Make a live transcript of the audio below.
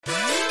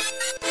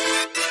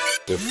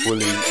The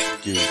Fully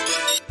Geek.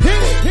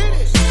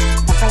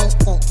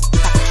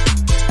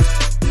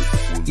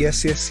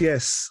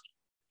 Yes.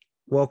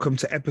 Welcome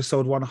to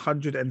episode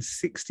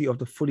 160 of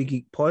the Fully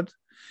Geek Pod.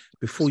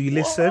 Before you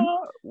listen,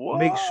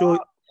 make sure...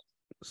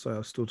 Sorry, I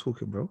was still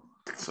talking, bro.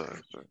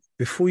 Sorry.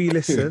 Before you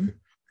listen,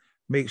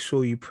 make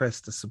sure you press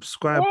the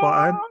subscribe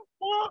button.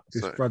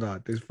 This brother.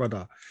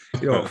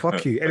 You know,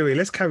 fuck you. Anyway,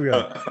 let's carry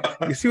on.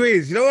 You see what it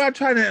is? You know what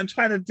I'm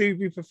trying to do,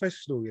 be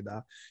professional, you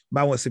know?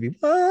 Man wants to be,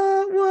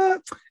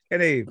 what?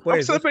 Anyway,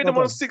 boys, I'm celebrating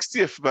them on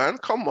 60th, man.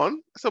 Come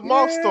on. It's a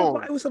milestone.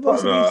 But it was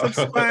supposed to be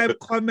subscribe,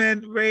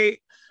 comment, rate.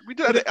 We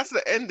do it at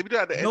the end. We do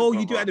it at the end. No,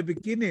 you do it at the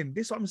beginning.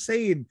 This is what I'm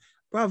saying.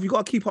 Bruv, you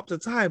got to keep up to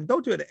time.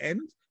 Don't do it at the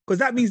end. Because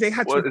that means they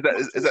had to.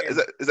 Is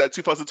that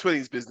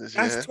 2020's business?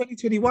 That's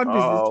 2021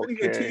 business. Oh,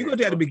 2022. You got to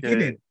do it at the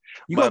beginning.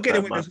 You got to get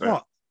it when it's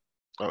hot.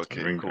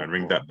 Okay. Ring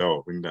that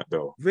bell. Ring that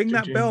bell. Ring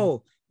that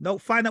bell. No,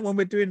 find out when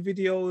we're doing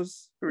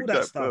videos. All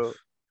that stuff.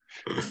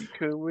 You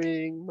can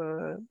ring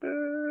my bell.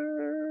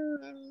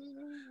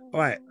 All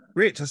right,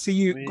 Rich, I see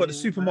you got the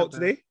Super Malt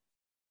today.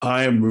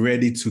 I am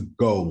ready to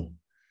go.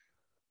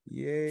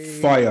 Yay.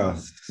 Fire.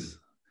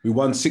 We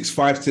won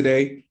 6-5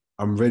 today.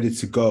 I'm ready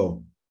to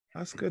go.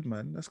 That's good,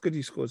 man. That's good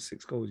you scored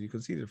 6 goals. You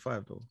conceded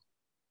 5, though.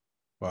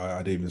 Well,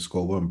 I didn't even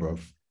score one, bro.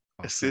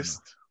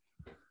 Assist.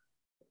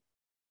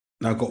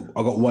 I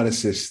got one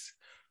assist.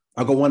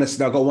 I got one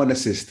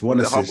assist. One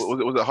assist.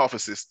 Was it half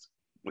assist?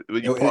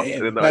 Was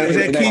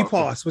it a key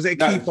pass? Was it a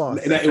key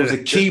pass? It was a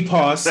key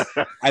pass,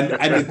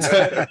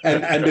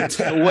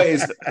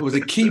 it was a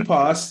key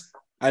pass,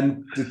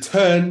 and the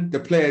turn the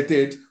player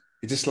did,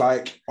 it just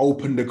like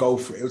opened the goal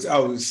for it. It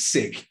was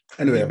sick.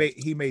 Anyway,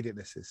 he made it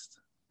an assist.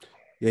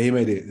 Yeah, he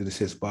made it an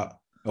assist. But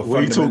what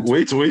are you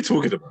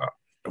talking about?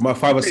 My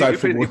five-a-side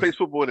football. He plays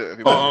football.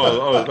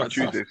 Oh,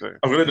 Tuesday. Sorry.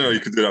 I'm gonna know you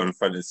can do that on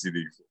fantasy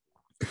league.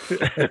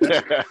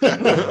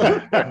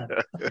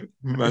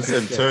 Man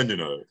said turn, you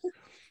know.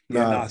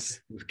 Yeah,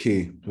 nice.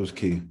 It was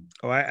key.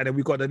 All right, and then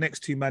we got the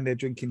next two man. They're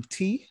drinking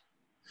tea.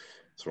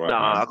 That's right.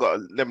 Man. I got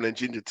a lemon and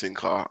ginger thing,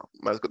 car.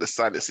 Man's got the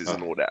sinuses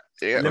and all that.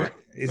 Yeah.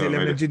 Is it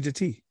lemon and ginger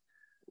tea?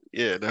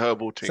 Yeah, the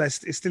herbal tea. So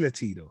it's still a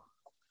tea, though.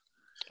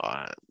 All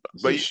right.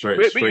 But you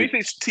think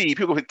it's tea,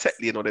 people with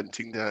Tetley and all them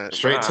things.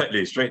 Straight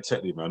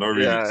Tetley, man. No,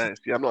 really. Yeah,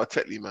 I'm not a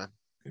Tetley, man.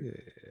 Yeah.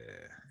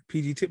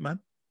 PG tip,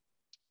 man.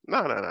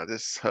 No.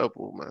 This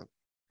herbal, man.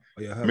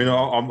 Oh, yeah, I mean,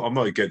 I'm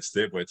not against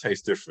it, but it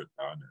tastes different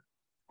now, isn't it?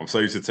 I'm so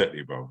used to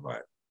Tetley, bro.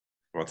 Like,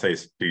 I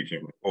taste PG.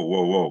 Oh,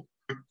 whoa.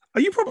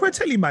 Are you proper a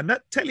Tetley, man?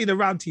 That Tetley, the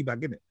round tea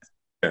bag, isn't it?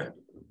 Yeah.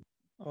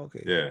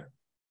 Okay. Yeah.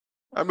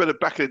 I remember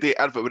back in the day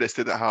advert where they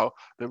said that how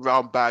the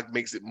round bag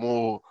makes it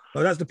more.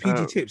 Oh, that's the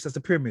PG tips. That's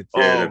the pyramid.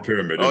 Yeah, the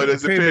pyramid. Oh,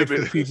 there's the pyramid. For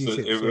the PG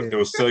tips, it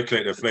will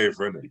circulate the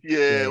flavour, innit?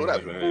 Yeah, well,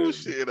 that's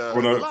bullshit. You know,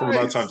 from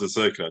that time to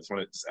circulate, it's when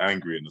it's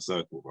angry in the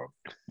circle, bro.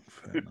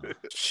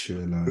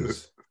 Chill out.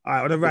 All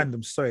right, on a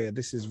random, sorry,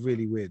 this is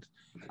really weird.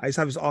 I used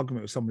to have this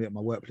argument with somebody at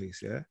my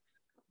workplace, yeah?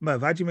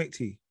 Merv, how do you make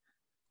tea?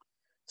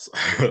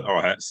 All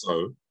right,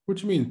 so... What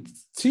do you mean?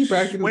 Tea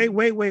bag? Wait.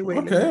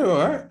 Okay, all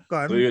right. Go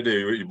on. So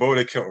you boil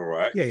the kettle,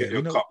 right? Yeah, get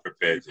your cup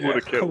prepared. Yeah.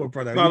 Come on,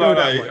 brother. No,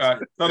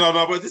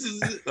 but this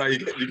is... Like,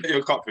 you get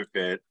your cup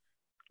prepared.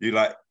 You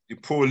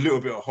pour a little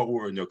bit of hot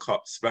water in your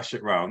cup, splash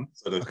it round,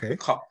 so the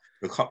cup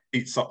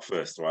heats up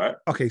first, right?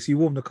 Okay, so you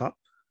warm the cup.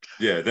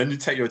 Yeah, then you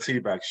take your tea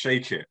bag,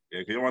 shake it.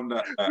 Yeah, you want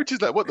that which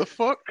is like, what the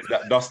fuck?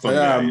 That dust on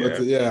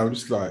there. Yeah, I'm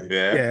just like...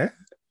 Yeah.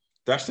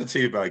 Dash the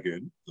tea bag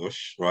in,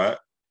 right?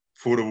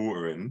 Pour the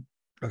water in.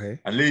 Okay.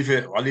 And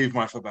I leave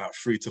mine for about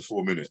 3 to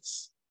 4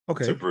 minutes.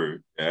 Okay. To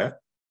brew. Yeah.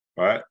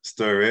 Right.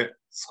 Stir it,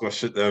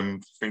 squash it,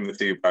 bring the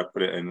tea bag,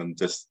 put it in, and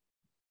just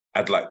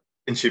add like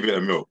inchy bit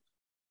of milk.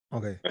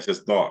 Okay. That's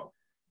just dark.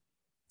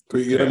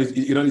 You don't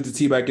need the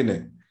tea bag in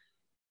there.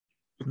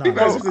 No,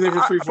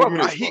 every 3-4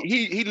 minutes.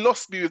 He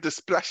lost me with the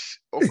splash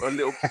of a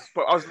little,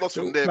 but I was lost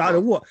from there.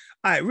 What?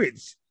 All right,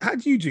 Rich, how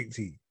do you drink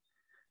tea?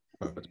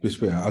 To be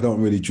fair, I don't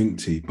really drink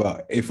tea,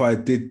 but if I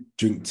did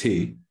drink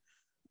tea,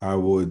 I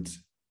would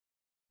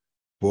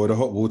boil the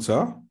hot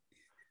water,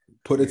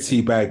 put the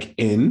tea bag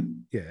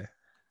in,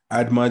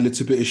 add my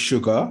little bit of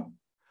sugar,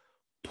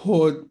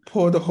 pour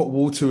the hot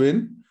water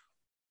in,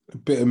 a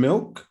bit of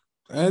milk,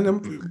 and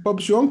then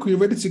Bob's your uncle, you're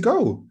ready to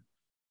go.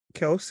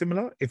 Kel,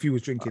 similar? If you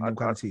was drinking that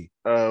kind of tea?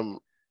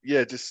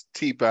 Yeah, just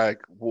tea bag,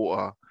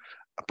 water.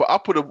 But I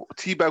put a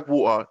tea bag,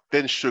 water,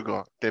 then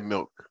sugar, then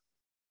milk.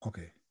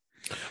 Okay.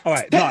 All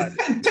right.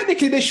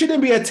 Technically, there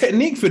shouldn't be a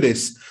technique for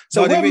this.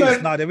 So there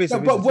is.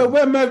 But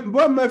where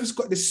Merv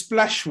got this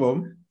splash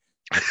from?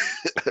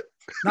 But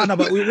I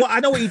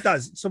know what he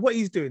does. So what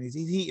he's doing is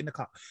he's heating the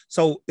cup.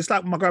 So it's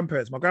like my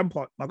grandparents. My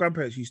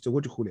grandparents used to,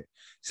 what do you call it?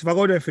 So if I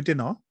go there for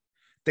dinner,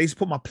 they used to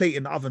put my plate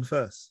in the oven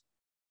first.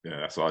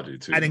 Yeah, that's what I do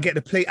too. And then get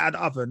the plate out of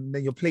the oven, and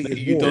then your plate is warm.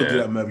 You don't do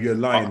that, Merv. You're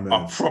lying,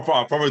 Merv.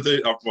 I probably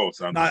do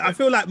it. I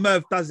feel like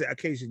Merv does it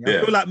occasionally.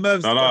 I feel like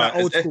Merv's like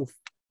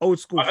old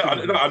school.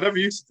 I never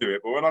used to do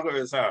it, but when I got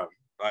this house,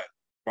 like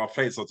my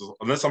plates are just,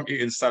 unless I'm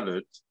eating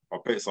salad, my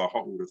plates are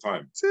hot all the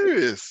time.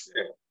 Serious?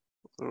 Yeah.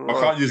 If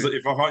I can't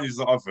use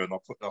the oven, I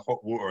put the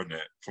hot water in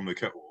it from the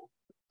kettle,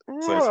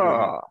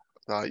 So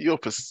nah, you're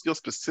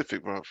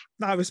specific, bro.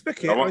 No, I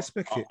respect it. I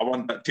respect it. I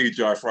want that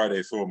TGI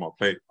Friday for my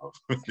plate.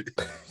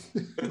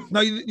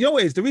 No, you know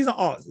what it is? The reason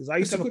I asked is I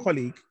used to have a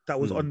colleague that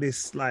was on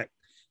this, like,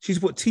 she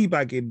used to put tea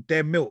bag in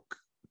their milk,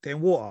 then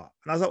water.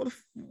 And I was like,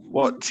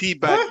 what tea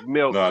bag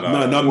milk?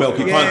 No, not milk.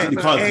 You can't.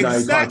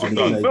 Exactly.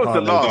 Milk's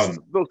the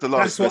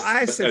last. That's what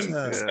I said to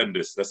her. Let's end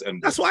this.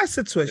 That's what I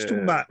said to her. She's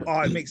talking about,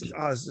 it makes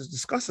it's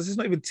disgusting. It's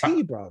not even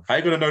tea, bro. How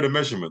you gonna know the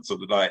measurements of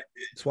the like?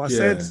 That's what I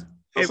said.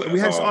 We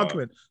had this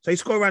argument. So I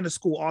used to go around the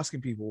school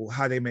asking people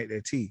how they make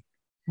their tea.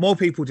 More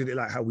people did it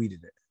like how we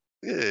did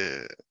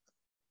it.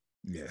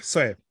 Yeah.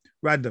 Sorry,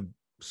 random.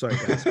 Sorry,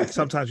 guys.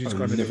 Sometimes we just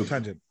go on a different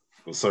tangent.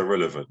 It was so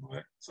relevant,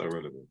 right? So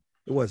relevant.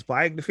 It was,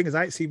 but the thing is,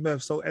 I ain't seen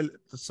Merv so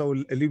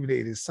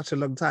illuminated in such a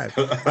long time.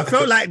 I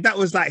felt like that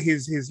was like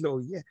his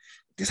little,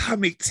 this is how I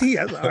make tea.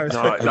 I was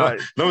like,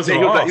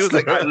 he was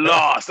like at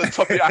last, the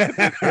topic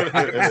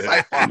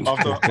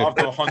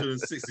after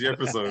 160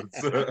 episodes.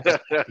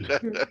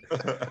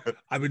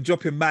 I've been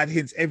dropping mad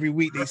hints every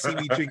week. They see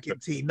me drinking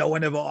tea. No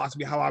one ever asked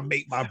me how I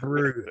make my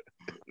brew.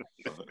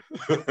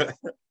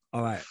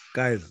 All right,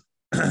 guys.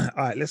 All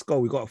right, let's go.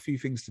 We got a few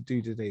things to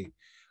do today.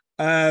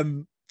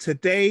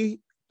 Today,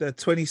 the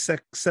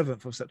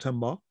 27th of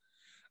September,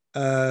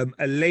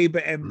 a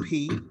Labour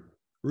MP,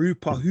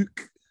 Rupa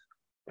Hook,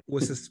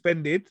 was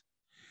suspended,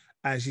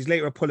 and she's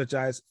later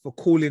apologised for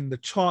calling the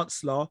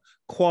Chancellor,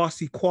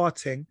 Kwasi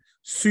Kwarteng,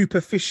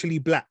 superficially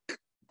black.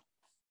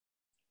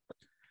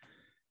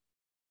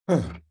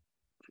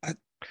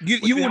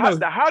 You will know.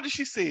 How did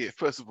she say it?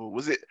 First of all,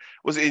 was it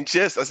in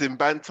jest, as in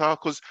banter?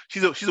 Because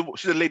she's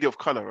a lady of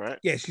color, right?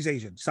 Yeah, she's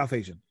Asian, South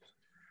Asian.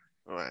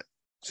 All right.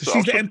 So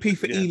she's the MP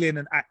for Ealing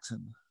and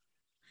Acton.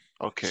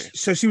 Okay.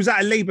 So she was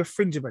at a Labour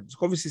fringe event.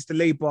 Obviously, it's the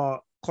Labour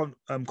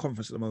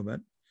conference at the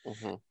moment,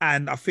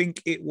 and I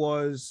think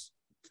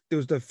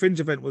the fringe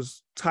event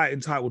was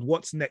entitled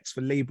 "What's Next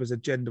for Labour's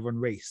Agenda on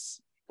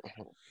Race."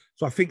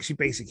 So I think she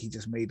basically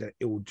just made an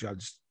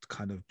ill-judged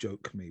kind of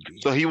joke,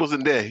 maybe. So he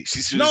wasn't there.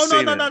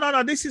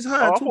 No. This is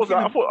her. I thought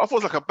it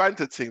was like a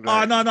banter thing.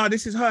 Like... Oh no.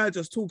 This is her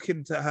just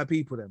talking to her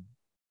people, them,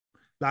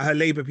 like her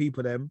Labour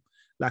people, them.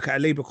 Like at a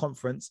Labour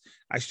conference,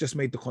 I just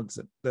made the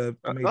concert.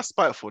 That's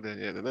spiteful then,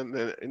 yeah.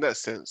 Then in that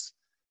sense,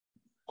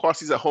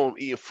 Kwasi's at home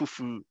eating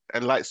fufu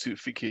and light soup,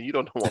 thinking, you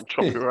don't know what I'm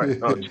chopping right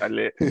now,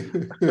 Charlie.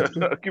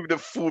 Give me the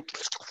food.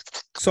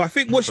 So I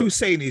think what she was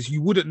saying is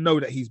you wouldn't know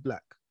that he's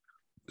black.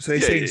 So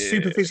they're saying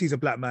superficially he's a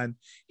black man.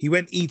 He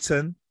went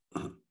Eton.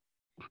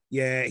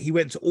 Yeah, he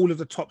went to all of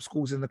the top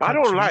schools in the country.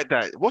 I don't like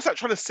that. What's that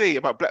trying to say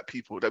about black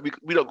people? That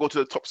we don't go to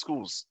the top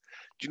schools?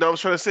 Do you know what I'm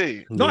trying to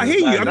say? No, I hear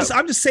you.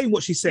 I'm just saying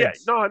what she said. Yeah,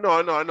 no,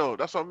 I know.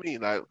 That's what I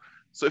mean. Like,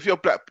 so if you're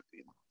black,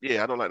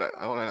 I don't like that.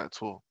 I don't like that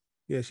at all.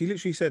 Yeah, she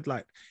literally said,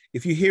 like,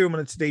 if you hear him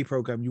on a Today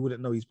program, you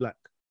wouldn't know he's black.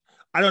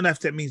 I don't know if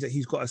that means that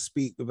he's got to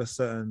speak with a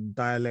certain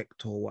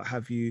dialect or what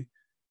have you.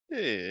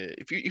 Yeah,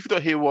 if you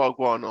don't hear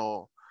Wagwan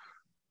or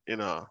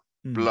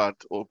blood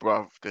or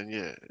bruv,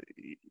 then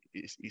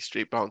he's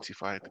straight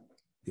bountified.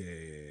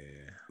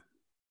 Yeah.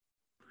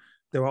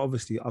 There are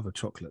obviously other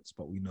chocolates,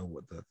 but we know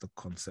what the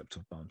concept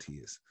of bounty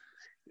is.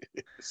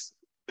 Yes.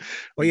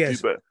 But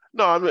yes.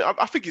 No, I mean,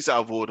 I think it's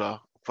out of order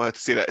for her to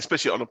say that,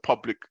 especially on a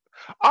public.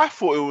 I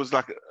thought it was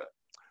like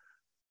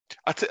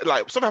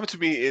something happened to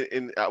me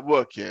at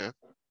work,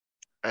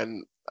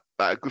 and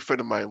like a good friend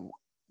of mine,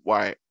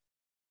 white,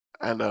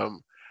 and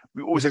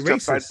we always had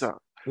banter.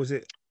 Was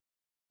it?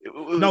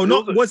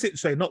 Was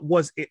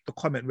it the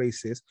comment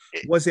racist?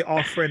 Was it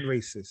our friend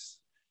racist?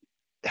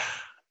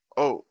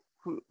 Oh.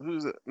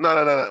 Who's it?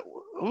 No.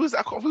 Who's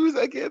that? Who's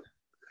that again?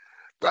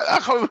 I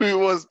can't remember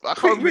who it was. I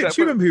can't remember. Rich,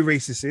 you remember who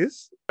racist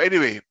is?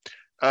 Anyway,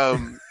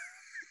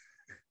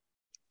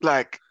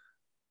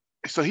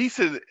 so he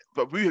said,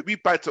 but we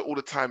banter all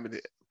the time in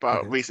it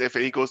about race. And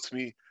he goes to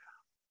me,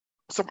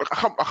 something, I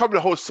can't remember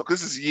the whole.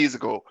 This is years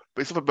ago,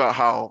 but it's something about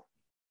how,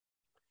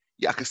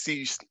 I can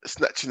see you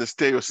snatching the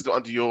stereo still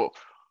under your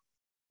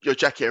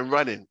jacket and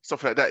running,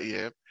 stuff like that.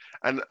 Yeah,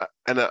 and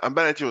a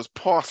manager was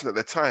passing at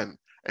the time,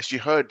 and she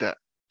heard that.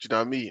 Do you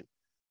know what I mean?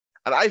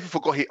 And I even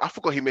forgot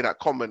he made that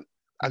comment,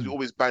 as we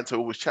always banter,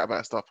 always chat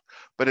about stuff.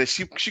 But then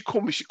she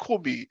called me,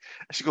 and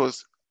she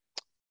goes,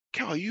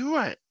 "Kel, are you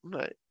right?" I'm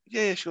like,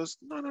 "Yeah." She goes,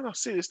 "No,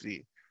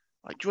 seriously.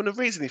 Like, do you want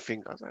to raise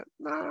anything?" I was like,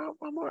 "Nah,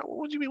 I'm all right.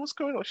 What do you mean? What's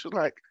going on?" She was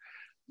like,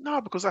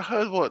 "No, because I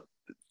heard what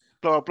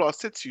blah blah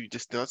said to you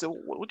just now." I said,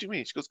 "What do you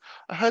mean?" She goes,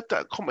 "I heard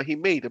that comment he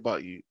made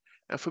about you,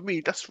 and for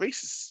me, that's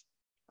racist.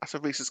 That's a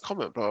racist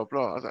comment, blah, blah,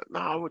 blah." I was like,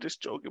 "No, we're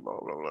just joking, blah,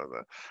 blah, blah,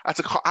 blah." I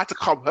had to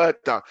calm her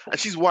down. And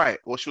she's white.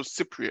 Well, she was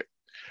Cypriot.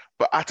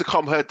 But I had to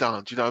calm her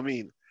down. Do you know what I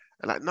mean?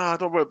 And like, "Nah,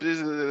 don't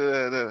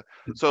worry."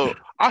 So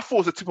I thought it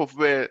was a tip of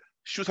where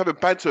she was having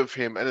banter with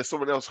him and then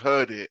someone else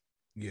heard it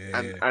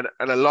and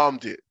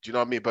alarmed it. Do you know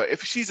what I mean? But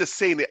if she's just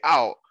saying it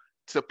out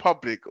to the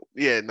public,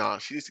 she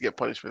needs to get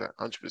punished for that,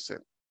 100%.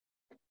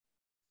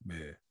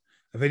 Yeah.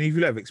 Have any of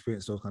you ever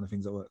experienced those kind of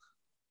things at work?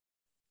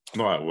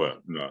 Not at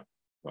work, no.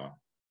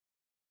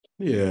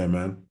 Yeah,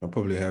 man, I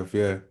probably have.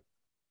 Yeah,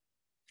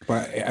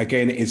 but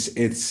again, it's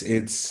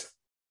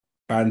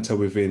banter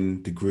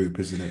within the group,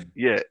 isn't it?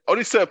 Yeah,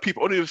 only certain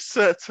people, only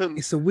certain.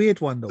 It's a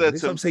weird one though.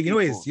 That's what I'm saying.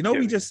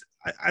 We just,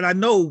 and I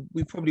know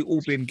we've probably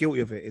all been guilty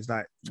of it. It's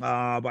like,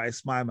 but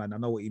it's my man. I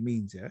know what he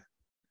means, yeah.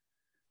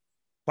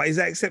 But is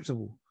that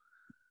acceptable?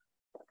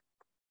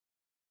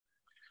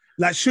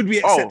 Like, should we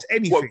accept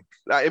anything? Well,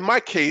 like in my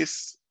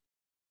case,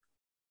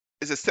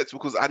 it's acceptable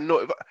because I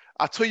know.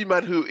 I tell you,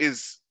 man, who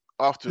is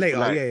after later,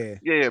 like,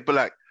 yeah.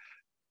 But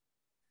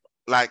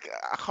like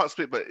I can't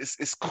speak, but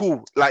it's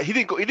cool. Like he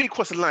didn't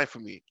cross the line for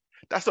me.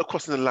 That's not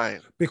crossing the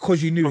line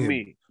because you knew him.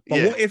 Me.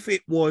 But what if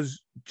it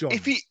was John?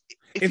 If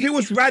it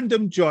was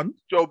random John,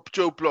 Joe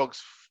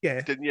Blogs,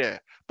 then yeah.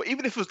 But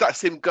even if it was that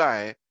same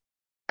guy,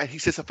 and he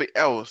said something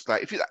else,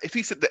 like if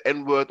he said the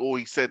N-word or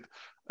he said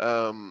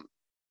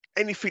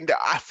anything that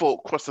I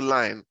thought crossed the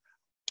line,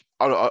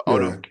 I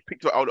would have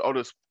picked it. I would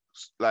have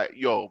like,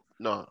 yo,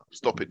 no,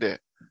 stop it there.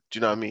 Do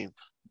you know what I mean?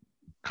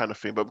 Kind of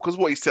thing. But because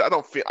what he said, I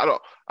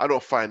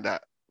don't find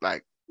that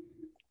like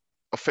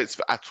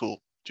offensive at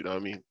all. Do you know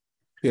what I mean?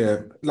 Yeah,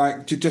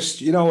 like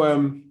just I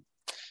don't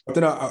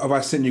know if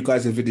I sent you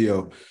guys a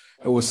video.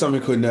 It was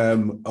something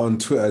on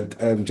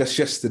Twitter just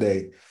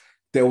yesterday.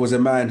 There was a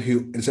man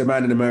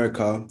in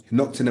America who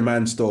knocked in a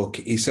man's door.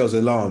 He sells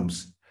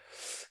alarms,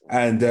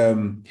 and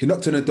he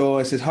knocked on the door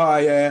and says,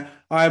 "Hi,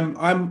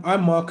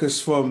 I'm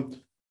Marcus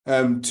from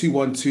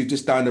 212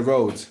 just down the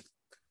road,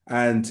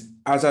 and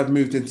as I've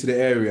moved into the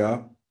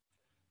area,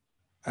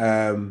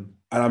 and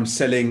I'm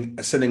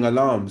selling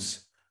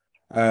alarms,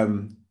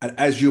 and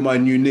as you're my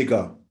new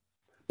nigger,"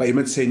 but he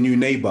meant to say new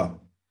neighbor,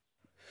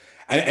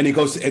 and he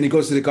goes to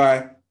the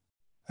guy,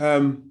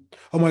 "Oh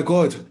my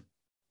God,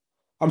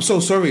 I'm so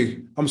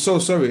sorry. And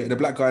the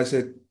black guy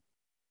said,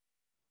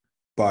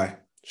 "Bye."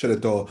 Shut the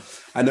door.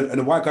 And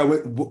the white guy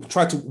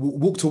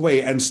walked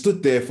away and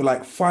stood there for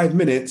like 5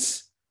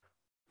 minutes,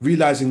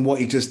 realizing what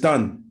he just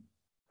done.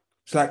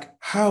 It's like,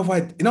 how have I,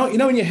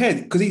 in your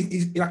head, because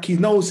he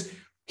knows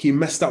he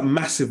messed up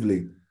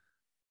massively.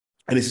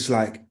 And it's just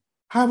like,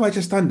 how have I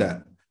just done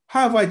that?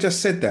 How have I just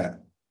said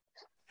that?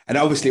 And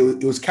obviously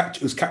it was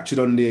captured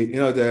on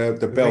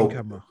the bell, ring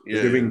camera.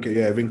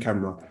 The ring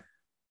camera.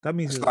 That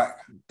means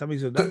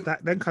that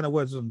them kind of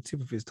words on the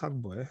tip of his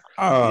tongue, boy.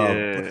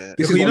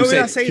 This is what I'm saying.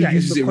 When I say that, he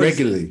uses it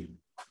regularly.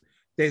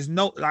 There's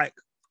no, like,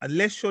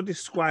 unless you're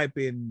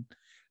describing,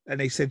 and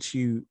they said to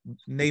you,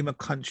 name a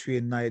country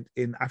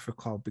in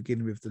Africa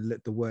beginning with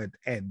the word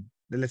N,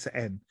 the letter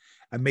N,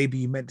 and maybe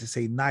you meant to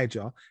say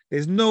Niger.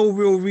 There's no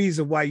real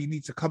reason why you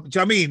need to come. Do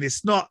you know what I mean?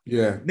 It's not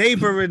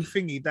neighbor and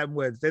thingy. Them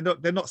words, they're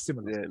not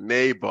similar. Yeah,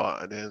 neighbor,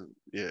 and then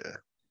yeah.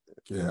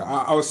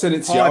 I was sending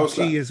it to you. I was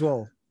like, as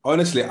well.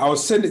 Honestly, I will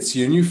send it to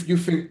you, and you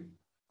think,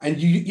 and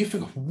you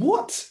think,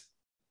 what?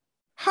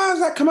 How does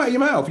that come out of your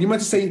mouth? You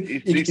meant to say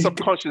the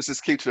subconscious is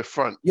came to the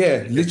front.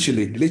 Yeah,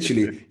 literally.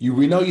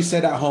 We know you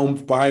said at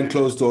home behind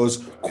closed doors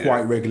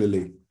quite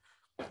regularly,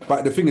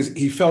 but the thing is,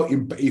 he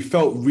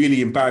felt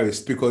really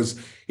embarrassed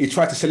because he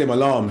tried to sell him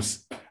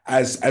alarms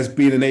as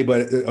being a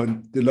neighbor,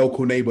 the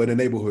local neighbor in the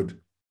neighborhood.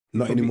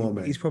 Not anymore,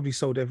 man. He's probably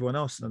sold everyone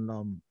else an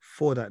alarm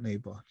for that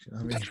neighbor. Do you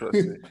know what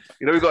I mean?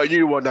 We got a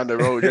new one down the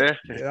road,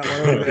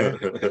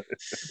 yeah?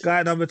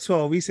 Guy number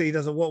 12, he said he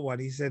doesn't want one.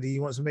 He said he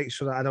wants to make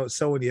sure that I don't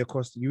sell any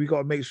across you. We got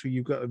to make sure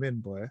you got them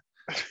in, boy.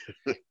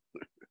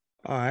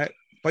 All right.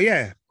 But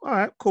yeah, all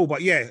right, cool.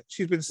 But yeah,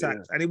 she's been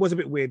sacked. And it was a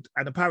bit weird.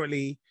 And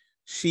apparently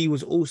she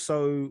was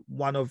also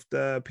one of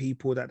the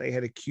people that they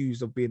had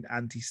accused of being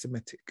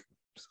anti-Semitic.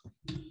 So,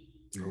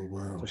 oh,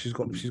 wow. So she's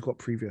got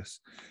previous.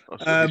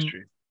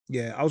 History.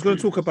 Yeah, I was going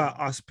to talk about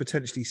us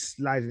potentially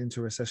sliding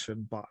into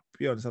recession, but to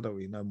be honest, I don't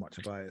really know much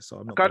about it, so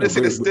I'm not.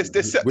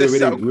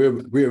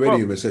 We're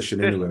already in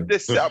recession anyway. They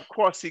set up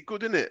Kwasi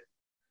good, innit?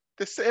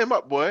 They set him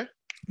up, boy.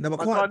 No,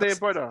 but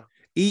brother.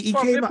 He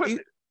came up.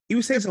 He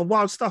was saying some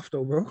wild stuff,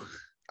 though, bro.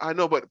 I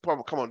know, but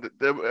come on,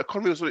 the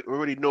economy was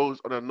already on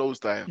a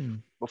nosedive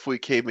before he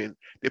came in.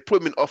 They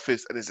put him in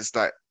office, and it's just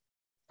like,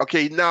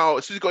 okay, now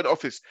as soon as he got in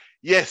office,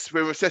 yes,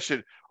 we're in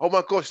recession. Oh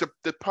my gosh,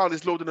 the pound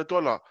is lower than the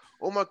dollar.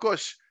 Oh my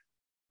gosh.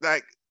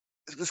 Like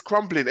it's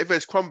crumbling,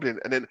 everyone's crumbling,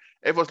 and then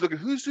everyone's looking.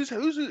 Whose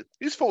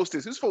fault is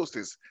this? Whose fault is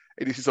this?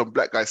 And you see some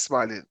black guy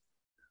smiling.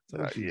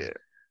 Like, yeah.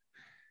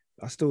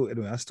 I still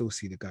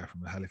see the guy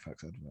from the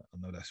Halifax advert. I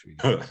know that's really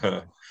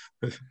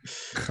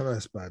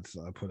that's bad.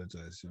 So I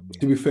apologize. You know what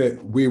I mean? To be fair,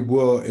 we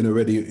were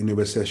already in a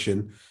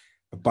recession,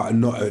 but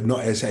not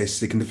as a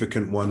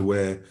significant one.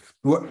 Where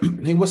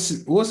it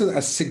wasn't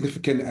as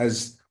significant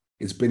as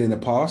it's been in the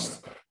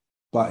past.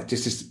 But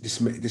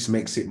this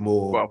makes it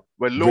more. Well,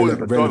 we're lower than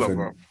the dollar,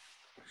 bro.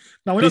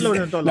 No, we're not lower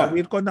than the dollar.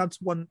 We've gone down to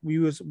one. We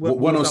was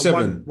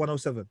 107.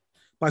 107.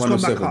 But it's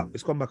gone back up.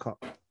 It's gone back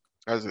up.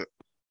 Has it?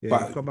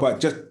 Yeah,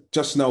 but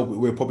just now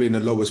we're probably in the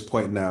lowest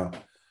point now,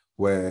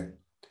 where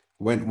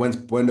when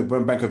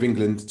Bank of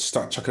England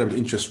start chucking up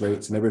interest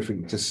rates and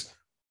everything, just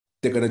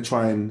they're gonna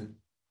try and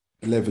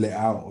level it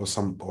out or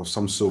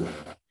some sort.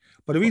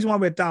 But the reason why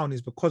we're down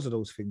is because of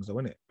those things, though,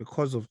 isn't it?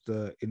 Because of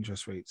the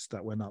interest rates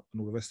that went up and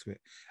all the rest of it.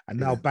 And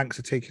now banks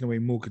are taking away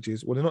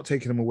mortgages. Well, they're not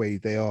taking them away.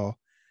 They are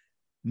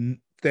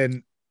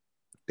then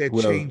they're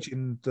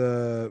changing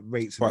the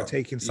rates and they're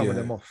taking some of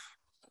them off.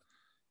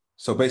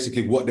 So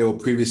basically, what they were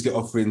previously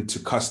offering to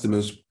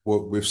customers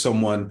with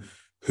someone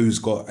who's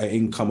got an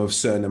income of a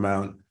certain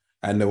amount,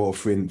 and they were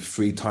offering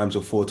 3 times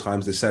or 4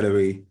 times the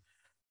salary,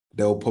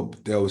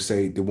 they'll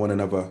say they want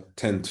another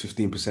 10 to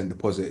 15%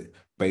 deposit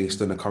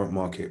based on the current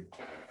market.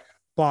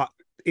 But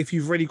if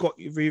you've already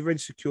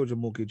secured your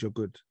mortgage, you're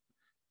good.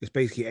 It's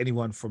basically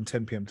anyone from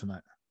 10 p.m.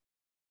 tonight.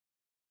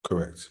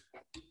 Correct.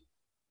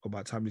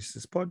 By the time this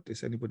is pod,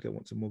 it's anybody that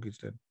wants a mortgage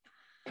then.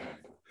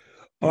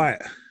 All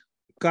right,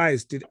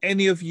 guys, did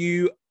any of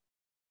you...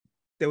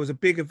 There was a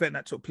big event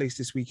that took place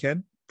this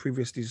weekend,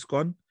 previously just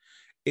gone.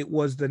 It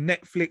was the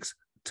Netflix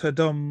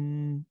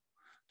Tadum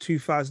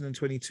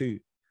 2022.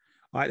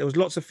 All right, there was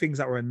lots of things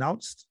that were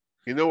announced.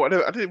 You know what?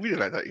 I didn't really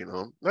like that, you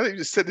know. Now that you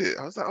just said it,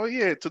 I was like, oh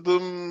yeah,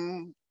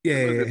 Tadum.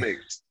 Yeah.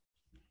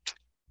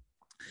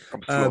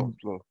 I'm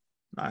slow.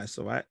 Nice,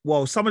 all right.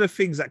 Well, some of the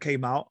things that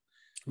came out.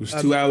 It was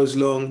 2 hours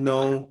long,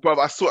 no. Bro,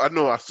 I ain't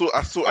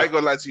gonna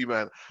lie to you,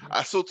 man.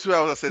 I saw 2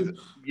 hours, I said,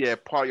 yeah,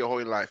 part of your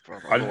whole life, bro.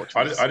 I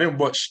didn't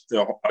watch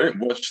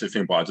the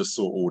thing, but I just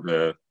saw all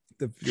the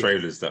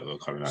trailers that were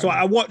coming out. So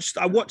I watched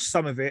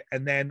some of it,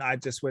 and then I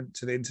just went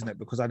to the internet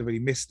because I'd already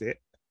missed it.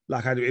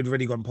 Like it'd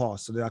already gone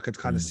past, so that I could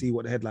kind of see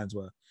what the headlines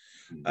were.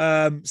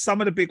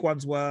 Some of the big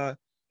ones were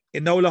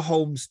Enola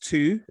Holmes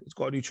 2. It's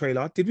got a new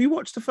trailer. Did we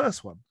watch the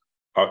first one?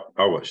 I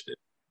watched it.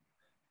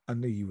 I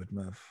knew you would,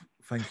 Merv.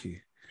 Thank you.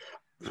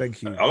 I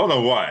don't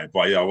know why,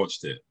 but yeah, I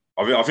watched it.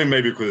 I think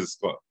maybe because it's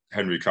got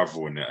Henry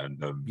Cavill in it and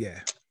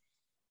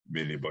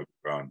Millie Bobby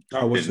Brown.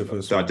 I watched the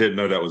first one. I didn't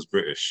know that was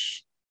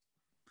British.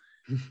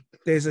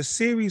 There's a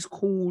series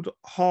called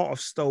Heart of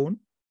Stone.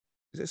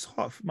 Is it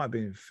Heart? It might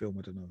be a film.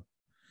 I don't know.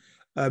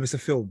 It's a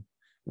film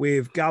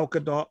with Gal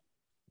Gadot,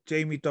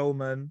 Jamie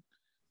Dornan.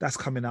 That's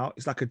coming out.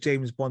 It's like a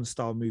James Bond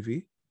style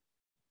movie,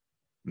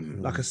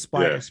 like a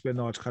spy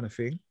espionage kind of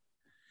thing.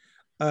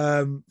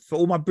 For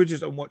all my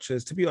Bridgerton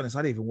watchers, to be honest,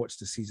 I didn't even watch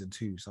the season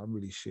 2, so I'm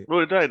really shit.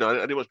 Well, I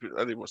didn't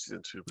watch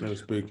season 2. That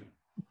was big.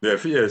 Yeah,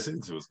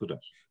 season 2 was good.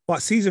 Actually.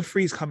 But season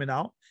 3 is coming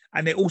out,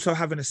 and they're also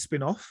having a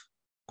spin-off,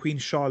 Queen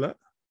Charlotte.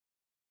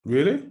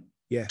 Really?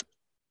 Yeah.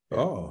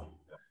 Oh.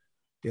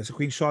 Yeah, so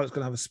Queen Charlotte's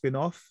gonna have a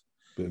spin-off.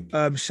 Big.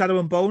 Shadow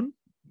and Bone.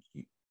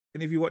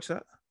 Any of you watch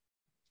that?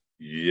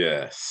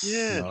 Yes.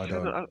 Yeah. No, I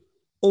don't.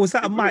 Or was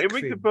that a Mike It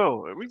rings a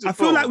bell. I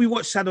feel like we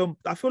watched Shadow.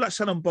 I feel like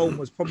Shadow and Bone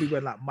was probably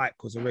when like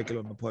Mike was a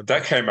regular on the podcast.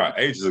 That came out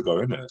ages ago,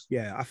 isn't it?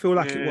 Yeah, I feel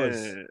like it was.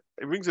 It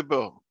rings a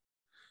bell.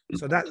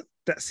 So that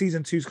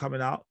season 2's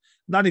coming out.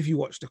 None of you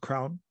watched The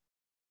Crown.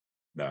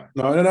 No.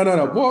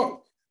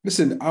 What?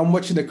 Listen, I'm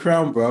watching The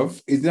Crown,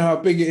 bruv. You know how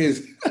big it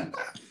is?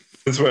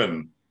 Since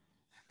when?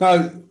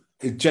 No,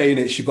 Jay in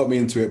it, she got me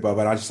into it, bruv.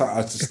 And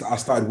I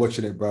started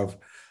watching it, bruv.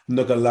 I'm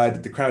not gonna lie,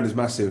 The Crown is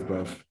massive,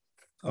 bruv.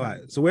 All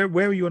right. So where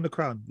are you on The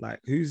Crown? Like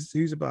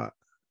who's about?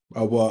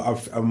 Oh well,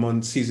 I'm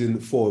on season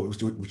 4,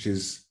 which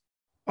is.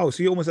 Oh,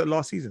 so you're almost at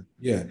last season.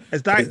 Yeah.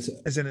 Diane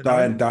is in it.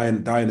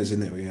 Diane is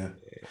in it. Yeah.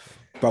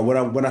 But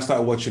when I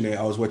started watching it,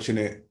 I was watching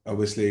it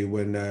obviously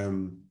when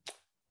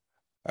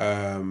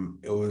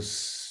it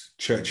was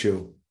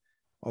Churchill.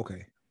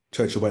 Okay.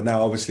 Churchill, but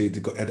now obviously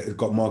it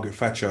got Margaret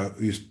Thatcher,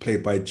 who's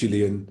played by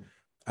Gillian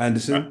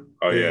Anderson.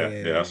 Yeah,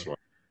 that's right.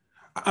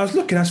 I was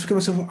thinking to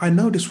myself, I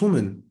know this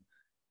woman.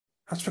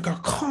 I was thinking, I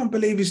can't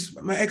believe it's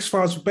my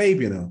X-Files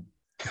babe, you know.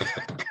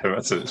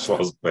 That's an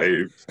X-Files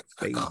babe.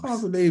 I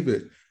can't believe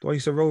it. I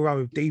used to roll around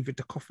with David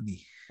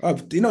Duchovny.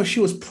 She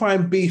was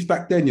prime beef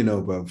back then, you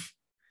know, bruv.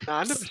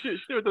 Nah, she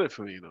never done it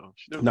for me, you know.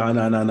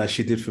 No,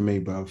 she did for me,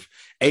 bruv.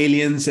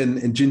 Aliens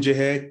and ginger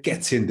hair,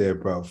 get in there,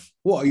 bruv.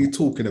 What are you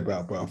talking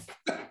about, bruv?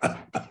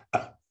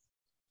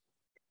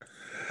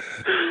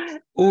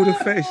 All the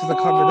fetishes are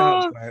coming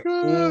out, right?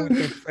 All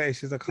the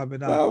fetishes are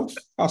coming out.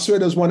 I swear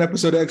there was one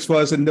episode of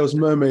X-Files and there was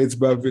mermaids,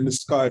 bruv, in the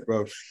sky,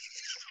 bruv.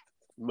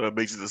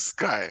 Mermaids in the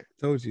sky.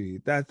 Told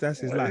you, that's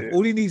his life.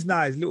 All he needs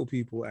now is little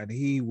people and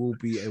he will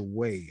be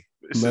away.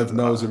 Merv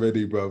knows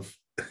already, bruv.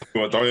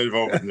 Well, don't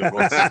involve me.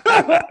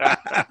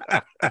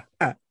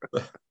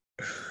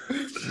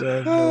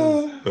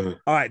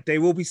 All right,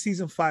 there will be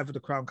season 5 of The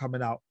Crown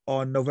coming out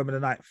on November the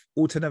 9th.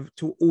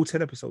 All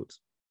 10 episodes.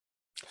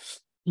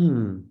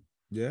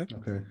 Yeah.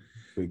 Okay.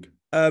 Big.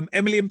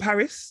 Emily in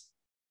Paris.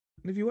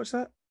 Have you watched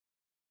that?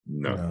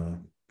 No.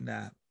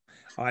 Nah.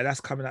 All right, that's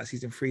coming out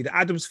season 3. The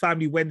Addams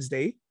Family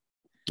Wednesday.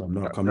 I'm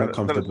not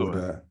comfortable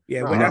with that.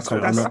 Yeah, I'm not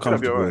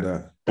comfortable with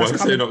that. Why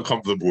is he not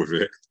comfortable with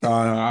it?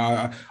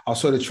 I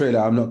saw the trailer.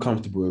 I'm not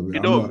comfortable with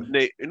it.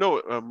 Nate,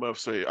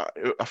 sorry, I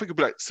think it'd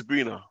be like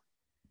Sabrina.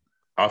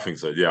 I think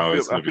so. Yeah, I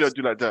feel I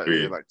do like that.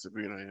 Yeah, like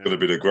Sabrina. Yeah. It's gonna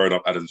be the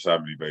grown-up Addams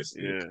Family,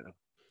 basically. Yeah.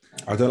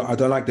 I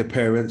don't like the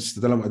parents.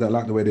 I don't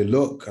like the way they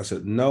look. I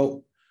said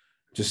no,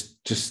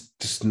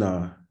 just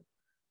nah.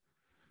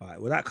 All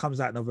right. Well, that comes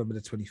out November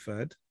the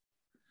 23rd.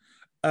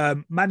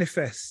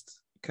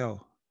 Manifest,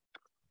 Kel.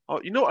 Oh,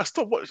 I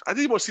stopped watching. I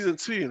didn't watch season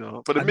 2, you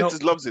know, but the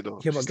missus loves it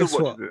though. Yeah, but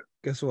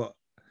guess what?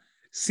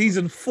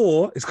 Season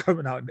 4 is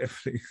coming out on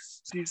Netflix.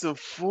 Season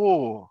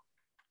 4.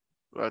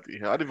 I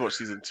didn't watch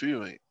season 2,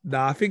 mate.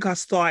 Nah, I think I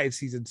started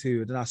season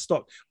 2 and then I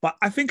stopped. But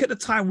I think at the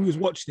time we was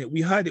watching it,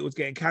 we heard it was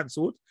getting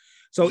cancelled.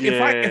 So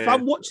if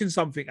I'm watching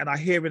something and I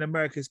hear in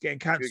America it's getting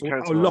cancelled,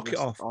 I'll lock it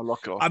off.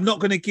 I'm not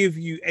going to give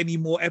you any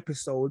more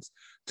episodes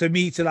to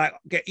me to like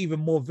get even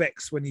more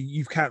vexed when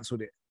you've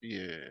cancelled it.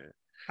 Yeah.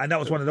 And that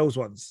was one of those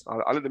ones.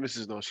 I let the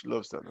missus know. She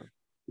loves that,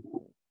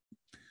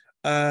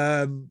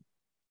 man.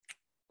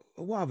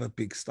 What other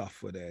big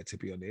stuff were there, to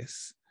be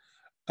honest?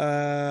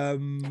 No,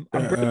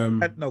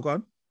 go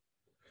on.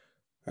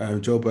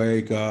 Joe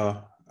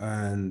Boyega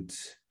and...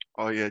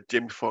 Oh, yeah,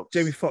 Jamie Foxx.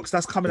 Jamie Foxx.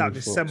 That's coming out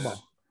December.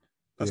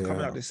 That's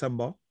coming out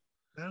December.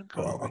 I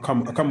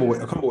can't remember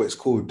what it's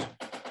called.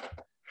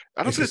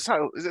 I don't know the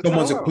title. Is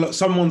it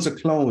someone's a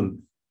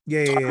clone.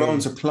 Yeah.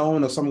 Tyrone's a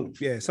clone or something.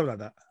 Yeah, something like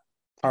that.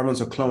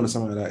 Tyrone's a clone or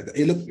something like that.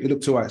 It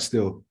looked all right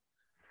still.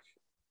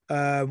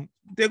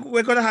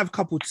 We're gonna have a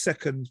couple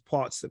second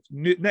parts of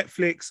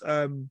Netflix.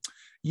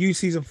 You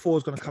season 4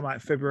 is gonna come out in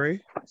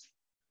February.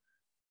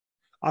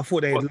 I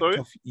thought they had looked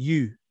off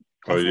You.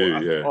 Oh,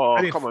 yeah. Oh,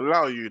 come on,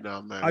 allow You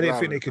now, man. I didn't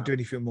think they could do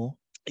anything more.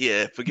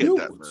 Yeah, forget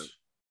that,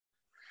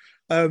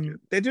 man.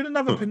 They're doing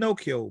another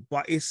Pinocchio,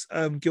 but it's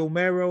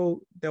Guillermo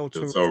del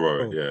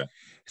Toro. Yeah.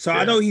 So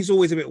I know he's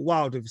always a bit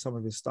wild with some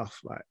of his stuff.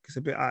 Like it's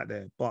a bit out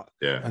there, but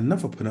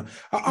another Pinocchio.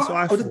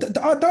 I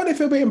don't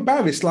feel a bit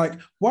embarrassed. Like,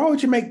 why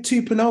would you make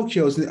 2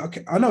 Pinocchios?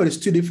 Okay, I know there's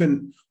 2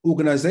 different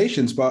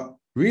organizations, but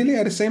really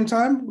at the same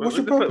time, what's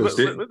your purpose?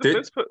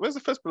 Where's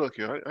the first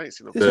Pinocchio? I ain't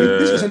seen it.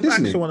 This was on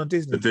Disney. One on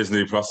Disney. The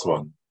Disney Plus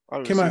one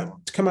came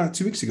out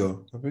 2 weeks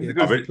ago. I think.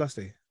 Disney Plus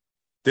Day.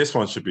 This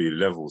one should be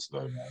levels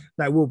though.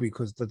 No, it will be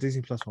because the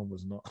Disney Plus one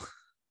was not.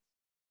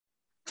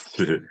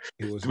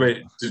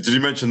 Wait, did you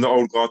mention the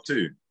Old Guard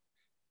too?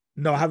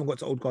 No, I haven't got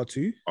to Old Guard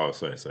 2. Oh,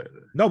 sorry.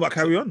 No, but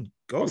carry on.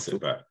 Go.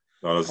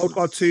 Old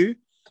Guard 2.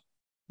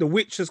 The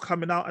Witcher's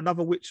coming out.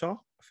 Another Witcher.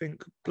 I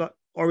think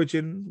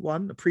Origin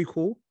 1, a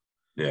prequel.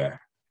 Yeah.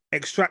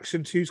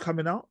 Extraction 2's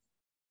coming out.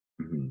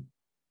 Mm-hmm.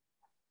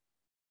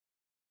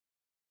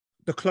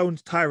 The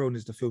Cloned Tyrone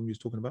is the film you was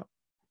talking about.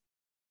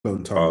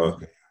 Clone Tyrone.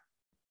 Okay.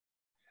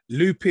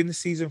 Lupin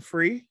season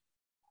 3.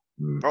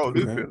 Oh,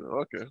 Lupin.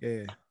 Okay.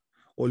 Yeah.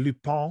 Or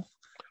Lupin,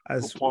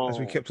 as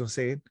we kept on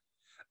saying.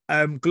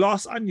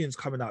 Glass Onion's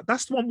coming out.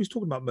 That's the one we was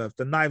talking about, Merv.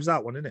 The Knives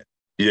Out one, isn't it?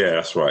 Yeah,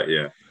 that's right.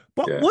 Yeah.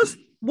 But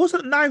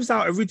wasn't Knives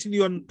Out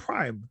originally on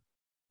Prime?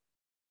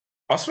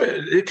 I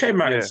swear it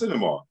came out in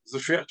cinema. It's a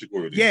theatrical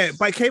release. Yeah,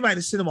 but it came out in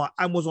the cinema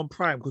and was on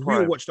Prime because we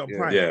all watched it on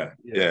Prime.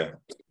 Yeah.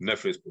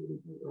 Netflix bought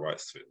the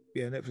rights to it.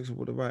 Yeah, Netflix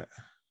bought the right.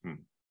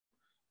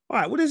 All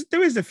right. Well,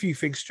 there is a few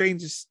things.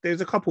 Strange. There's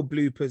a couple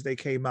bloopers they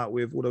came out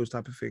with, all those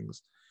type of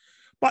things.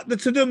 But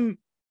to them,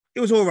 it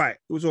was all right.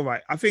 It was all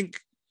right. I think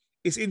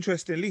it's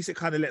interesting. At least it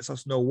kind of lets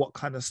us know what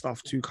kind of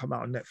stuff to come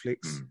out on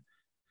Netflix.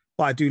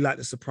 But I do like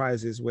the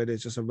surprises where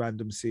there's just a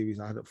random series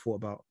I hadn't thought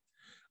about.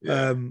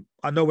 Yeah.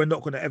 I know we're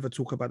not going to ever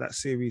talk about that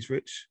series,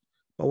 Rich.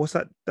 But what's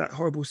that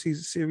horrible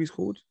series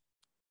called?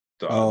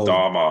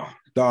 Dharma.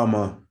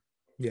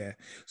 Yeah.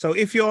 So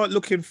if you're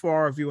looking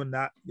for a review on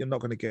that, you're not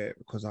going to get it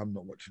because I'm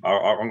not watching it.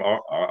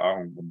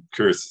 I'm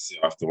curious to see.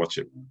 I have to watch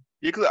it.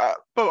 Yeah, because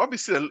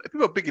obviously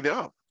people are bigging it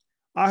up.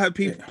 I heard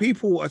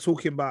people are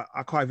talking about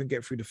I can't even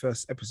get through the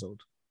first episode.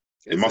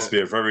 It must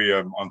be a very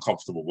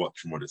uncomfortable watch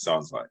from what it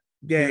sounds like.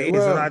 Yeah, it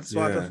is.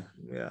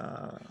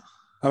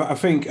 I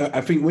think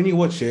when you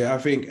watch it, I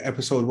think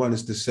episode 1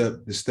 is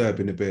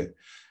disturbing a bit.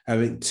 I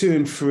think 2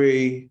 and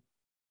 3.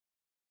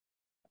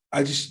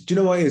 Do you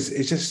know what it is?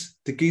 It's just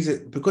the geezer,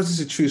 because it's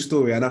a true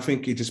story, and I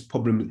think it just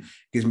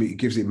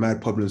gives it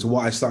mad problems. And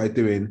what I started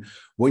doing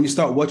when you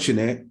start watching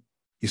it,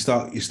 you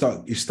start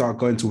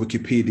going to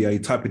Wikipedia, you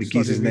type in the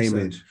geezer's name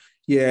in.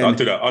 Yeah, I'll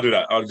do that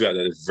at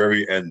the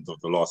very end of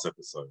the last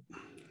episode.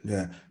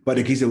 Yeah, but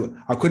the geezer,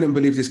 I couldn't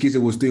believe this geezer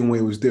was doing what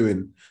he was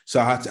doing, so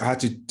I had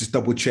to just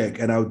double check,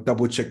 and I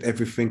double checked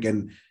everything.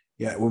 And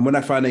yeah, when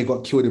I found he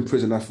got killed in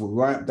prison, I thought,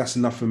 right, that's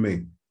enough for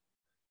me.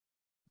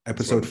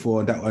 Episode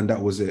 4, and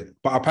that was it.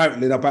 But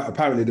apparently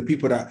the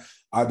people that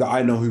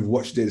I know who've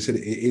watched it said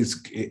it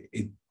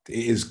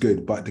is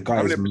good. But the guy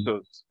how many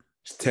episodes?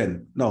 It's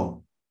 10.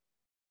 No,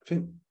 I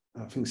think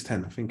it's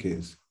 10. I think it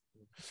is.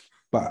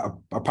 But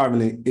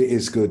apparently it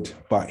is good.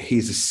 But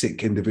he's a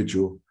sick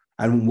individual.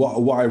 And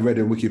what I read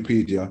in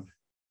Wikipedia,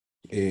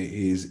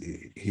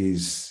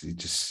 he's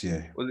just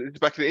Was it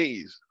back in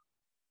the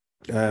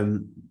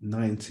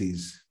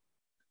 80s?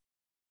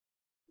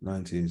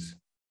 90s.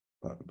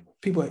 But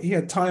people, he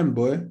had time,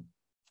 boy.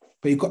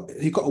 But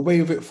he got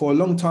away with it for a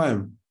long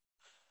time.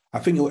 I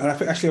think it was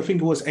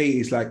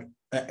 80s, like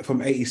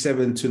from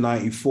 87 to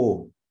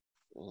 94,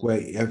 where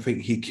I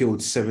think he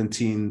killed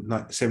 17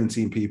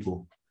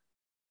 people.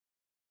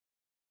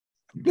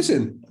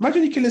 Listen,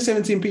 imagine you killing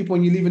 17 people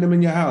and you're leaving them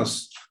in your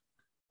house.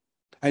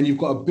 And you've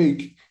got a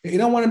big,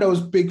 one of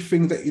those big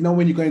things that,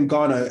 when you go in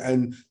Ghana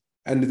and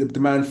the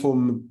man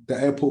from the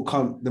airport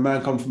come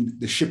from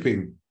the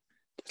shipping.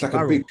 It's like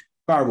a big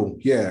barrel,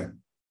 yeah.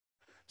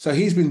 So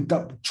he's been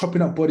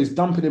chopping up bodies,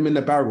 dumping them in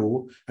the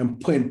barrel and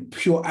putting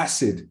pure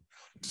acid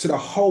So the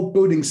whole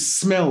building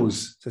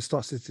smells. So it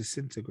starts to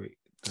disintegrate.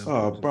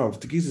 Oh,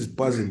 bruv, the geezer's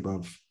buzzing,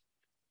 bruv.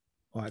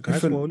 All right,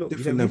 guys. Well, look,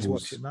 you don't need to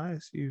watch it.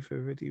 Nice. You've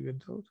already been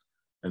told.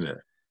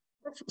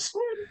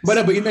 But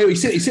no, but you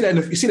see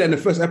that in the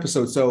first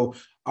episode. So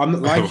I'm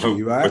not like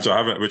you, right? Which I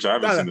haven't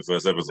seen the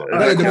first episode.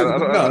 No.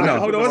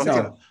 Hold on one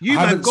second. You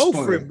man, go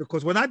for him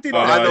because when I did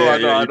that, I know.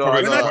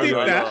 When I did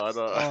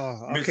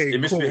that, he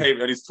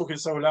misbehaved and he's talking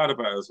so loud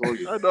about it as well.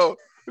 I know.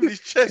 With his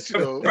chest, you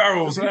know.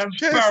 Barrels, man.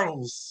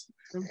 Barrels.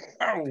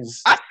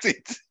 At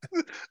it.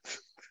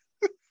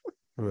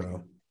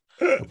 Well,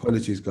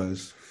 apologies,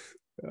 guys.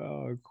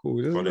 Oh,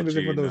 cool.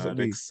 Apology not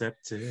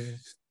accepted.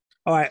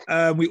 All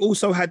right. We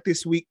also had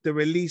this week the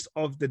release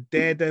of the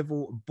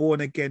Daredevil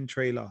Born Again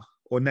trailer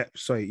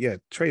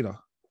trailer.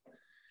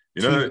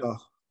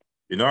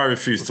 I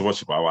refused to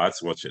watch it, but I had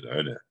to watch it, though,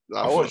 innit?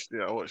 I watched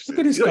it. Look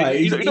at this guy.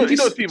 He don't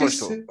see much.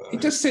 He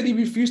just said he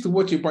refused to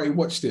watch it, but he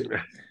watched it.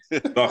 No,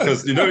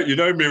 because you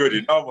know me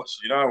already. I watched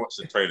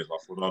the trailers. I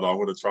thought, no, I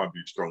want to try and be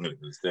strong in it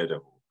because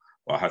Daredevil.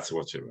 But I had to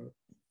watch it, man.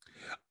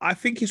 I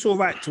think it's all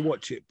right to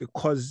watch it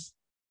because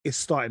it's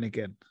starting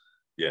again.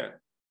 Yeah.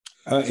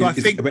 So I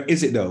think, but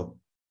is it though?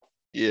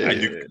 Yeah.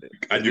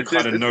 And you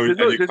kind of know.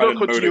 There's no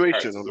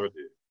continuation.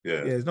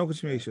 Yeah, there's no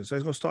continuation, so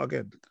it's gonna start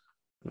again.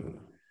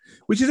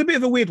 Which is a bit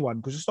of a weird one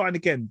because you're starting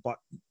again, but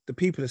the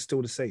people are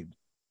still the same.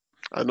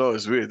 I know,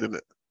 it's weird, isn't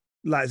it?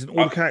 Like,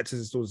 all the characters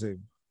are still the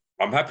same.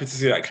 I'm happy to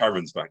see that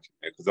Karen's back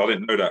because I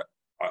didn't know that.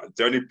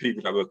 The only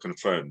people that were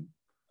confirmed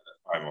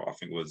at the time, I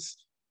think, was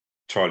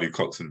Charlie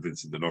Cox and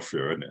Vincent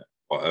D'Onofrio, isn't it?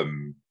 But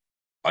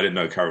I didn't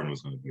know Karen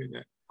was going to be in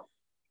there.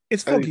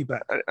 It's Foggy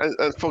back.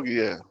 And Foggy,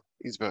 yeah,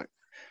 he's back.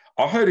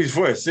 I heard his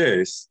voice, yeah.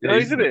 He's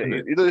in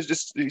it.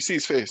 You see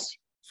his face.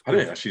 I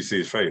didn't actually see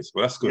his face.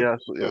 Well, that's good. Yeah,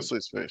 I saw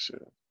his face,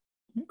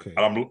 yeah. Okay.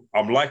 And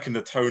I'm liking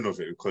the tone of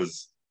it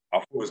because I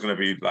thought it was going to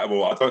be like,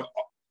 well, it'd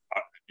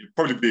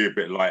probably be a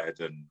bit lighter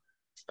than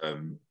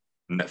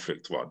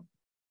Netflix one.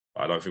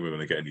 I don't think we're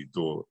going to get any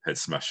door head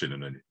smashing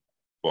and anything.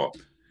 But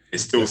it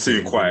still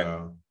seemed quite...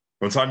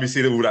 One time you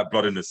see all that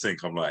blood in the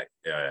sink, I'm like,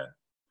 yeah.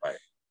 Like,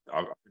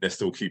 they're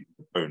still keeping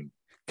the tone.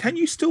 Can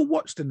you still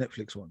watch the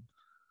Netflix one?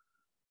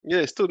 Yeah,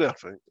 it's still there, I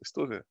think. It's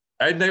still there.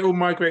 And they all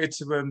migrated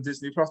to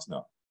Disney Plus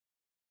now?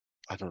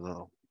 I don't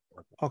know.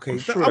 Okay.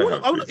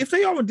 If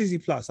they are on Disney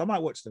Plus, I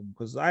might watch them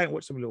because I ain't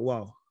watched them in a little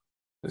while.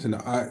 Listen,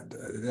 I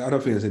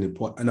don't think there's any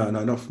point. No,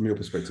 not from your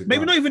perspective.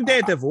 Maybe not even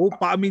Daredevil,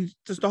 but I mean,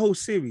 just the whole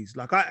series.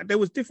 Like, there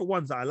was different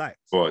ones that I liked.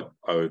 But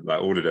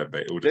like all of them,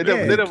 mate.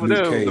 Daredevil,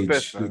 the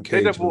best.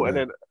 Daredevil,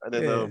 and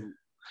then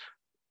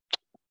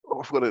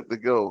I forgot the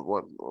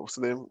girl. What's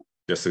the name?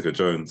 Jessica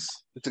Jones.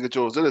 They're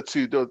the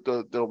two.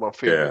 They're my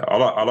favorite. Yeah,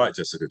 I like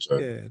Jessica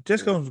Jones. Yeah,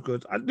 Jessica Jones was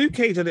good. Luke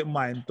Cage, I didn't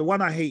mind. The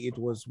one I hated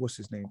was what's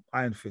his name?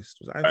 Iron Fist.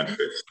 Was it Iron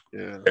Fist?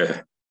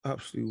 Yeah.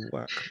 Absolute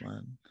whack,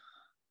 man.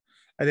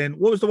 And then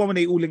what was the one when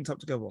they all linked up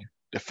together?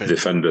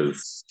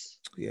 Defenders.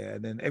 Yeah,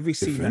 and then every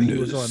scene that he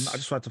was on, I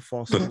just tried to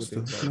fast forward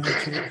it.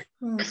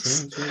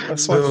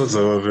 Souls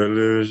of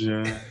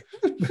illusion.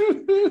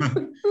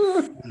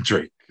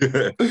 Drake.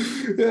 Yeah.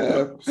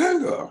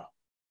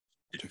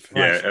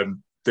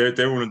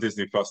 They're all on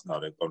Disney Plus now.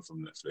 They've gone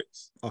from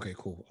Netflix. Okay,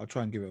 cool. I'll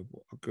try and give it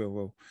a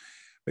well,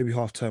 maybe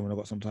half term when I've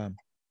got some time.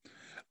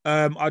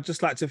 I'd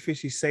just like to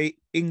officially say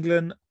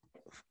England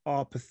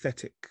are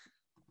pathetic.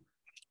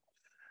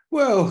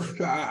 Well,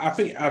 I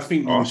think we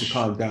need to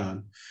calm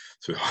down.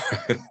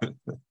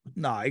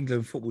 Nah,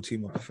 England football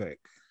team are pathetic.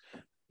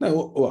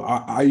 No, well,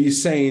 are you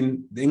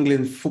saying the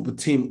England football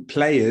team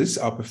players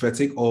are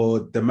pathetic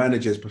or the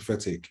manager is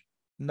pathetic?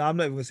 No, I'm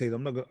not even going to say that.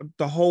 I'm not going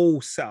the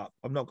whole setup.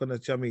 I'm not going to,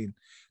 you know what I mean?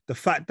 The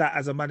fact that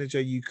as a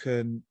manager, you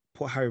can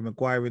put Harry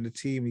Maguire in the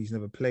team. He's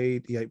never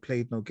played. He ain't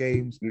played no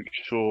games. Luke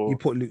Shaw. You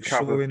put Luke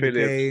Shaw in the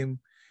game.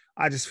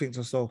 I just think to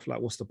myself,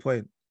 like, what's the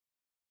point?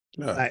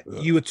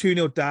 You were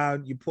 2-0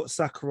 down. You put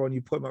Saka on.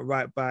 You put him at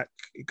right back.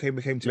 It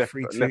became to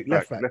 3-2.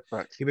 Left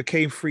back. He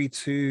became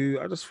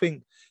 3-2. I just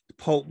think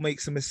Pope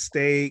makes a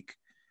mistake.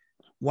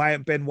 Why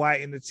ain't Ben White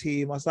in the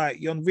team? I was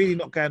like, you're really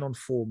not going on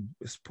form.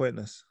 It's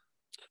pointless.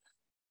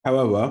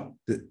 However,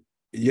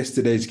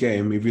 yesterday's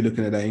game, if you're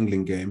looking at that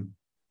England game,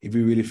 if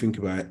you really think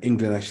about it,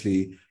 England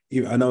actually,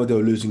 I know they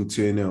were losing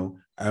 2-0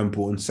 and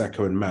brought in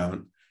Saka and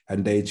Mount,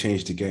 and they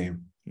changed the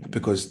game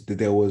because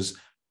there was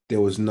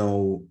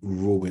no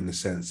rule in the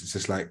sense. It's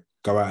just like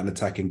go out and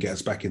attack and get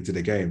us back into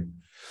the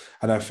game.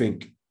 And I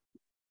think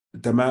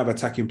the amount of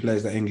attacking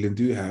players that England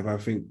do have, I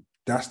think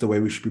that's the way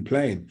we should be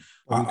playing.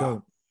 We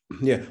don't.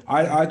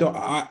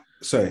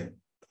 Sorry.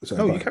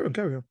 No, you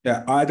carry on.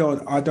 Yeah, I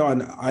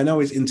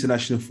know it's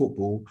international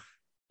football,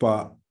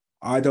 but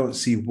I don't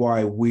see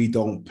why we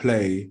don't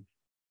play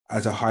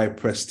as a high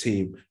press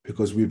team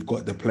because we've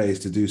got the players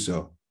to do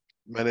so.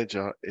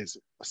 Manager is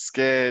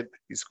scared.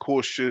 He's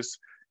cautious.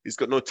 He's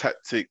got no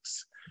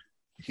tactics.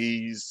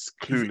 He's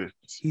clueless.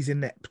 He's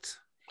inept.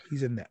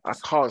 I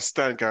can't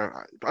stand Gary.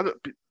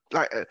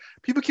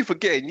 People keep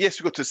forgetting. Yes,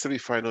 we got to the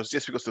semi-finals.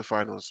 Yes, we got to the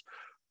finals.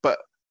 But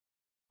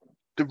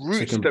the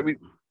route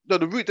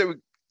that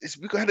we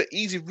we had an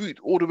easy route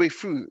all the way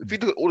through. If you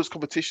look at all those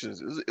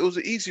competitions, it was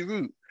an easy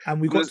route.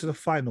 And we got to the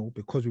final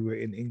because we were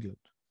in England.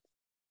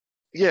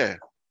 Yeah.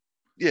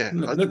 Yeah.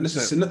 Not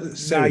necessarily.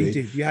 No, you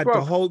did. You had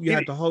the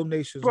whole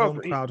nation's home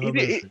crowd.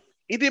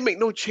 He didn't make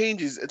no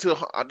changes until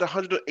the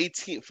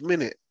 118th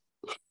minute,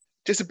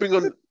 just to bring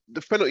on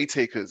the penalty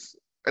takers,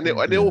 and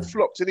they all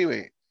flopped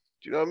anyway.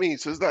 Do you know what I mean?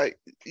 So it's like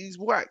he's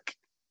whack.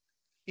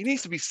 He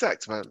needs to be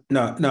sacked, man.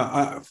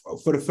 No.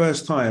 For the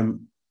first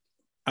time,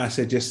 I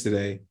said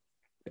yesterday,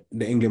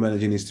 the England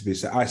manager needs to be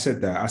sacked. I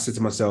said that. I said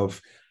to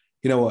myself,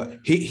 you know what?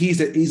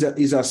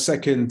 He's our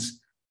second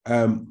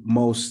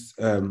most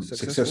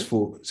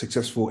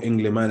successful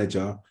England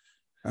manager,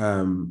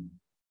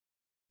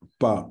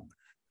 but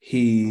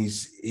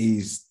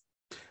he's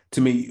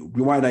to me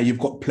right now. You've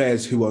got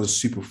players who are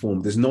super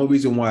form. There's no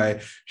reason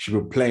why should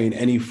be playing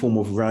any form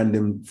of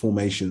random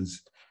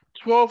formations.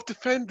 12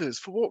 defenders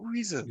for what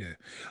reason? Yeah,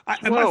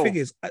 and my thing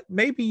is,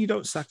 maybe you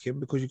don't sack him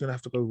because you're gonna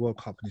have to go World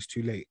Cup and it's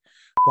too late.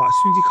 But as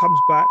soon as he comes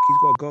back, he's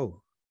got to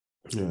go.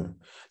 Yeah,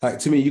 like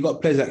to me, you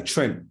got players like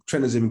Trent.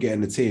 Trent doesn't even get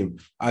in the team.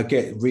 I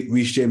get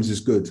Reece James is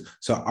good,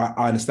 so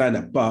I understand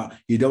that. But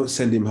you don't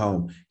send him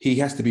home. He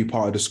has to be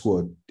part of the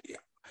squad.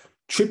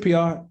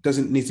 Trippier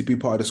doesn't need to be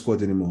part of the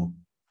squad anymore.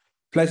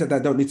 Players like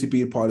that don't need to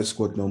be a part of the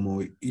squad no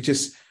more. You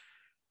just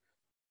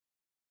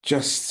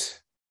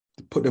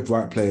put the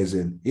right players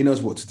in. He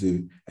knows what to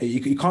do.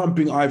 You can't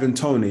bring Ivan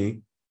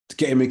Toney to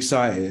get him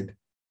excited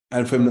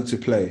and for him not to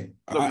play.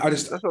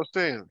 That's what I'm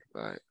saying.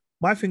 Right.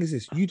 My thing is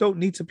this: you don't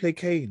need to play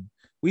Kane.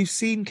 We've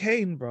seen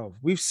Kane, bro.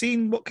 We've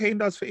seen what Kane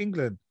does for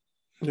England.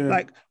 Yeah.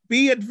 Like,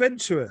 be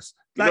adventurous.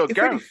 Like,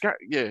 Gareth's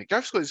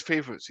got his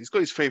favourites. He's got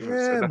his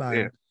favourites. Yeah, man.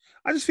 Yeah.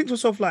 I just think to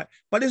myself, like,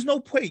 but there's no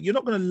point. You're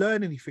not going to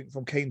learn anything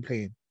from Kane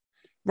playing.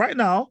 Right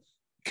now,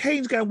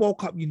 Kane's getting World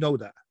Cup. You know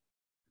that.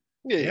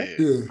 Yeah.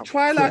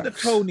 Try like the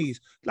Tonys.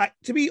 Like,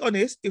 to be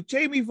honest, if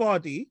Jamie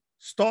Vardy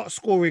starts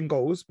scoring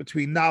goals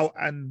between now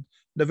and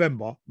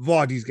November,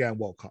 Vardy's getting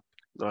World Cup.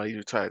 No, he's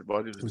retired.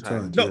 Vardy's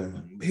retired.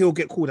 He'll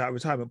get called out of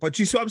retirement. But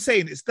you see what I'm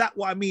saying? It's that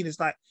what I mean. It's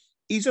like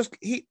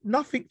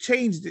nothing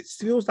changed. It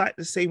feels like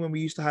the same when we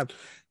used to have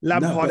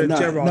Lampard and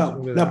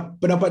Gerrard.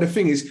 But the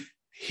thing is,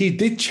 he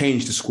did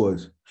change the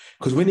squad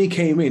because when he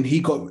came in, he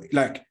got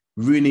like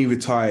Rooney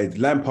retired,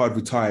 Lampard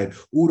retired.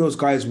 All those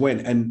guys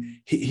went, and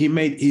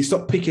he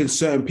stopped picking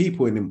certain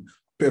people in him,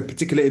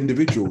 particular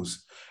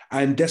individuals.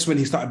 And that's when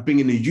he started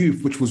bringing the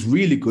youth, which was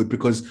really good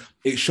because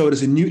it showed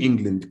us a new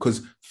England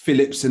because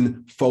Phillips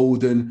and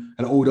Foden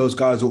and all those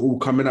guys were all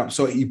coming up.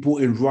 So he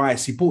brought in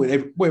Rice. He brought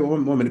in... Wait,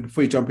 one minute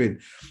before you jump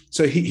in.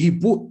 So he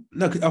brought...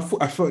 No,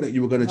 I thought that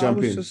you were going to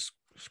jump in.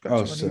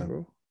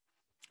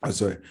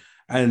 Sorry.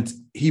 And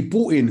he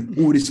brought in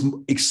all these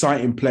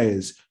exciting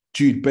players,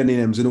 Jude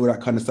Bellingham and all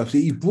that kind of stuff. So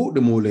he brought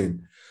them all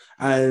in.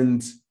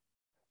 And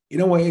you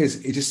know what it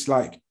is? It's just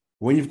like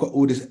when you've got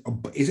all this...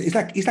 It's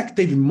like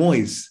David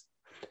Moyes.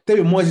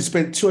 David Moyes has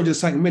spent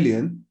 200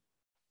 million.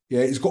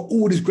 Yeah, he's got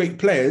all these great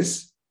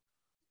players,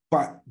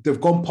 but they've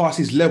gone past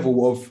his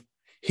level of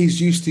he's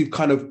used to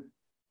kind of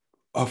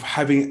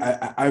having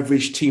an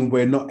average team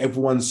where not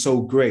everyone's so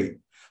great.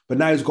 But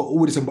now he's got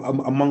all this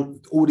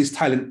among all this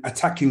talent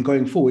attacking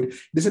going forward. He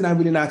doesn't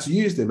really know how to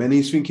use them, and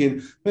he's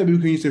thinking maybe we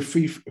can use the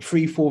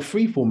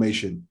 3-4-3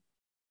 formation.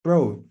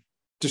 Bro,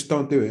 just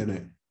don't do it,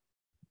 innit?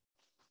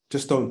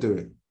 Just don't do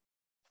it.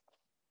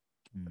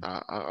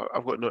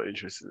 I've got no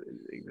interest in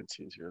England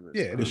team, to be honest.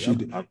 Yeah,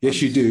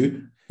 yes, you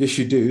do. Yes,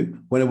 you do.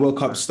 When the World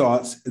Cup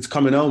starts, it's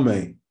coming home,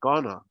 mate.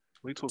 Ghana.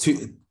 What are you talking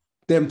about?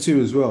 Them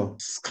too as well.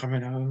 It's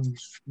coming home.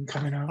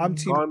 I'm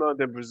team Ghana,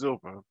 then Brazil,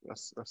 bro.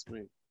 That's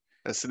me.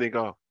 And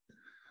Senegal.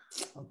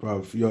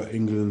 Bruv, you're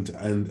England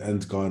and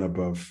Ghana,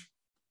 bruv.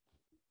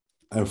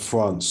 And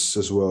France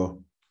as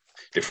well.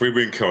 If we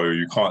win Ko,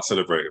 you can't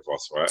celebrate with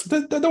us,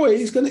 right? Don't worry,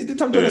 he's gonna. I'm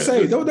trying to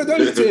say. Don't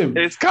listen to him.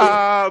 It's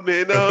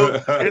coming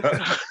up.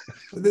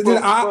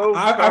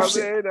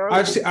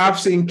 I've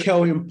seen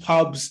Kel in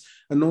pubs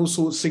and all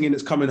sorts singing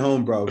 "It's Coming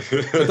Home," bro.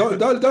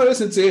 Don't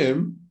listen to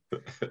him.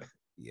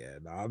 Yeah,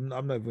 no, I'm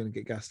not going to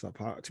get gassed up.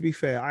 To be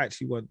fair, I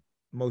actually want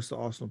most of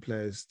the Arsenal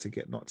players to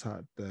get knocked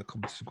out the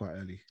competition quite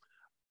early.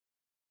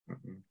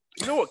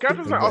 You know what? Gareth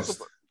doesn't like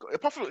Arsenal.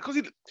 Apart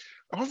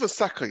from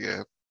Saka,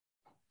 yeah.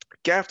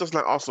 Gareth doesn't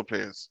like Arsenal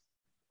players.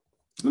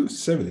 Not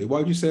necessarily. Why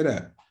would you say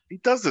that? He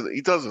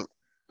doesn't.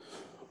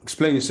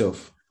 Explain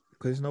yourself.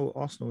 Because there's no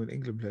Arsenal and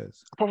England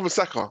players. Apart from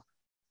Saka.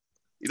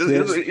 He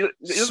doesn't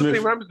play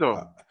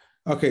Ramsdale.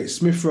 Okay,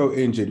 Smith Rowe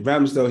injured.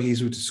 Ramsdale,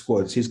 he's with the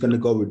squads. He's going to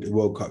go with the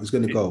World Cup. He's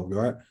going to go,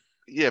 right?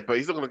 Yeah, but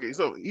he's not going to get...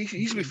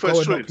 He should be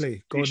first choice.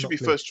 He should be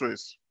first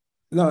choice.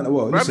 No,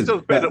 well,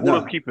 Ramsdale's better than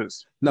all the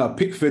keepers. No,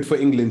 Pickford for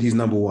England, he's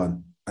number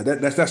one.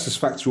 That's just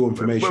factual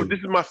information. Well, this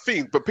is my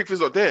thing, but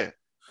Pickford's not there.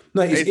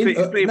 No, he's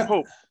playing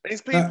Pope.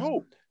 He's playing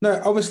Pope. No,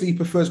 obviously he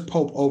prefers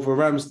Pope over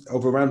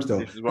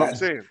Ramsdale. This is what I'm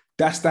saying.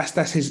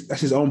 That's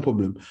his own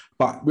problem.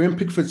 But when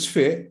Pickford's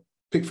fit,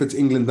 Pickford's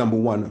England number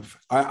one.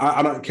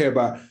 I don't care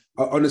about.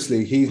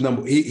 Honestly, he's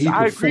number. He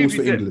performs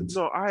for England.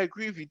 No, I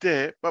agree with you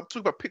there. But I'm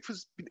talking about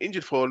Pickford's been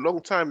injured for a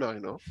long time now. You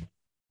know.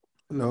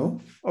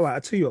 No. All right,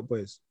 I'll tell you what,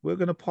 boys. We're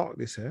going to park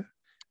this here.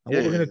 And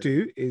what we're going to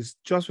do is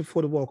just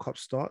before the World Cup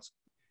starts,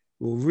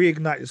 we'll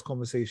reignite this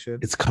conversation.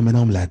 It's coming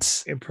on,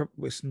 lads.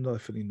 It's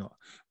definitely not.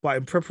 But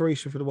in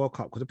preparation for the World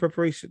Cup, because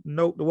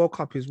the World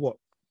Cup is what?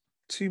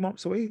 2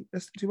 months away?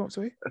 Less than 2 months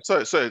away?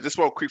 Sorry, just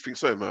one quick thing.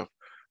 Sorry, Merv.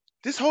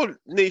 This whole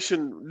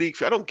Nation League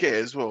thing, I don't get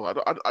it as well.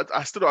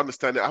 I still don't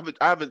understand it.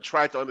 I haven't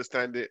tried to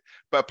understand it,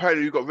 but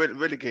apparently we got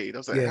relegated. I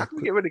was like, how can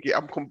we get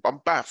relegated? I'm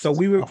baffled.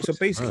 So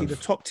basically the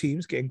top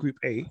teams get in Group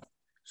A.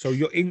 So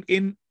you're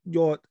in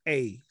your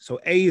A. So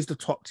A is the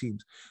top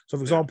teams. So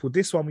for example,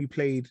 this one we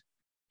played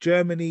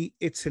Germany,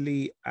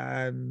 Italy,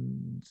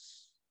 and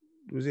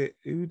who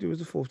was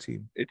the fourth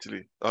team?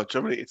 Italy. Oh,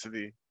 Germany,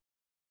 Italy.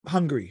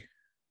 Hungary.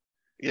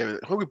 Yeah,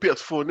 Hungary beat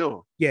us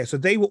 4-0. Yeah, so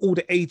they were all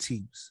the A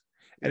teams.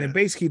 And then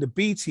basically the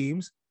B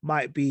teams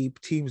might be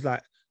teams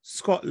like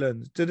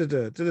Scotland, So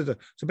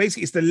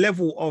basically it's the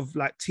level of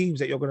like teams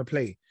that you're going to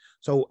play.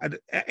 So at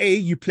A,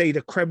 you play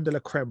the creme de la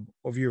creme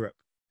of Europe.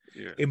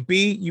 Yeah. In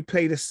B, you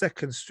play the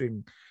second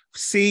string.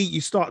 C,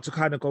 you start to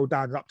kind of go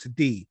down up to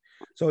D.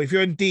 So if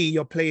you're in D,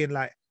 you're playing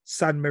like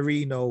San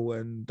Marino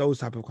and those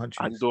type of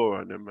countries.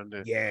 Andorra and them and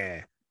there.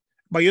 Yeah.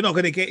 But you're not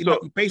going to get, you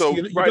don't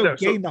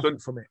gain nothing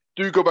from it.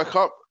 Do you go back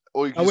up?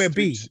 Or we're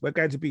B. We're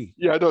going to B.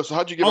 Yeah, I know. So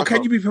how do you get back can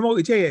up? You be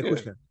promoted? Yeah, of course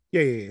you can.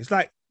 Yeah. It's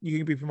like you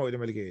can be promoted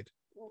and relegated.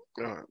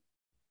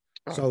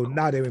 So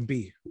now they're in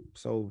B.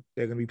 So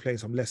they're going to be playing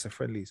some lesser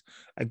friendlies.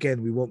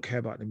 Again, we won't care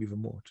about them even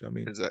more. Do you know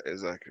what I mean?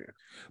 Exactly.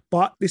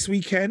 But this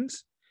weekend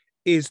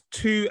is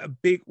 3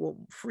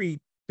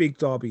 big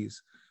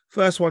derbies.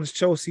 First one's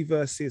Chelsea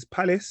versus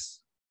Palace.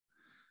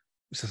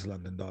 This is a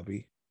London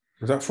derby.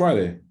 Was that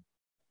Friday?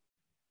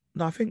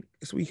 No, I think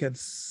it's weekend.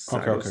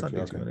 Sunday,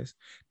 to be honest.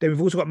 Then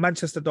we've also got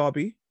Manchester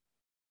derby.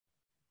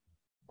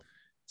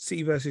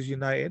 City versus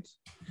United.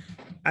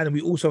 And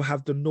we also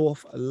have the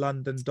North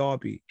London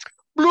derby.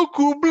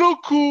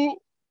 Bloku.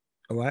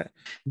 All right.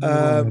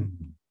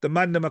 The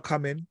man them are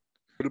coming.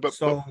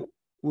 So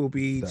we'll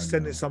be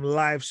sending some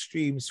live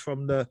streams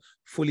from the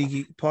Fully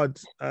Geek Pod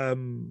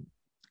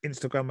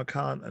Instagram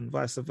account and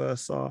vice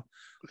versa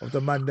of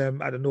the man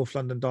them at the North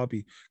London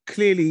derby.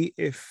 Clearly,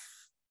 if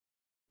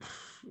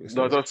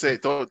no, don't say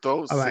it. Don't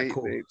say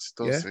cool. it.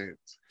 Don't say it.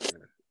 Yeah.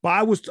 But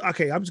I'm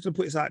just gonna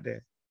put this out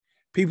there.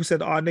 People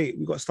said, Nate,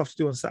 we got stuff to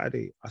do on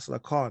Saturday. I said, I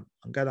can't.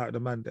 I'm going out with the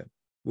man then.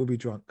 We'll be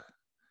drunk.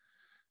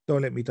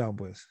 Don't let me down,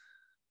 boys.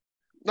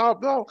 No,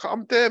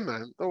 I'm there,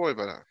 man. Don't worry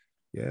about that.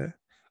 Yeah.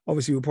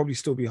 Obviously, we'll probably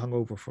still be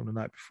hungover from the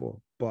night before,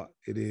 but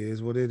it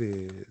is what it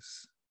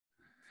is.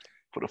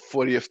 For the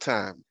 40th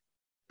time.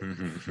 For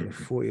the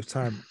 40th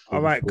time. All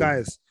right,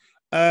 guys.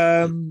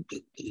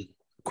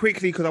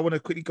 Quickly, because I want to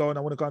quickly go and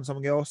I want to go on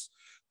something else.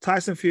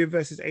 Tyson Fury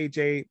versus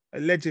AJ.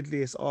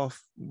 Allegedly, it's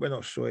off. We're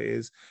not sure it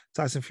is.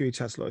 Tyson Fury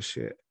chats a lot of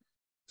shit.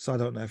 So I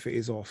don't know if it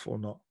is off or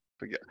not.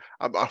 But yeah,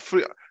 I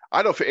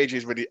don't think AJ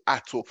is ready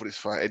at all for this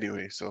fight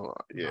anyway. So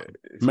yeah.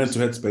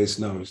 Mental headspace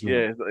now.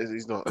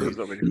 He's not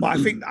ready. But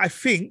I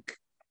think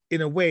in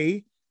a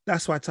way,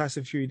 that's why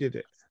Tyson Fury did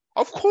it.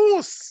 Of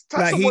course.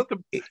 Tyson wanted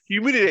to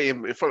humiliate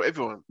him in front of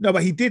everyone. No,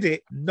 but he did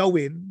it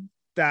knowing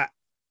that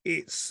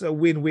it's a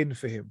win-win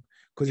for him.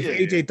 Because if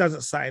AJ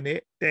doesn't sign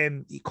it,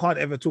 then he can't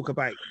ever talk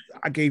about,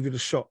 I gave you the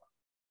shot.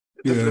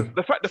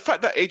 The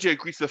fact that AJ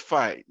agreed to the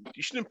fight,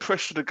 you shouldn't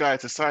pressure the guy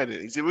to sign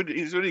it. He's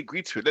already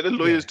agreed to it. Let the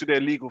lawyers do their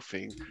legal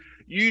thing.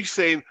 You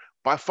saying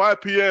by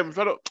 5 p.m.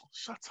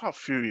 Shut up,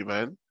 Fury,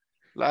 man.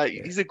 Like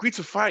he's agreed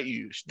to fight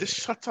you. Just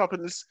shut up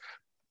and just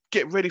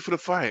get ready for the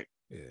fight.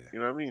 Yeah. You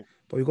know what I mean?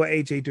 But we got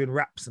AJ doing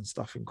raps and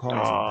stuff in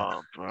cars.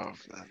 Oh, bro.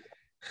 Man.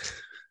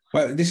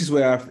 But this is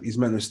where his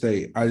mental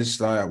state. I just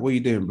like, what are you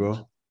doing,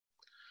 bro?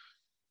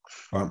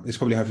 He's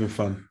probably having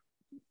fun.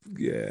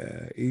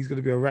 Yeah, he's going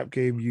to be a Rap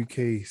Game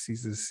UK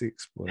season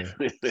 6, boy.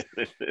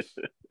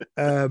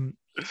 Man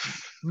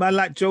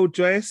like Joe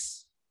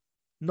Joyce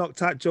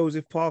knocked out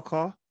Joseph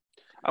Parker.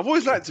 I've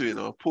always liked it,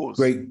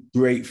 Pause.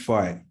 Great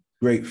fight.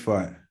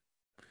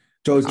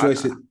 Joe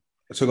Joyce.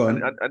 So go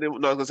on. I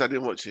didn't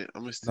watch it. I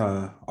missed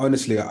it.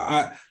 Honestly,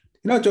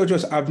 Joe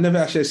Joyce. I've never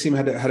actually seen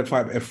him had a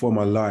fight with F4 in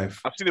my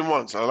life. I've seen him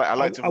once. I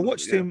liked him.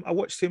 I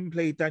watched him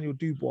play Daniel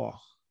Dubois.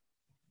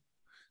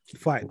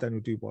 Fight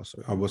Daniel Dubois.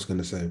 Sorry. I was going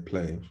to say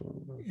play.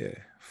 Yeah,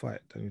 fight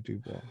Daniel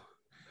Dubois.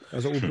 That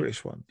was an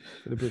all-British one.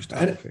 The British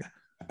title thing.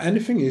 And the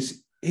thing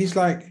is, he's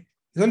like,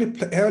 he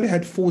only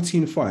had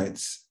 14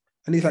 fights,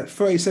 and he's like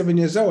 37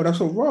 years old.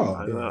 That's all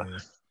raw. Yeah.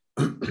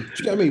 Do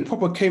you know what I mean?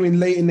 Proper came in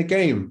late in the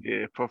game.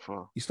 Yeah,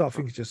 proper. You start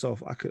thinking to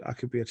yourself, I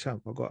could be a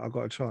champ. I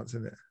got a chance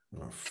in it.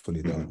 I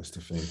fully don't. That's the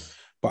thing.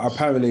 But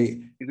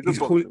apparently, he's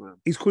calling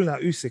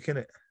out Usyk,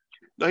 innit?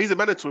 No, he's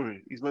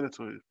mandatory. He's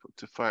mandatory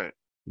to fight.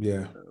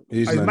 Yeah,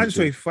 he's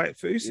mandatory fight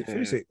for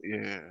Usyk.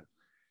 Yeah.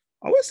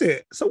 Oh, is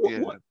it? So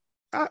what?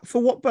 For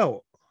what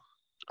belt?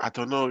 I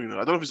don't know. I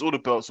don't know if it's all the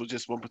belts or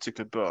just one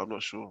particular belt. I'm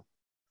not sure.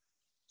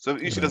 So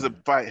if Usyk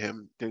doesn't fight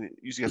him, then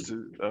Usyk has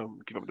to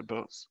give up the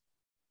belts.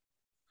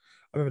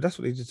 I remember that's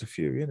what they did to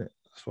Fury, innit?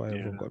 That's why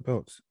everyone got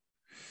belts.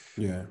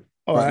 Yeah.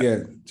 All right.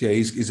 Yeah.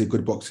 He's a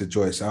good boxer,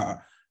 Joyce. I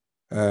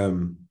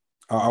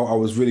I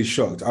was really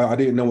shocked. I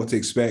didn't know what to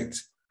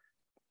expect.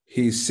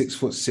 He's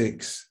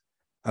 6'6",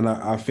 and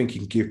I think he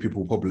can give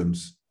people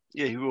problems.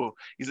 Yeah, he will.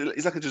 He's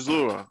like a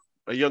Chisora,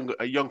 a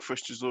young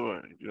fresh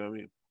Chisora. You know what I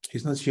mean?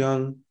 He's not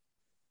young.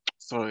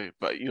 Sorry,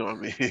 but you know what I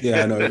mean.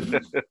 Yeah, I know.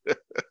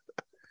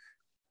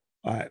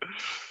 All right.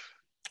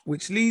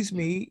 Which leads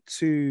me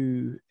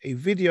to a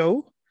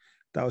video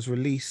that was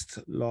released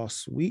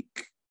last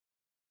week,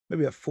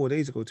 maybe like 4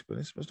 days ago, to be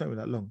honest. It's not even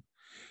that long.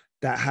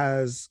 That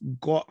has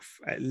got,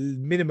 at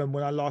minimum,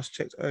 when I last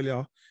checked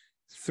earlier,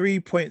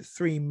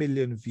 3.3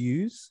 million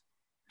views.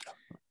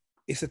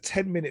 It's a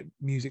 10-minute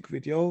music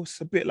video.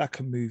 It's a bit like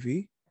a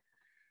movie.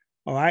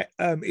 All right.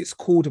 It's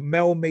called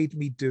Mel Made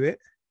Me Do It.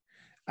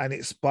 And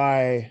it's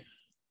by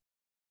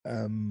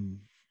the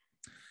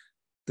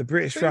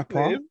British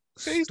rapper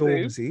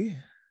Stormzy.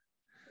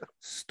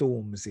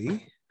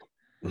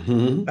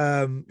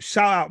 Mm-hmm.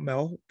 Shout out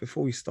Mel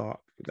before we start.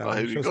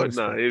 Here we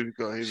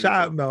go. Shout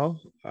out Mel.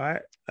 All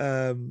right.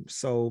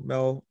 So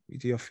Mel, you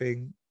do your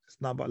thing. It's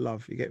nothing but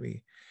love. You get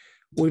me?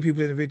 All the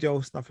people in the video,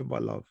 it's nothing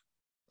but love.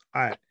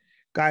 All right.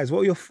 Guys,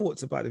 what are your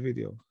thoughts about the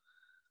video?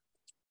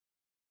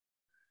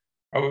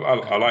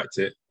 I liked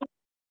it.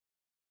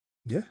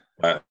 Yeah.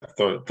 I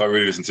don't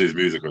really listen to his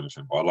music or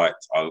anything, but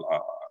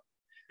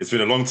it's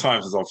been a long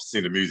time since I've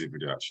seen a music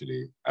video,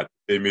 actually. A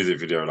music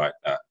video like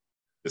that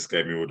just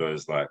gave me all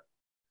those like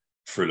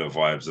thriller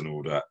vibes and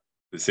all that.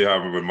 You see how I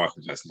remember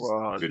Michael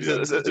Jackson's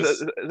video? Is that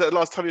the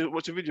last time you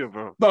watched a video,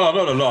 bro? No,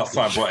 not the last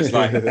time, but it's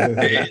like,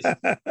 it is.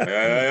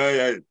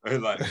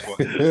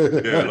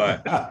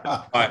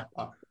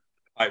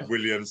 Like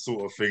William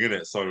sort of thing,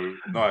 innit? So,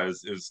 no,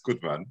 it was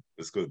good, man.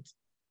 It's good.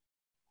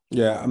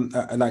 Yeah,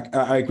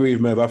 I agree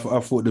with Merv. I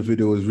thought the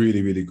video was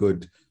really, really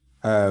good.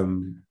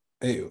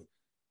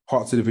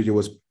 Parts of the video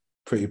was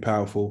pretty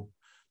powerful.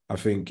 I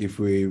think if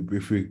we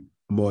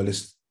more or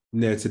less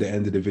near to the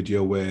end of the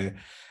video where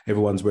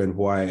everyone's wearing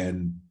white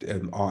and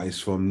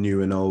artists from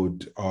new and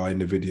old are in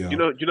the video. You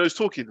know who's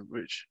talking,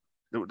 Rich?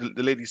 The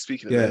lady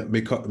speaking. Yeah,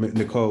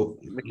 Michaela Cole.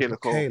 Yeah.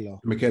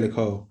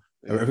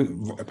 I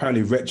think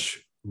apparently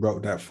Rich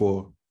wrote that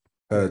for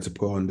her to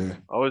put on there.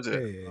 Oh, is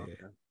it?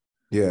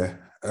 Yeah.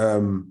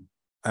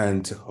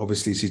 And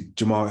obviously she's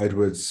Jamal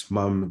Edwards'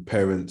 mum,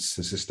 parents,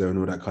 and sister, and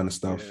all that kind of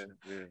stuff.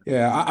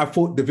 Yeah, I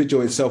thought the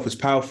video itself was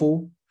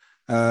powerful.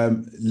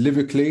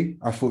 Lyrically,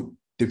 I thought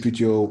the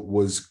video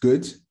was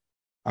good.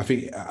 I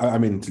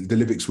mean, the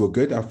lyrics were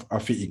good. I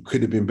think it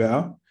could have been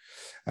better.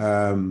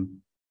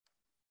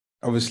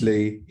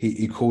 Obviously,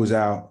 he calls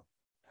out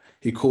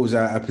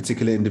a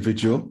particular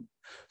individual.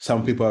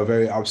 Some people are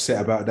very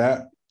upset about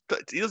that.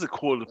 He doesn't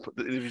call the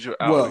individual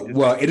out.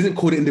 Well, it doesn't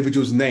call the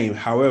individual's name.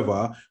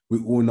 However, we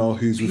all know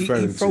who's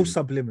referring to. He throws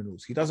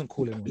subliminals. He doesn't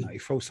call anyone that. He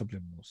throws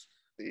subliminals.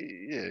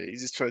 Yeah,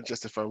 he's just trying to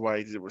justify why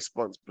he didn't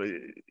respond, but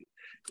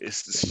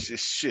it's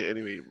just shit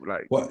anyway.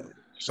 Like, what?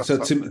 So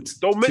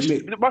don't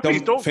mention.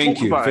 Don't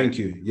thank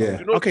you.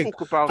 Yeah. Okay.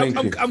 Talk about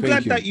I'm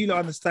glad that you lot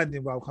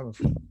understanding where I'm coming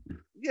from.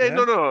 Yeah,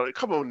 no.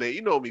 Come on, Nate.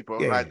 You know me,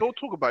 bro. Yeah, like, don't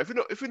talk about it.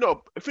 If you're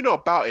not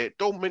about it,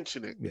 don't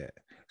mention it. Yeah.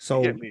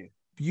 So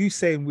you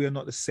saying we're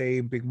not the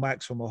same? Big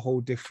Mike's from a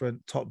whole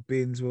different top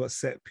bins. We got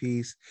set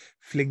piece,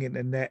 flinging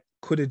the net.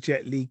 Could have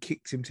Jet Li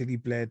kicked him till he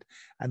bled,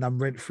 and I'm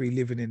rent free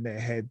living in their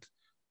head.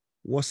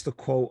 What's the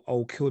quote?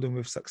 Oh, kill them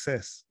with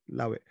success.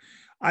 Love it.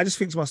 I just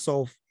think to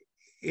myself,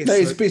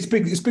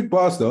 it's big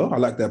bars though. I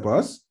like that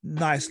bars.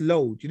 Nice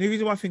low. You know the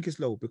reason why I think it's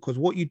low? Because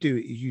what you do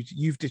is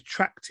you've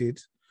detracted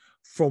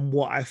from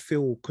what I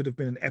feel could have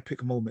been an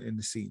epic moment in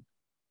the scene.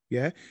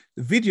 Yeah.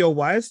 The video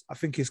wise, I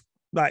think it's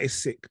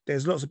sick.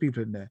 There's lots of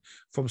people in there.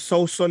 From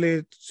Soul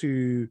Solid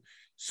to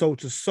Soul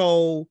to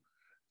Soul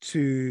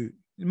to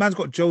the man's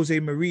got Jose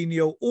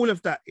Mourinho, all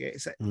of that. Yeah,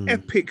 it's an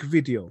epic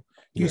video.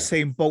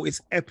 Usain Bolt,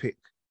 it's epic.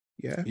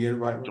 Yeah. Yeah,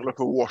 right. Like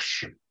a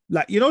wash.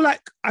 Like,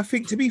 I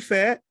think to be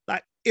fair,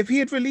 like if he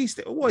had released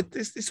it,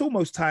 it's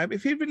almost time.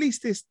 If he had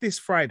released this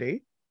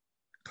Friday,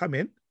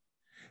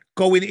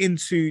 going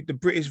into the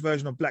British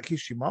version of Black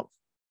History Month,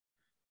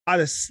 I'd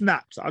have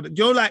snapped. I'd have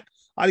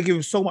given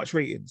him so much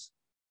ratings.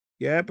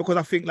 Yeah, because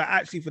I think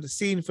actually for the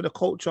scene, for the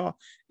culture,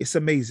 it's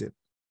amazing.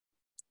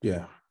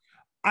 Yeah.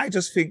 I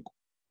just think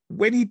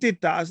when he did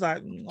that, I was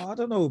like, I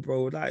don't know,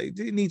 bro. Like, he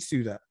didn't need to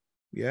do that.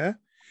 Yeah.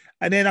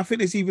 And then I think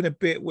there's even a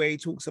bit where he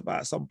talks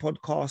about some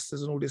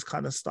podcasters and all this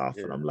kind of stuff.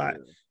 And I'm like,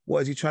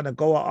 what is he trying to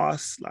go at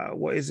us? Like,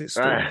 what is it?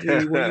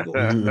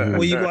 Stormzy?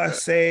 What you got to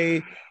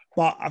say?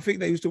 But I think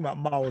that he was talking about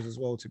Miles as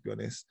well, to be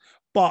honest.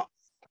 But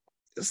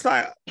it's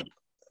like,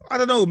 I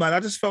don't know, man.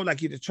 I just felt like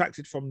he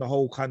detracted from the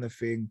whole kind of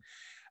thing.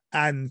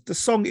 And the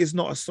song is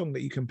not a song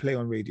that you can play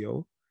on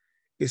radio.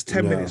 It's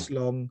 10 minutes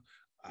long.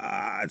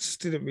 I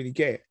just didn't really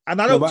get it. And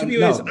I don't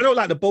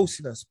like the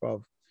boastiness,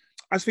 bro.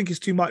 I just think it's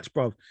too much,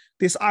 bro.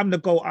 This I'm the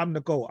GOAT. I've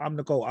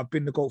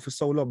been the GOAT for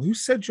so long. Who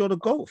said you're the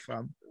GOAT,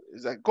 fam?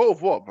 Is that GOAT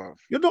of what, bro?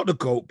 You're not the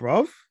GOAT,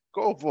 bro.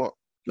 GOAT of what?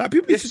 Like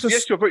people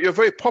you're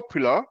very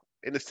popular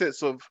in the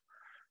sense of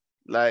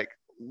like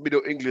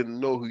Middle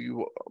England know who you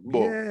are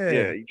more.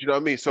 Yeah, you know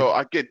what I mean? So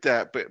I get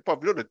that, but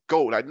you're not the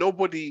GOAT. Like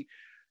nobody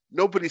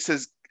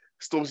says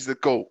Stormzy's the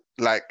GOAT.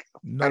 Like,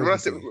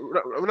 nobody.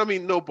 and when I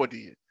mean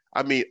nobody,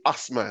 I mean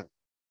us, man.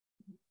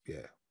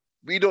 Yeah.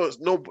 We don't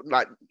know,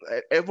 like,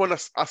 everyone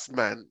that's us,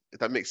 man, if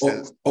that makes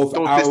sense.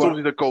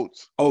 Stormzy's the GOAT.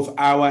 Of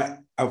our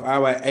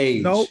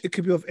age. No, it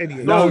could be of any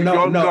age.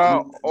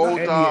 Younger,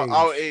 older,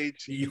 our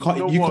age. You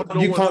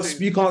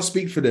can't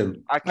speak for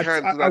them. I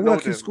can. I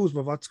work in schools,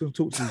 bro. I'm going to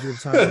talk to you all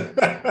the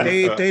time.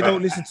 they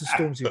don't listen to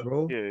Stormzy,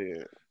 bro.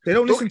 Yeah. They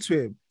don't listen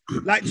to him.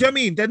 Like, do you know what I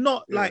mean? They're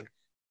not like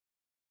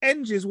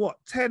Eng is what,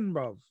 10,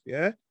 bro.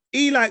 Yeah.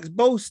 He likes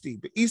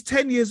Boasty, but he's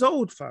 10 years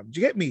old, fam. Do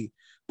you get me?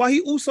 But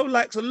he also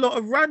likes a lot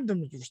of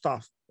random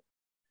stuff.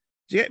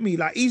 Do you get me?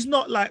 Like, he's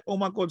not like, oh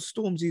my God,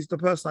 Stormzy's the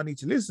person I need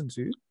to listen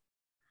to.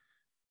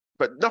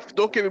 But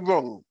don't get me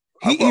wrong.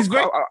 I've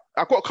got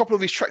a couple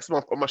of these tracks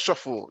on my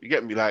shuffle. You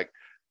get me? Like,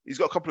 he's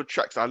got a couple of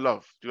tracks I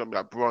love. Do you know what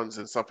I mean? Like Bronze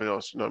and something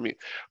else. You know what I mean?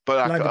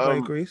 But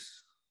like,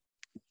 Grease.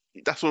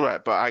 That's all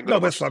right. But I ain't no,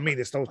 that's what I mean.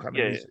 It's those kind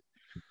of music.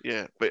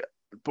 Yeah. But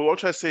what I'm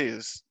trying to say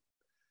is,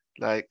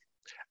 like,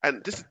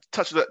 and this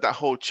touches that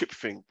whole chip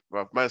thing,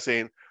 bruv. Man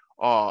saying,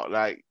 oh,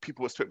 like,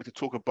 people expect me to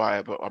talk about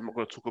it, but I'm not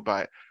going to talk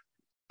about it.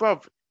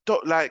 Bruv,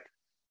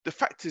 the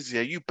fact is,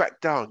 you back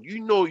down.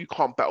 You know you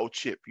can't battle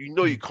Chip. You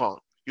know you can't.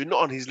 You're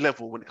not on his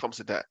level when it comes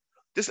to that.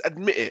 Just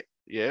admit it,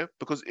 yeah?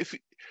 Because if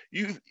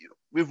you,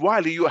 with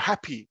Wiley, you're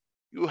happy.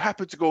 You're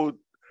happy to go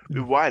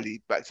with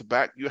Wiley back to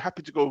back. You're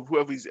happy to go with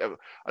whoever he's ever.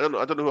 I don't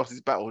know who else he's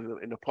battled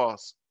in the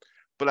past.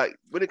 But like,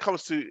 when it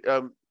comes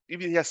to,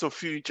 even he has some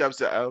few jabs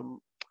at,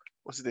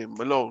 what's his name?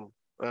 Malone.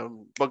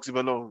 Bugsy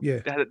Malone. Yeah.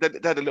 They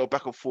had a little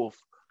back and forth,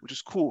 which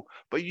is cool.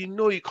 But you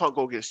know you can't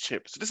go against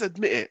Chip. So just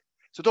admit it.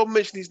 So don't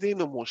mention his name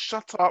no more.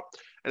 Shut up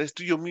and let's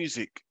do your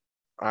music.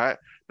 All right.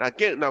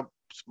 Now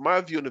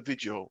my view on the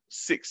video,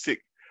 sick.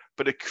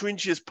 But the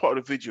cringiest part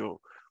of the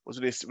video was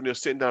when they were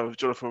sitting down with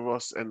Jonathan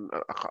Ross and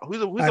who's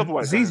the other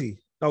one? ZZ.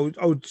 Oh,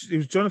 it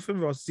was Jonathan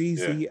Ross,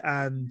 ZZ,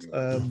 and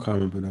I can't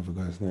remember another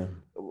guy's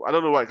name. I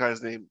don't know the white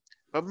guy's name.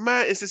 But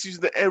man is just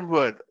using the N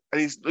word,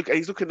 and he's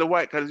looking at the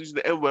white guy using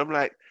the N word. I'm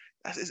like,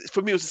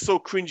 for me, it was just so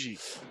cringy.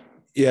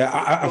 Yeah,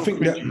 I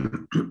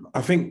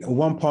think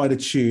one part of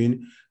the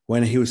tune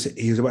when he was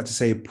about to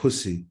say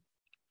pussy,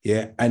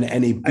 and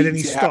then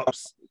he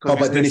stops.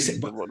 But then he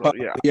said,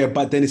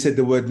 but then he said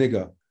the word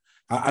nigger.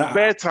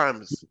 Bare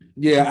times.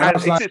 Yeah,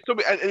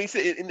 and he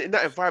said in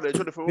that environment,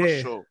 Jonathan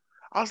Ross show.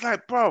 I was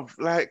like, bro,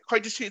 like,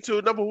 can't you just shit to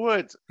another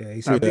word? Yeah,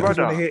 he said,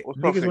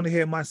 niggas want to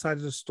hear my side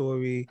of the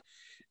story.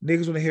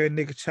 Niggas want to hear a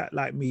nigga chat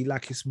like me,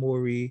 like it's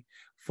Maury.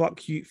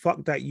 Fuck you,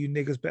 fuck that, you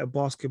niggas better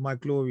bask in my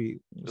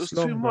glory. It was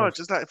too much.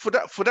 It's like for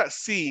that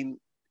scene,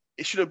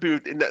 it shouldn't be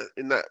in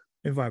that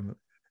environment.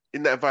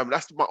 In that environment,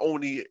 that's my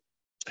only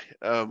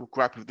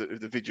gripe of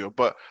the video.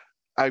 But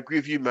I agree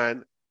with you,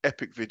 man.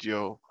 Epic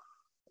video,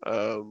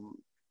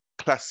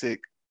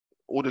 classic.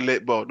 All the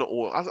not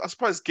all. I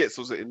suppose Gets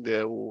was in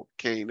there, or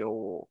Kane,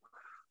 or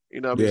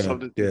some of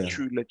the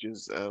true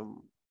legends.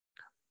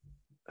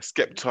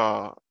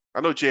 Skepta. I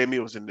know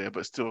JME was in there,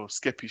 but still,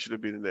 Skeppy should have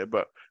been in there.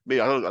 But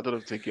me, I don't know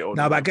if they get on.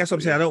 No, but I guess what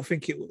I'm saying, I don't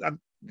think it.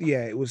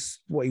 It was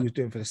what he was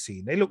doing for the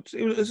scene.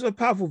 It was a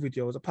powerful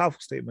video. It was a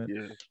powerful statement.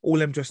 Yeah. All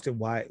them dressed in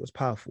white. It was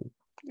powerful.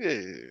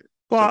 Yeah.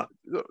 But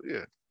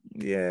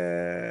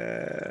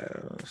yeah,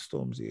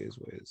 Stormzy is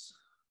what it is,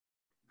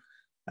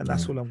 and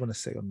that's all I'm gonna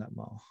say on that,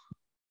 Mal.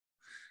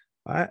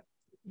 All right,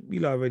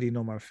 you already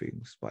know my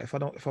things. But if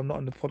I'm not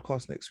on the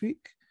podcast next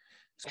week,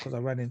 it's because I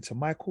ran into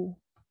Michael.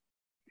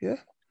 Yeah.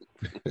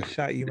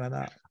 Shout you, man,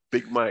 out.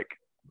 Big Mike.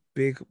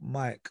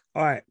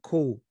 All right,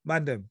 cool.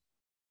 Mandem.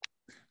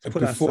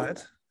 Put that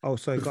aside. Oh,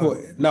 sorry.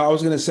 No, I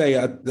was going to say,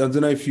 I don't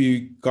know if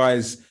you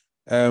guys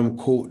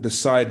caught the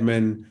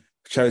Sidemen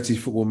charity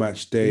football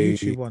match day.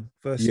 The YouTube one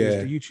versus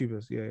the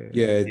YouTubers.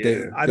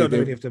 Yeah. I don't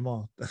know any of them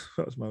are.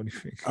 That was my only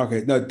thing.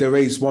 Okay, no, they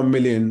raised £1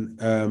 million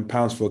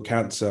for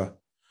cancer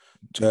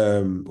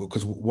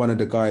because one of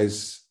the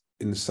guys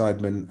in the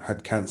Sidemen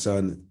had cancer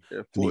and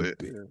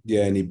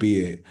he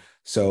beat it.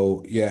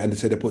 So and they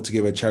said they put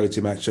together a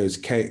charity match. So it's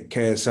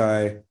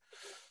KSI.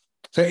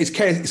 So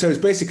it's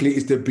basically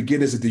the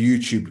beginners of the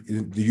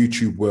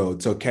YouTube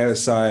world. So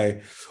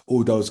KSI,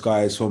 all those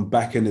guys from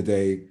back in the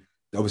day,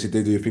 obviously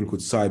they do a thing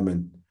called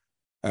Sidemen.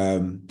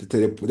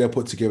 They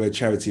put together a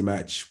charity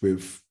match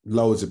with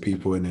loads of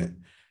people in it.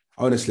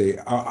 Honestly,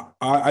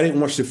 I didn't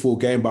watch the full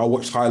game, but I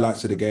watched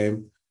highlights of the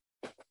game.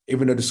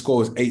 Even though the score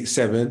was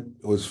 8-7,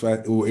 it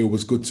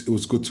was good. It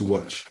was good to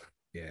watch.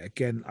 Yeah,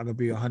 again, I'm gonna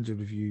be 100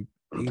 with you.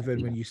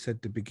 Even when you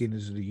said the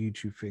beginners of the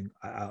YouTube thing,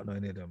 I don't know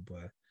any of them,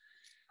 boy.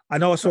 I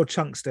know I saw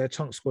Chunks there.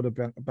 Chunks scored a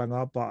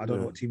banger, but I don't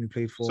know what team he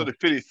played for. So the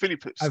Philly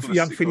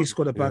Young Philly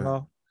scored a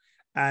banger,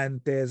 and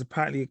there's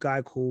apparently a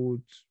guy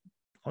called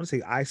I want to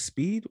say Ice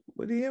Speed.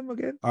 What is him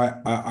again?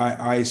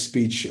 Ice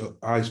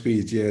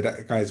Speed. Yeah,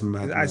 that guy's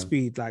mad. Ice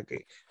Speed,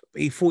 like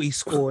he thought he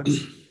scored.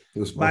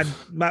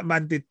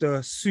 man did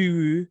the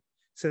Suru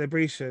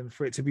celebration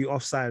for it to be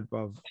offside,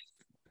 bruv.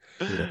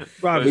 Yeah.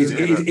 Bro,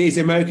 he's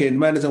American.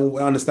 Man doesn't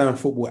understand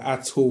football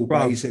at all.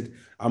 Bro, he said,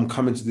 "I'm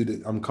coming to do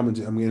this. I'm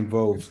getting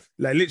involved."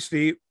 Like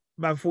literally,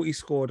 man thought he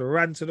scored,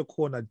 ran to the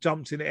corner,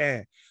 jumped in the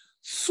air,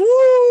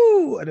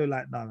 Swoo! And they're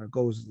like, nah, it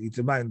goes.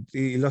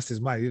 He lost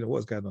his mind. You know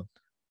what's going on.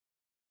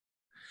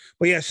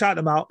 But yeah, shout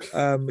them out.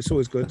 It's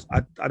always good.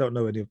 I don't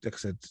know any of like I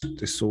said,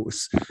 this sort.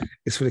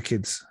 It's for the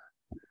kids.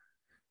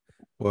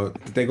 Well,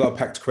 they got a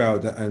packed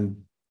crowd,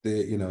 and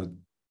they done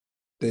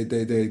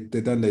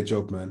their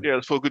job, man. Yeah,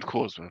 it's for a good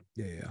cause, man.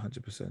 Yeah,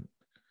 100%.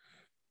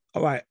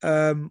 All right.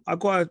 I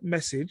got a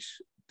message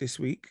this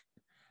week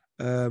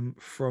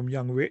from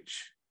Young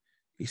Rich.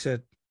 He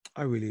said,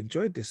 I really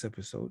enjoyed this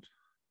episode.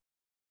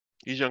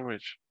 He's Young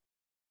Rich.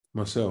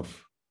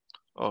 Myself.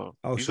 Oh,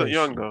 he's not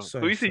young though.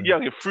 So you said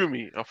young, it threw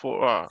me. I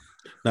thought,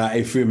 Nah,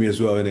 it threw me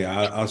as well, innit?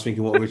 I was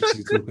thinking, what Rich is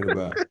he talking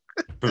about?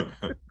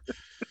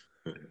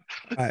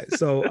 All right,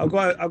 so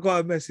I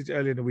got a message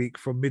earlier in the week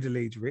from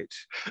middle-aged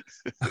Rich.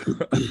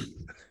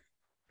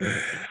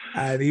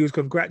 And he was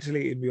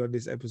congratulating me on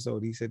this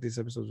episode. He said this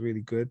episode's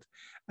really good.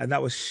 And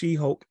that was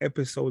She-Hulk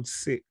episode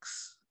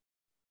 6.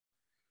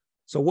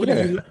 So what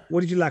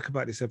did you like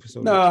about this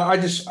episode? No, I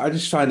just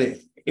find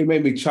it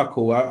made me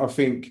chuckle. I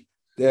think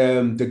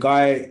the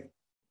guy,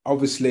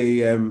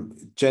 obviously,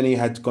 Jenny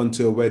had gone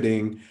to a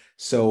wedding,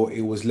 so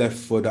it was left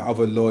for the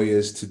other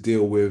lawyers to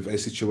deal with a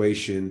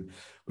situation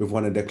with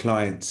one of their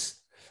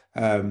clients.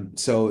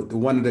 So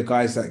one of the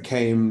guys that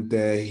came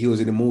there, he was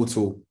an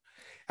immortal,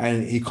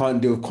 and he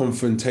can't deal with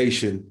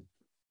confrontation.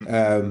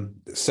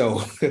 So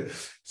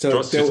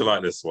Josh used to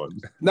like this one.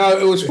 No,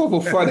 it was proper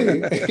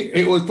funny.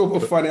 It was proper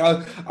funny.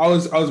 I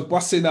was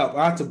busting up.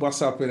 I had to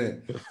bust up in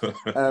it.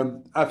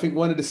 I think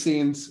one of the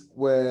scenes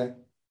where,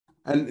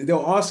 and they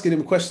were asking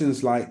him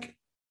questions like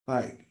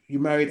you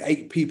married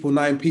 8 people,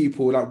 9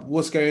 people, like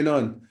what's going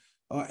on?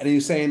 And he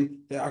was saying,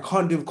 yeah, I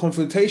can't deal with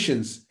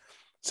confrontations.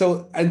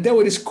 So, and they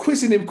were just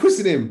quizzing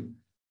him.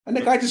 And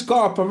the guy just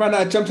got up and ran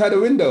out, jumped out the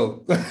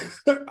window.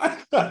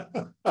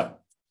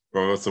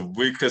 Bro, that's the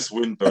weakest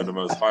window in the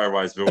most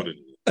high-rise building.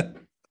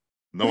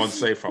 No one's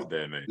safe up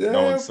there, mate. Yeah,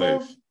 no one's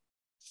safe.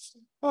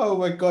 Oh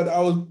my God, I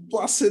was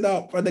busting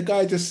up. And the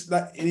guy just,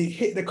 he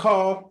hit the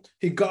car.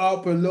 He got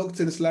up and looked,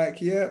 and it's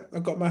like, yeah, I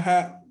got my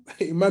hat.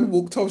 The man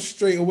walked off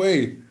straight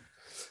away.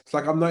 It's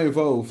like, I'm not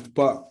involved.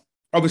 But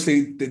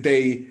obviously,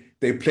 they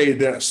played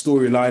that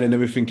storyline and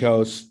everything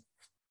else.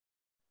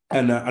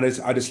 And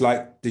I just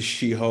like this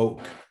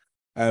She-Hulk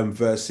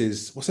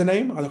versus, what's her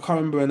name? I can't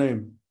remember her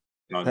name.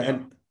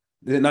 Nanya.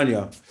 Is it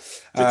Nanya?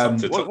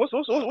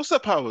 What's her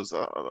powers?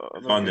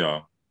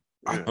 Nanya.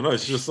 I don't know.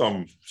 It's just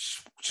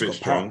bit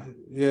strong.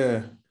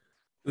 Yeah.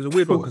 It was a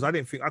weird one because I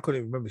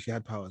couldn't remember she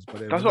had powers.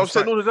 But that's what I'm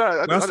saying. All of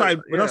that.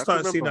 When I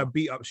started seeing her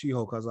beat up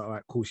She-Hulk, I was like, all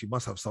right, cool. She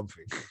must have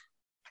something.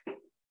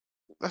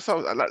 That's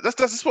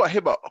what I hear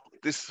about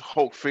this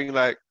Hulk thing.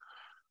 Like,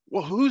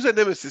 well, who's her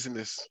nemesis in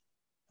this?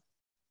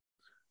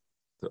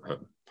 I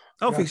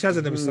don't think she has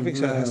a nemesis. I think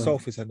she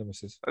herself is her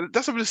nemesis.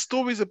 That's the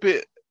story's a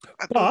bit.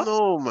 I don't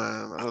know,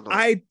 man. I don't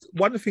know.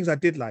 One of the things I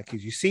did like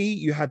is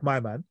you had my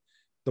man,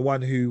 the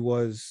one who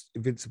was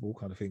invincible,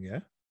 kind of thing,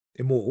 yeah,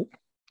 immortal.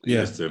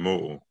 Yes, the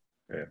immortal.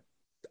 Yeah.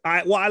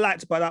 What I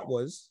liked about that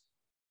was,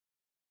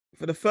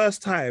 for the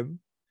first time,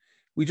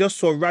 we just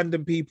saw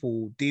random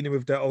people dealing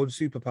with their own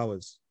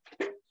superpowers.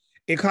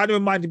 It kind of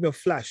reminded me of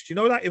Flash. Do you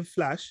know, like in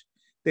Flash,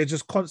 they're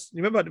just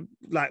constantly, remember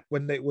like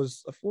when it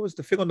was, what was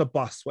the thing on the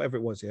bus, whatever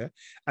it was, yeah?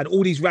 And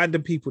all these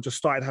random people just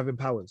started having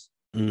powers.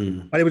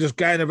 And they were just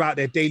going about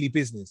their daily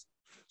business.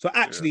 So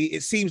actually,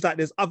 it seems like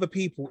there's other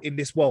people in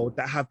this world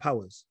that have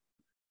powers.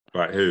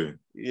 Like who?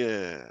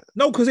 Yeah.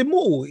 No, because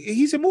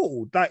he's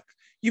immortal. Like,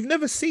 you've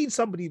never seen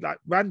somebody like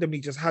randomly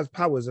just has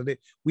powers, and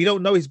we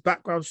don't know his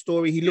background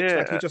story. He looks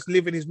like he's just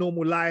living his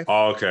normal life.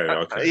 Oh, okay.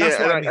 That's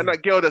what I mean. And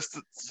that girl that's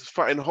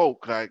fighting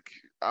Hulk, like,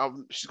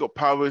 she's got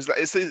powers. Like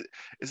it's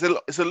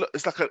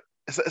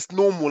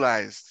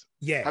normalized.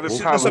 Yeah, having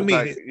powers, that's what I mean.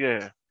 Like,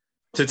 yeah.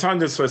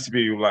 Titanya's supposed to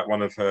be like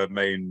one of her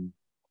main,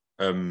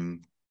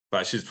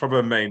 like she's probably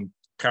a main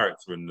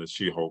character in the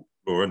She-Hulk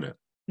lore, isn't it?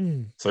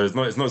 So it's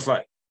not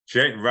like she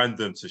ain't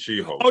random to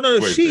She-Hulk. Oh no,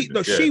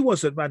 she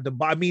wasn't random.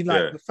 But I mean,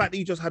 like the fact that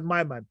you just had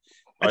my man,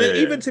 and then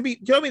even to me,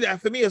 do you know what I mean?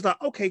 For me, it's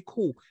like, okay,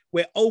 cool.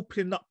 We're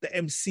opening up the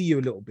MCU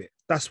a little bit.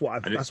 That's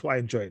what I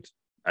enjoyed.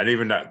 And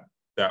even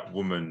that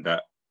woman,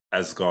 that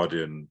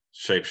Asgardian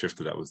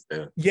shapeshifter that was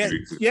there.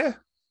 Yeah.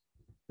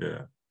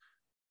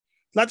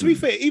 Like, to be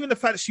fair, even the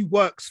fact that she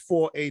works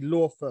for a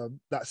law firm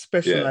that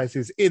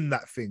specializes in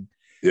that thing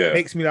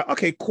makes me like,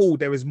 okay, cool.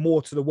 There is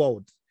more to the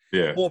world.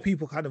 Yeah. More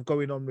people kind of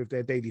going on with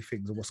their daily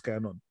things and what's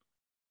going on.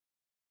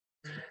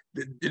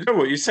 You know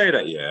what? You say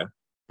that, yeah.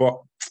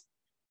 But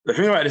the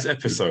thing about this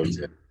episode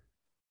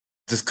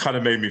just kind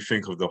of made me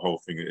think of the whole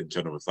thing in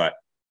general.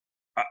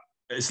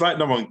 It's like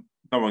no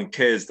one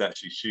cares that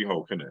she's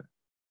She-Hulk, innit?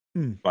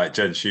 Like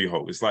Jen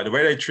She-Hulk. It's like the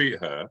way they treat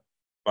her,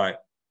 like,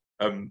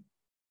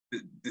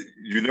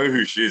 you know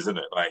who she is, isn't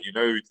it? Like, you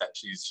know that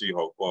she's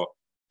She-Hulk, but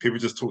people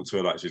just talk to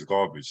her like she's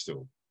garbage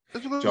still. Do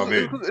you know what I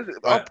mean?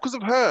 Because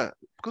of her.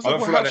 Because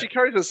of how she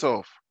carries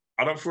herself.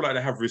 I don't feel like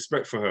they have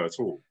respect for her at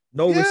all.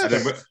 No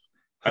respect.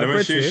 And then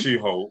when she's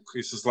She-Hulk,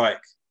 it's just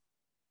like,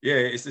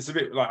 it's a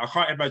bit like, I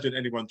can't imagine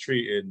anyone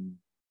treating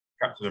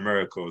Captain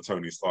America or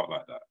Tony Stark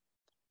like that.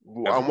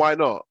 And why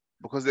not?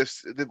 Because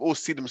they've all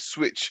seen them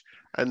switch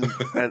and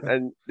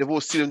they've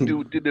all seen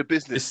them do their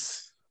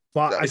business.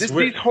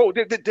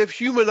 They've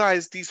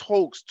humanized these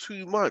Hulks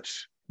too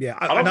much. Yeah,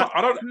 I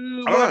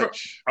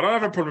don't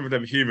have a problem with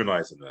them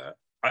humanizing her.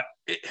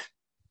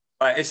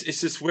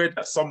 It's just weird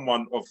that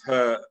someone of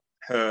her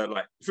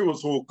like, if it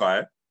was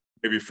Hawkeye,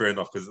 maybe fair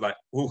enough, because like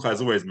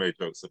Hawkeye's always made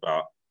jokes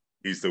about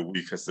he's the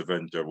weakest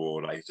Avenger,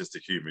 or like he's just a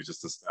human, he's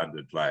just a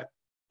standard like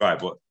guy.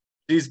 But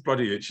she's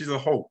a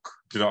Hulk.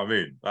 Do you know what I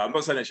mean? Like, I'm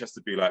not saying that she has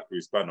to be like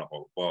Bruce Banner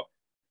Hulk, but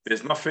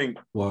there's nothing.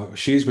 Well,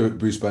 she's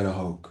Bruce Banner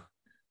Hulk.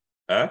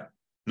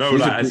 No, she's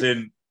like as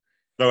in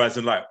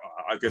like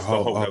I guess the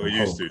Hulk that we're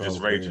used to,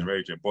 just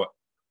raging. But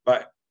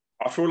like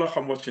I feel like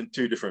I'm watching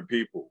two different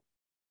people,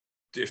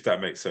 if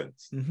that makes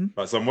sense. Mm-hmm.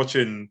 Like, so I'm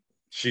watching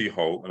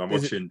She-Hulk and I'm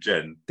watching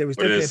Jen. There was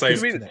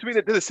definitely to me,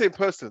 they're the same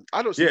person.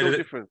 I don't see no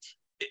difference.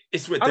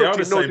 It's weird. They are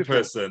the same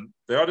person.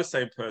 They are the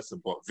same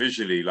person, but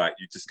visually, like,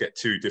 you just get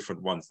two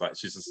different ones. Like,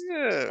 she's just,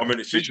 I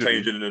mean, she's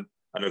changing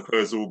and her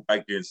clothes all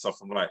baggy and stuff.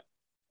 I'm like,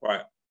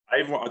 right,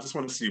 I just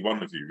want to see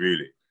one of you,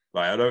 really.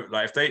 Like, I don't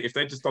like if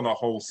they just done a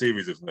whole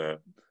series of her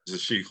as a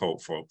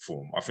She-Hulk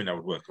form, I think that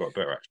would work a lot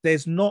better. Actually,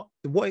 there's not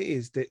what it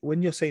is that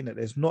when you're saying that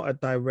there's not a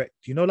direct,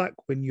 like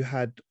when you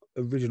had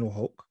original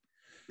Hulk.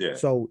 Yeah.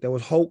 So there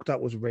was Hulk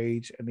that was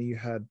Rage, and then you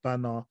had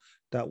Banner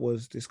that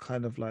was this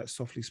kind of like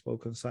softly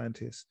spoken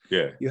scientist.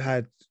 Yeah. You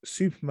had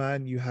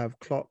Superman, you have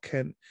Clark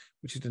Kent,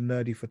 which is the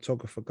nerdy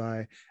photographer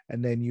guy,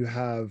 and then you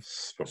have.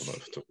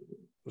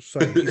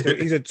 Sorry,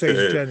 he's a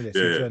journalist.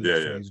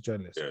 He's a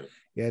journalist.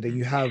 Yeah. Then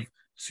you have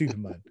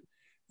Superman.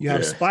 You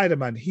have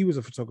Spider-Man. He was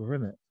a photographer,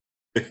 isn't it?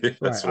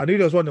 Right. I knew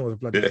there was one that was a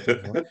bloody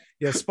photographer.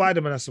 Yeah,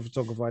 Spider-Man as a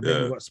photographer, and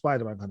then you've got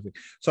Spider-Man kind of thing.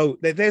 So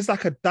there's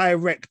like a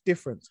direct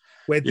difference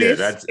where there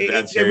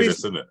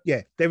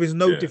is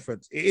no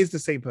difference. It is the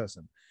same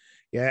person.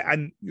 Yeah,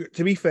 and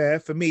to be fair,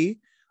 for me,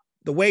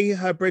 the way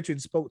her brethren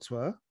spoke to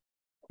her,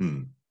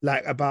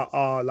 like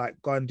about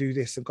like go and do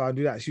this and go and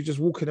do that. She's just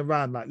walking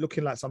around like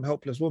looking like some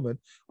helpless woman.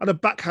 I'd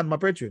have backhand my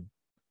brethren.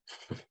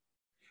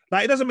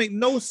 Like, it doesn't make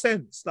no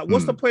sense. Like,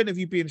 what's the point of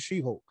you being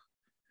She-Hulk?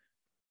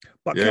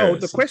 But Kel,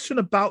 the question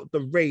about the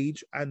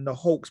Rage and the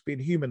Hulks being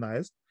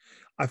humanized,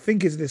 I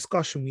think is a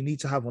discussion we need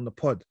to have on the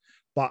pod.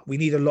 But we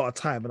need a lot of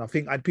time, and I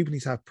think people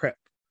need to have prep.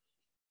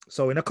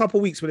 So in a couple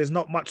of weeks, where there's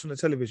not much on the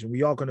television,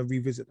 we are going to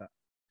revisit that,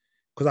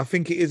 because I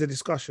think it is a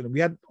discussion. And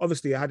I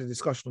had a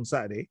discussion on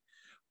Saturday,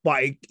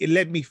 but it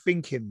led me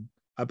thinking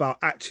about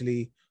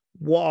actually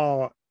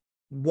what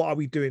are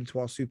we doing to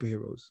our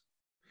superheroes.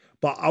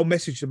 But I'll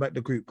message them at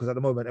the group, because at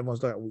the moment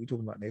everyone's like, "What are you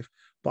talking about, Nave?"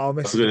 But I'll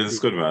message. It's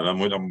good, man. I'm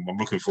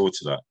looking forward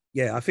to that.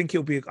 Yeah, I think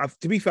it'll be.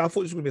 To be fair, I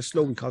thought it was going to be a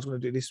slow week. I was going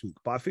to do it this week,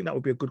 but I think that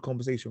would be a good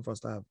conversation for us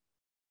to have.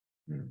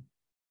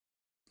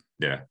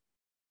 Yeah.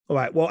 All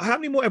right. Well, how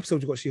many more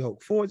episodes you got,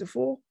 She-Hulk? 4? Is it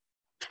 4?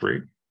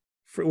 3.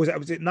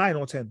 Was it 9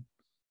 or 10?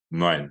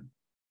 9.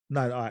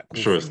 9. All right. Cool.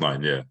 I'm sure it's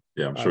 9. Yeah.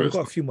 I'm sure we've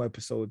got a few more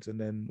episodes, and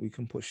then we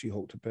can put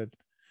She-Hulk to bed.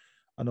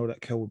 I know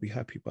that Kel will be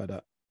happy by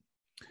that.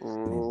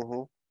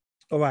 Mm-hmm.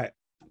 All right.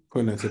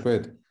 Putting her to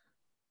bed.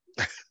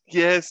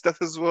 Yes, that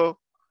as well.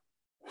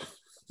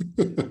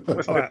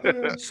 All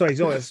right. Sorry,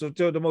 so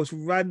the most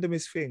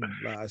randomest thing.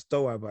 Like,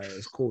 don't worry about it.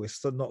 It's cool. It's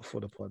still not for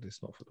the pod.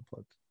 It's not for the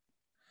pod.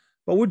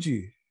 But would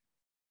you?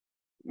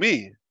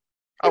 Me?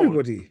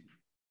 Everybody?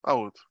 I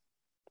would.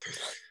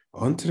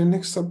 On to the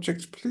next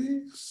subject,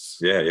 please.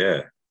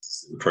 Yeah.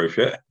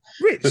 Appropriate.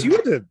 Rich, you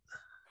wouldn't.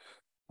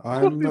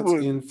 I'm not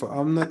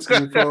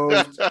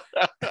involved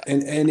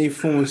in any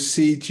form of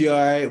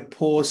CGI,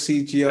 poor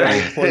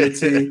CGI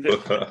quality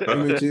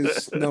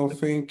images. No,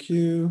 thank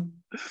you.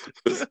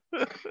 If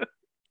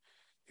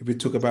we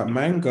talk about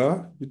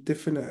manga,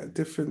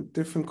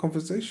 different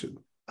conversation.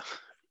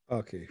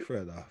 Okay, fair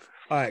enough.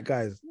 All right,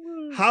 guys.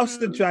 House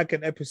of the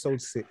Dragon episode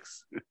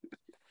 6.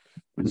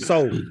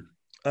 So,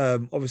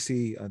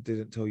 obviously, I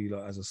didn't tell you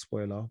as a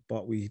spoiler,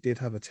 but we did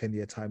have a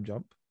 10-year time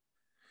jump.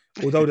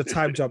 Although the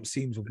time jump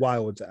seems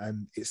wild,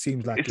 and it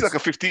seems like it's like a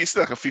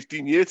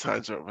 15-year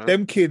time jump, man.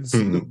 Them kids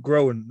look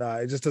grown. Nah,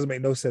 it just doesn't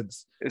make no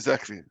sense.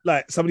 Exactly.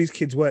 Like, some of these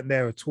kids weren't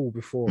there at all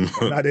before.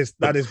 Now there's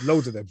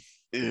loads of them.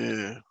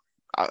 Yeah.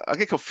 I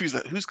get confused.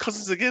 Like, who's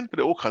cousins again? But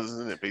they're all cousins,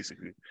 isn't it?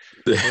 Basically,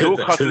 they're all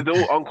cousins. They're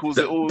all uncles.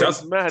 They're all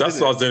mad.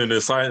 That's what I was doing in the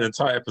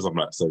entire episode. I'm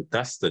like, so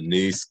that's the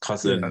niece,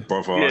 cousin,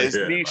 brother. Yeah, it's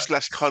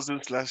niece / cousin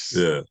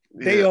 /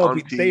 They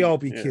all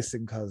be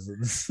kissing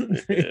cousins.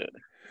 Yeah.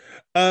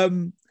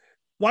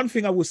 One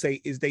thing I will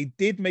say is they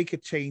did make a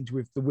change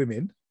with the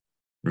women.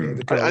 Yeah,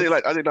 I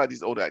didn't like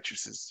these older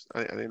actresses.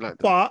 I didn't like them.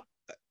 But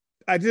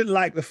I didn't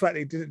like the fact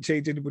they didn't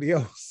change anybody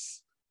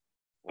else.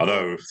 I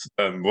know.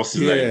 What's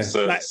his name?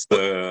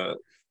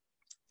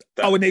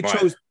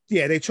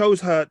 They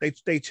chose her.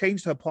 They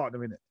changed her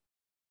partner in it.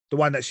 The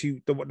one that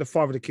the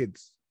father of the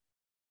kids.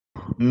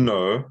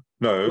 No.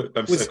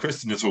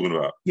 Kristen you're talking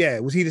about. Yeah,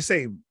 was he the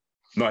same?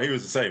 No, he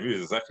was the same. He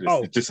was exactly the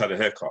same. He just had a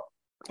haircut.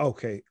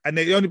 Okay, and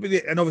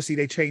obviously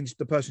they changed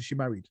the person she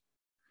married.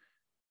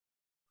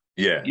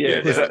 That's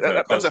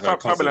a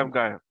Famalam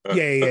guy.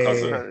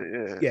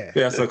 Yeah.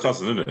 That's her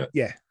cousin, isn't it?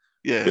 Yeah.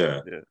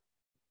 Yeah.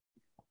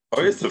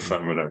 Oh, it's the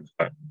family.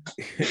 I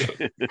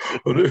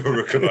don't even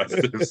recognize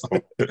him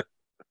somewhere.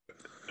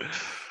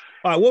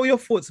 All right, what were your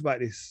thoughts about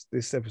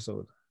this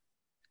episode?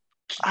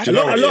 A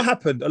lot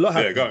happened.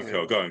 Yeah, go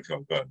on,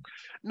 Kel.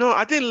 No,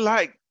 I didn't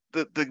like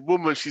the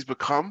woman she's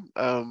become.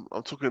 I'm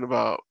talking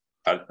about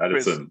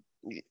Addison.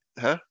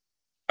 Huh?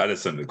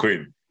 Addison, the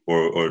queen,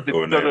 or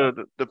no,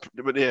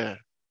 yeah.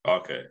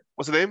 Okay.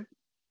 What's her name?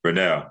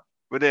 Rhaenyra.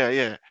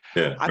 Yeah.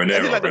 Yeah,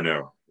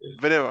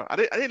 Rhaenyra. I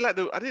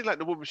didn't like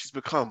the woman she's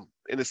become,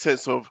 in the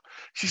sense of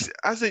she's,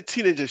 as a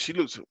teenager, she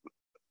looked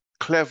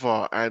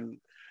clever and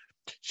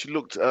she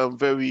looked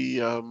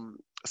very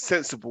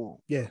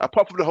sensible. Yeah.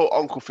 Apart from the whole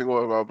uncle thing,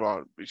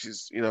 which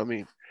is, you know what I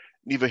mean,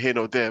 neither here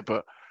nor there,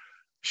 but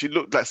she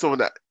looked like someone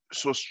that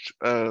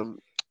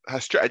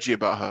has strategy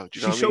about her. Do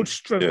you know she showed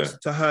strength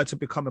to her to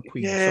become a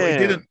queen. Yeah.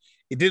 So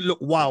it didn't look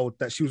wild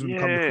that she was going to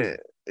become the queen.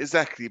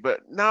 Exactly.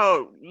 But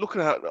now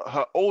looking at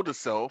her older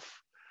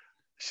self,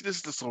 she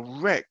just looks a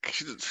wreck.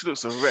 She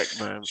looks a wreck,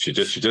 man. She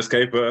just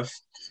gave birth.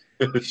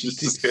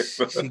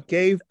 She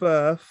gave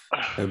birth.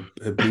 Her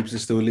boobs are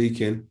still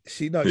leaking.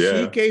 She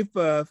gave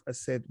birth and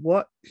said,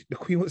 "What? The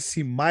queen wants to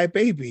see my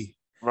baby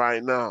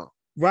right now."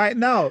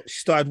 She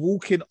started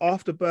walking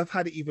after birth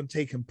hadn't even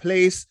taken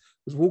place.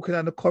 Was walking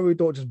down the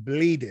corridor just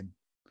bleeding.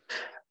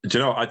 Do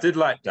you know? I did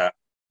like that.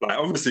 Like,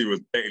 obviously, it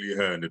was basically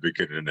her in the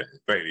beginning.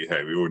 Basically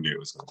her. We all knew it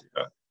was going to be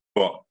her.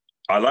 But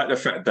I like the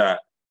fact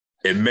that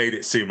it made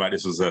it seem like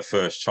this was her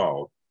first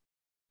child.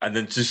 And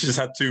then she just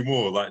had two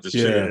more, like, just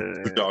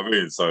chilling. You know what I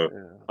mean? So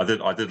I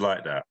did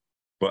like that.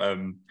 But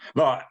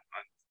no, I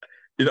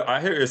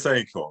hear what you're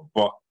saying, Cole,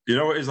 but you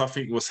know what is, I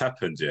think what's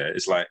happened,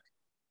 it's like,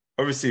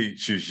 obviously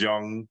she's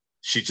young,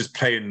 she's just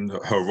playing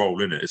her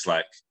role in it. It's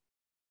like,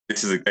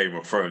 this is a Game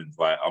of Thrones,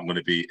 like, I'm going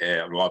to be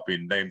heir. I've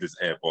been named as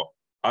heir, but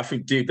I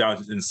think deep down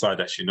inside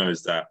that she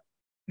knows that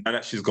now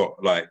that she's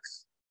got, like,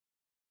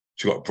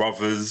 she got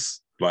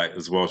brothers, like,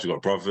 as well. She's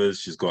got brothers,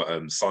 she's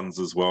got sons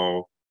as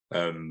well.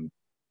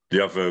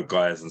 The other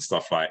guys and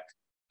stuff, like,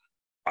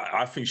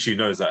 I think she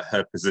knows that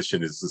her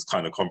position is just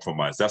kind of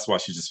compromised. That's why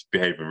she's just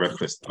behaving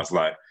reckless. I was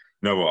like,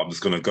 you know what, I'm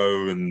just going to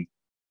go and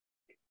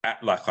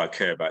act like I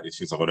care about these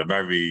things. I'm going to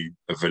marry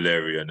a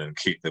Valerian and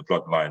keep the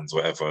bloodlines,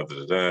 whatever,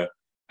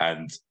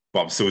 but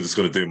I'm still just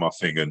going to do my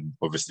thing and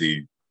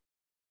obviously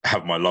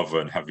have my lover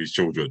and have these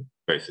children,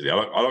 basically.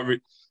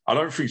 I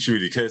don't think she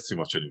really cares too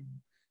much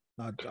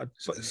anymore.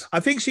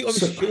 I think she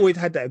always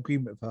had that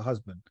agreement with her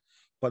husband,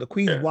 but the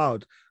Queen's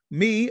wild.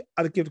 Me,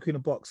 I'd give the Queen a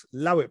box.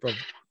 Allow it, bro.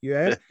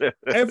 Yeah.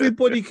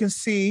 Everybody can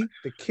see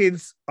the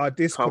kids are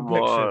this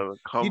complexion.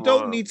 You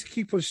don't need to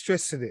keep on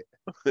stressing it.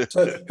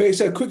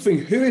 So quick thing: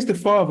 who is the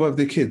father of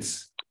the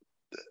kids?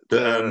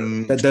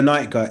 The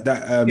night guy.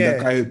 That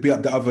guy who beat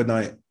up the other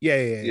night.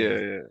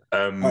 Yeah.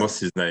 What's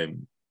his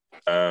name?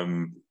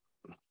 Harwin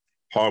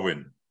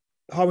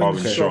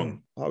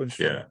Strong.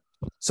 Yeah.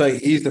 So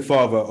he's the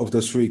father of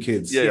those three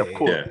kids. Yeah, of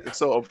course. Yeah. It's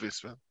so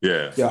obvious, man.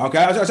 Yeah. Okay.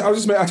 I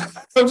was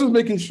just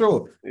making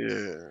sure.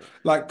 Yeah.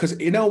 Like, because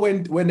you know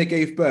when they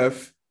gave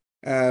birth,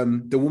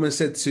 the woman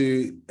said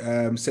to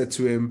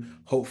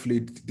him, "Hopefully,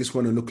 this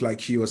one will look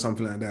like you," or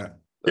something like that.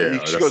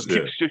 Yeah.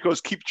 She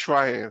goes, keep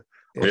trying.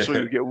 I'm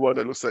sure you get one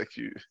that looks like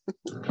you.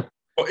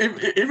 Well,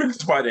 even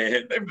despite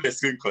their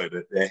skin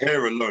color, their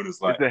hair alone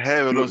is like, the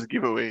hair alone is a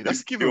giveaway.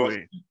 That's a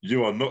giveaway.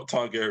 You are not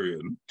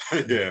Targaryen,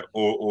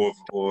 or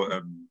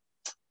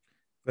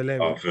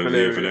Valerian.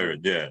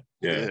 Valerian.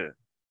 Yeah.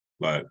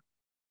 Like,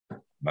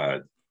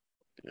 mad.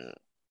 Yeah.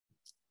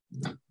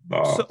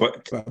 But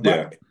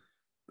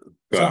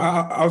So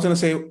I was gonna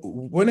say,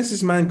 when is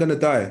this man gonna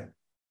die?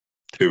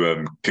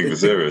 To King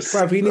Viserys.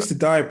 Bruv, he needs to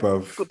die,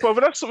 bruv. But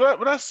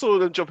when I saw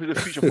them jump in the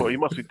future part, he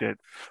must be dead.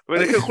 When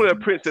they can call her a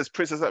princess,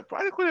 like,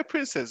 why they call her a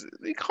princess?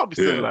 He can't be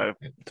still alive.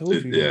 I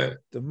told you,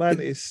 the man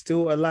is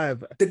still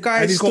alive. The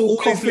guy is still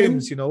got all his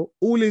limbs,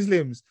 all his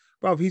limbs.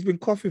 Bruv, he's been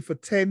coughing for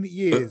 10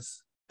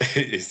 years.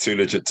 It's too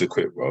legit to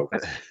quit, bro.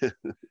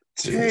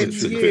 10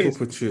 years.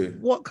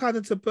 What kind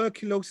of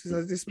tuberculosis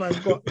has this man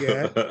got,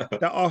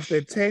 that after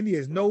 10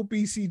 years, no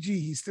BCG,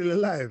 he's still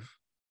alive?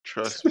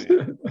 Trust me.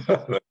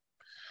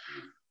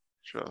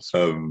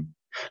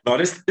 No,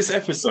 this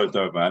episode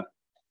though, man.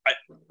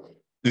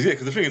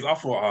 Because the thing is, I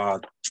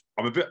thought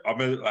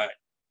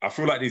I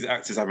feel like these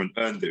actors haven't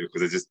earned it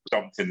because they just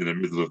jumped in the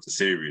middle of the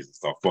series and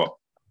stuff. But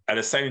at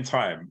the same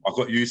time, I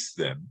got used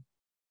to them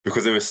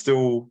because it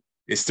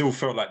still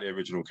felt like the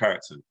original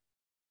characters,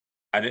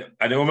 and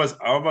I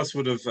almost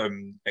would have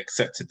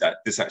accepted that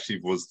this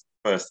actually was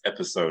the first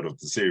episode of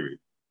the series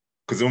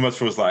because it almost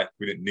feels like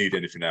we didn't need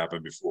anything to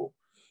happen before.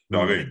 You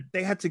know what I mean?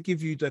 They had to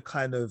give you the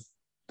kind of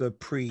the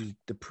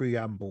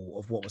preamble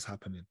of what was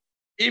happening.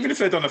 Even if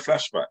they'd done a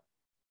flashback.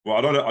 Well,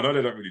 I know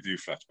they don't really do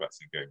flashbacks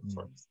in Game of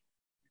Thrones.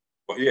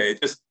 But yeah,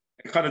 it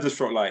kind of just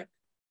felt like,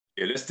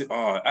 let's do,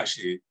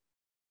 actually,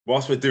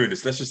 whilst we're doing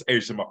this, let's just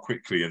age them up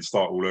quickly and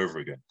start all over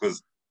again.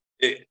 Because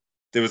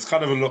there was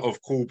kind of a lot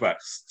of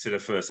callbacks to the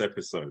first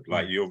episode.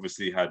 Like, you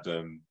obviously had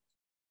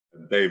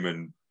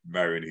Daemon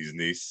marrying his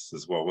niece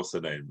as well. What's her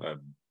name?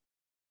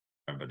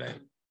 Remember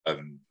her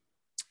name?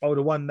 Oh,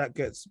 the one that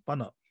gets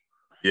spun up.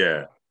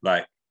 Yeah,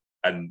 like,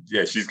 and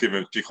yeah, she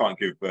can't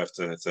give birth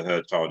to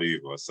her child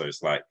either. So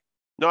it's like,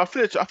 no, I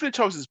feel the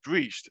child is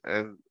breached,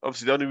 and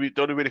obviously the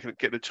only way they can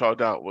get the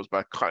child out was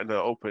by cutting her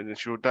open, and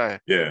she will die.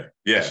 Yeah.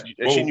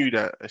 And she knew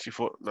that, and she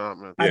thought, nah,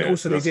 man. And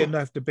also, they didn't know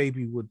if the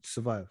baby would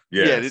survive.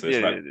 Yeah, they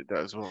did that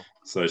as well.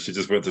 So she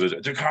just went to the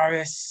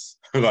Dracarys.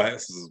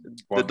 Like,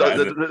 I'm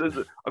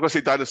gonna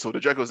say dinosaur. The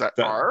dragon was like,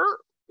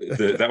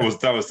 that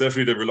was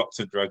definitely the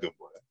reluctant dragon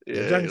boy.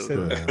 Yeah, dragon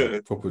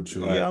said, proper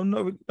true. Yeah, I'm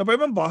not. But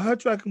remember, her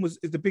dragon is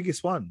the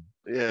biggest one.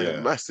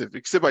 Yeah, massive.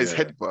 Except by his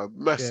head, but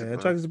massive. Yeah,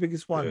 the dragon's the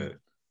biggest one.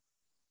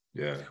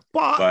 Yeah.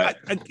 But like,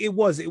 it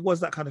was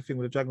that kind of thing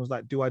where the dragon was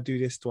like, do I do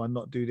this? Do I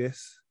not do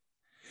this?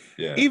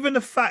 Yeah. Even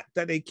the fact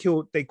that they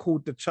called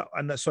the child,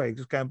 and sorry,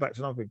 just going back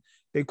to another thing,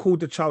 they called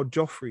the child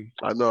Joffrey.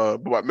 I know,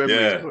 but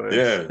memories.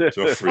 Yeah,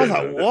 Joffrey. I was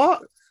like,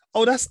 what?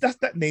 Oh, that's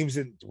that name's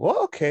in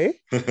what? Okay.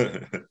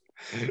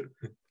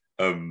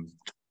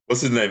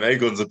 What's his name?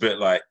 Aegon's a bit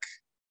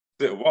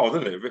wild,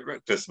 isn't it? A bit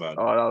reckless, man.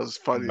 Oh, that was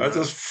funny. I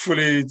just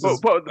fully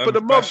but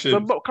the mum,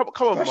 come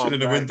on, mum. In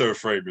the window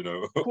frame, you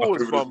know.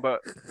 Pause, mum,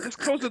 but just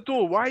close the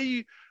door. Why are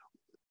you?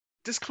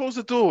 Just close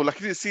the door, like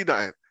you didn't see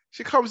that.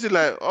 She comes in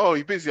like, oh,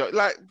 you're busy.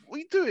 Like, what are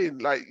you doing?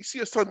 Like, you see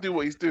your son do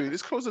what he's doing.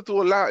 Just close the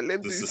door, let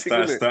him do his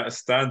thing.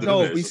 Standard.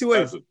 No, you see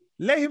what?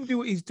 Let him do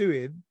what he's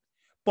doing.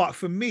 But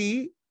for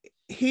me,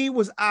 he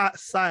was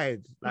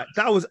outside. Like,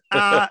 that was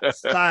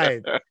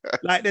outside.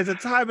 Like, there's a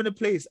time and a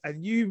place,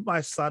 and you,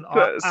 my son,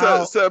 are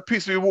out. So a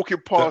piece of you walking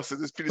past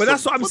and just but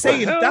that's what I'm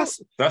saying. That's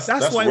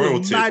why it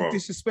was mad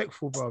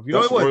disrespectful, bro. You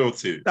know what?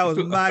 Royalty. That was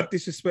mad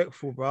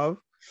disrespectful, bro.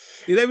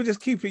 You let me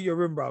just keep it in your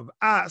room, bro.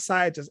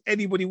 Outside, just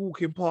anybody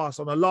walking past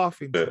on a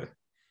laughing. Yeah.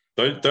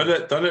 Don't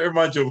let it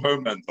remind you of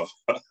Homelander.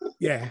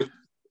 Yeah.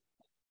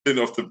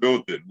 Off the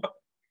building.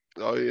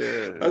 Oh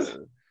yeah.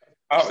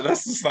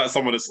 That's just like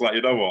someone that's like,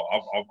 you know what?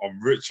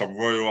 I'm rich. I'm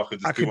royal.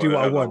 I can do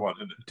what I want.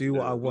 Do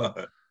what I want.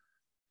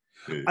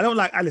 Yeah. I don't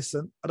like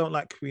Alicent. I don't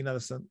like Queen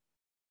Alicent.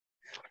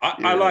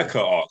 I like her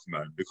arc,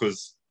 man,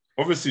 because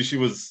obviously she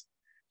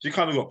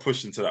kind of got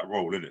pushed into that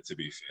role, innit, to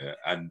be fair,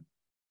 and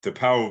the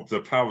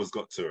power's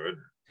got to her, innit?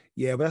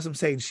 Yeah, but that's what I'm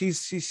saying.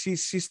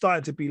 She's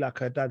starting to be like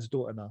her dad's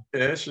daughter now.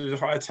 Yeah, she's a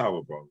high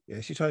tower, bro.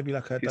 Yeah, she's trying to be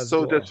like her dad's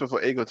daughter. He's so desperate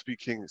for Aegon to be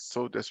king. It's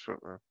so desperate,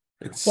 man.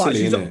 It's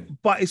silly,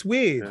 but it's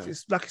weird. Yeah.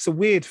 It's like it's a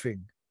weird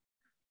thing.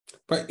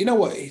 But you know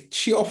what?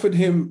 She offered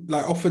him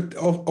offered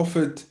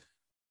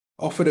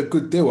a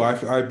good deal.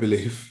 I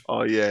believe.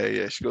 Oh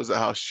yeah. She goes at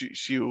how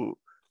she will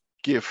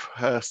give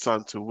her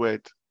son to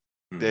wed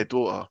their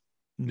daughter.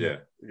 Yeah.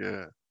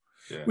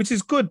 Which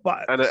is good,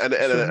 but and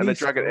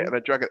a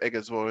dragon egg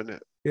as well, isn't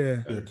it?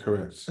 Yeah,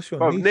 correct.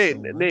 Bro,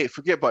 Nate,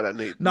 forget about that,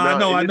 Nate. No,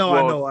 I know.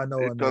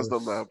 It does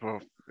not matter, bro.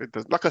 It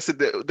does. Like I said,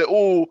 they're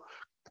all.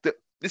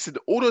 Listen,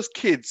 all those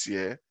kids,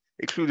 yeah,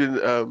 including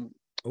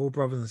all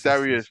brothers and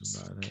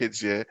Darius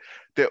kids, yeah,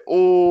 they're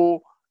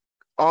all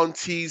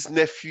aunties,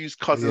 nephews,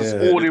 cousins,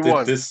 all in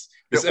one.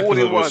 They're all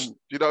in one.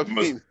 You know what I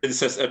mean?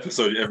 Incest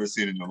episode you ever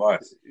seen in your life.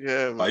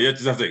 Yeah, man. Like, you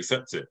just have to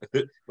accept it.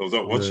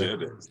 Don't watch it,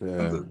 innit?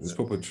 Yeah, it's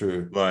probably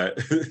true. Like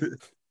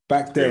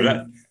back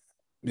then.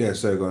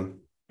 So go on.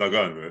 No,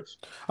 go on, Rich.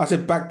 I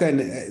said back then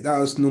that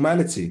was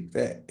normality.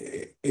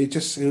 It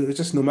was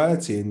just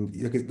normality, and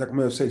like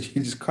Mel said,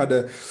 you just got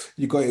to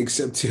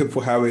accept it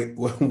for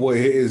what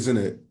it is, isn't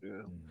it?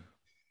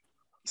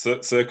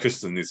 Yeah. Sir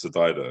Kristen needs to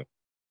die though.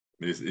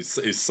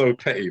 He's so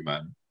petty,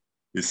 man.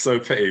 He's so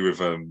petty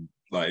with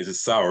like he's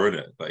just sour,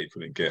 innit? Like he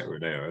couldn't get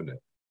Rhaenyra, innit?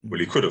 Well,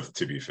 he could have,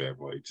 to be fair,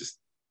 but he just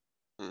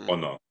or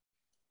not.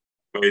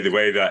 But the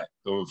way that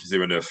obviously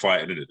when they're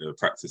fighting, innit, they're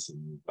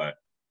practicing like,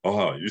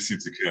 oh, you seem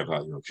to care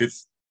about your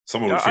kids.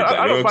 Someone would think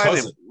that you're a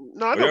cousin.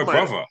 No, I don't your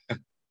brother.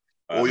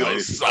 Or your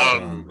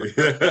son.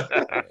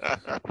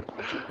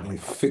 He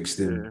fixed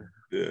him.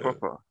 Yeah.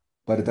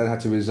 But the dad had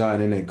to resign,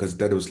 innit? Because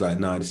dad was like,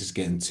 nah, this is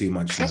getting too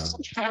much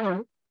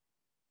now.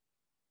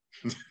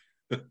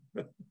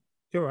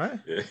 You're right.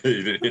 Yeah,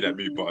 you didn't hit that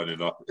mute button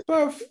enough.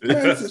 Bruv,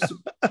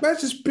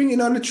 man's just bringing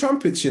on the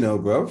trumpets, you know,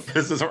 bruv.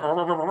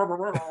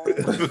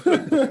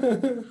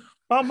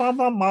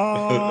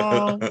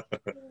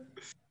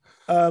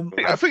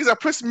 I think I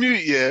pressed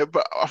mute, yeah,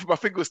 but my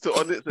finger was still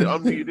on it, so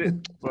unmute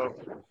it. Well,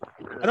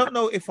 I don't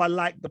know if I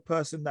like the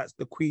person that's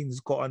the Queen's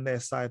got on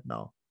their side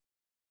now.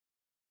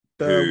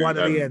 One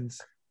at the end.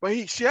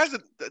 But she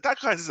hasn't. That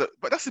guy's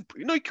but that's he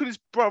killed his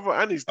brother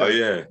and his dad.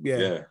 Oh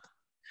yeah.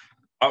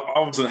 I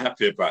wasn't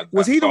happy about that.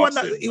 Was he the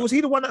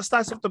one that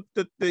sliced off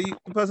the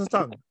person's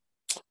tongue?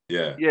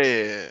 Yeah.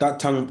 That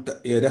tongue,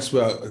 that's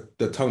where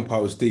the tongue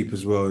part was deep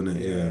as well, isn't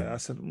it? Yeah. I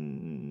said.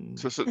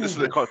 So this is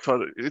they can't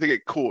tell. If they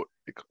get caught,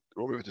 they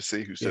won't be able to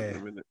see who sent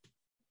them in it.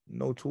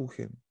 No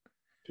talking.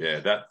 Yeah,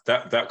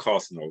 that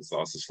casting, I was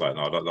just like,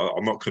 no,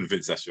 I'm not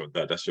convinced that's your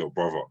dad. That's your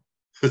brother.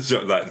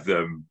 Like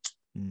the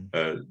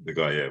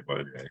guy, yeah.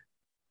 But anyway,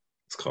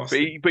 it's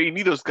casting. But you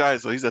need those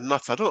guys though. He's a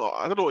nut. I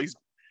don't know what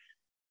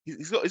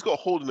he's got a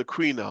hold on the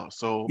Queen now.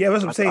 So yeah,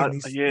 that's what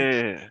I'm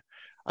saying.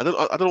 I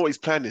don't know what his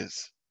plan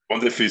is. I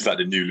wonder if he's like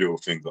the new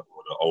Littlefinger or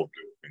the old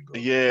finger.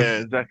 Yeah,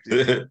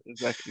 exactly.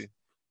 Exactly.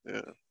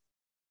 Yeah.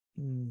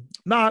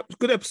 Nah, it's a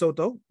good episode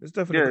though. It's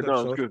definitely a good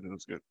episode. It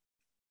was good.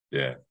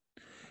 Yeah.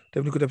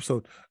 Definitely a good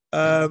episode.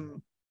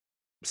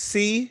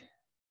 C.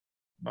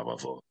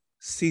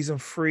 Season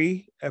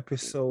 3,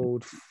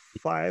 episode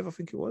 5, I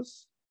think it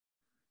was.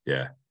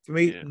 Yeah. For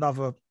me,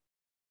 another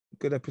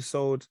good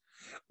episode.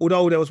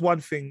 Although there was one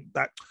thing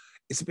that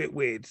it's a bit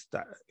weird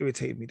that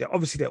irritated me.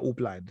 Obviously they're all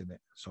blind in it,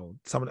 so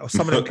some of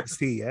them can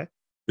see, yeah.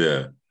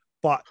 Yeah.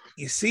 But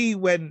you see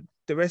when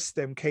the rest of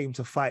them came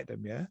to fight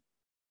them, yeah,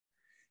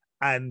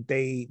 and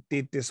they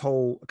did this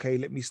whole, okay,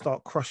 let me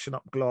start crushing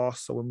up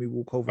glass, so when we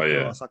walk over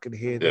glass, I can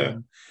hear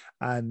them,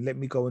 and let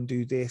me go and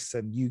do this,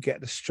 and you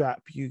get the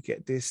strap, you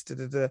get this.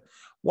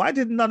 Why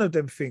did none of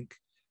them think,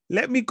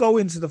 let me go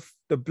into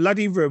the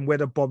bloody room where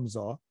the bombs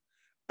are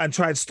and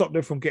try and stop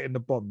them from getting the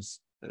bombs?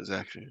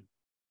 Exactly.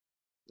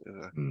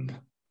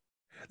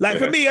 Like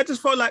for me, I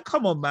just felt like,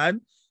 come on,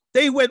 man.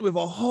 They went with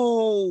a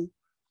whole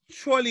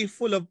trolley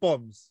full of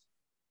bombs.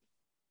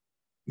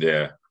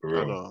 Yeah, for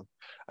real. I know.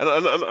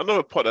 And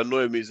another part that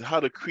annoyed me is how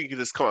the Queen can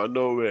just come out of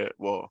nowhere,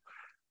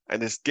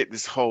 and just get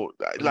this whole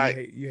like.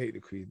 You hate the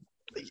Queen.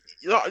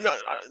 I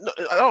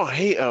don't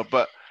hate her,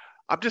 but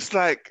I'm just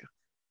like,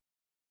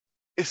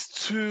 it's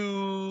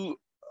too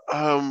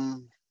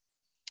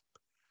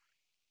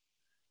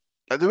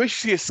like the way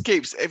she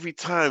escapes every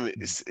time.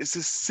 It's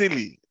just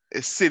silly.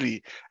 It's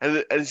silly,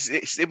 and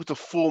she's able to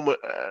form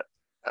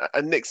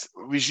a next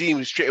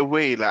regime straight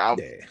away. Like,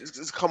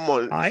 just come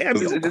on, I am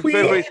your it's queen.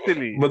 very, very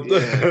silly. But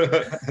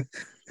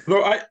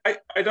no,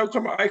 I don't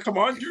come. I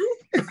command you.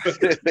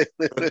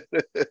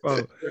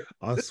 Bro,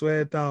 I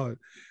swear down.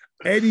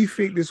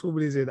 Anything this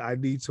woman is in, I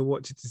need to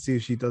watch it to see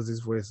if she does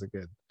his voice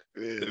again.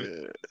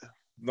 Yeah.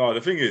 No,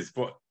 the thing is,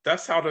 but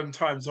that's how them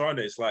times are,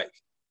 innit? It's like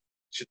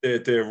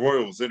they're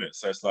royals, innit?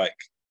 So it's like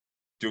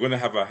you're gonna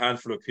have a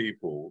handful of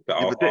people that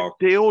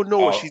they all know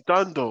what she's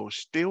done, though.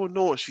 They all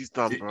know what she's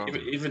done, bro.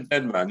 Even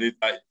then, man, you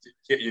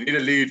need a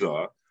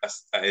leader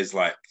that is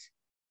like,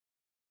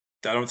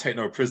 that don't take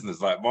no prisoners.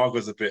 Like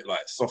Margot's a bit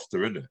like softer,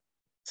 innit?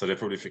 So they're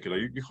probably thinking,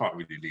 like, you can't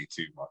really lead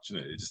too much,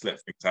 innit? You just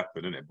let things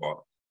happen, innit? But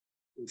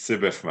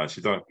Sibeth, man,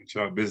 she don't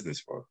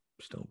business, bro.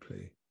 She don't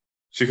play.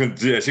 She can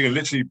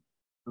literally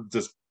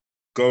just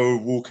go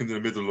walk in the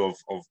middle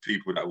of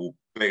people that will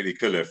blatantly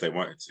kill her if they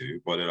wanted to,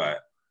 but they're like,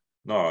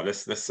 no,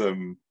 let's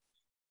long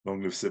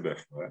live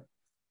Sibeth, right?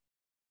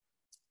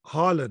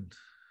 Haaland.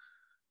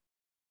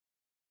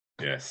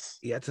 Yes.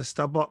 He had to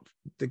stab up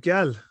the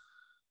girl.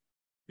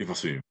 He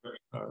must be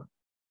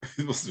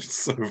he must be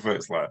so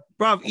vexed, like,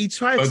 bruv, he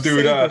tried to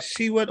save her.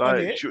 She went on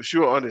it. She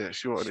went on it.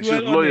 She was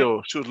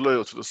loyal. She was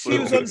loyal to the soil. She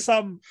was on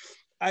some,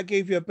 I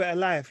gave you a better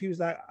life. He was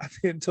like, I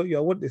didn't tell you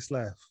I want this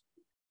life.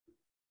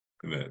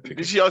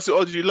 Did she ask you,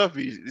 oh, do you love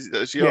me?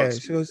 She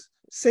goes,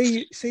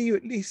 say you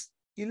at least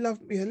you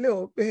love me a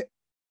little bit.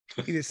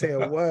 He didn't say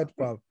a word,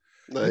 bruv.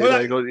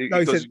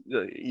 He said,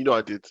 you know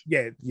I did.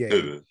 Yeah.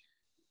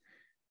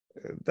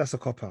 That's a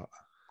cop out.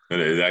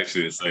 And it's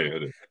actually the same,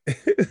 isn't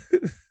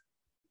it?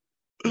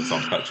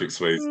 St. Patrick's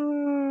Swayze.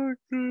 Oh,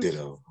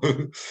 ditto.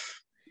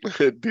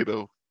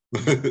 Ditto.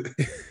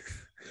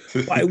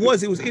 But it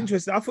was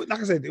interesting. I thought,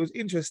 like I said, it was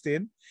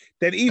interesting.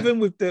 Then even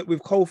with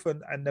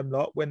Colfin and them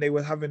lot, when they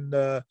were having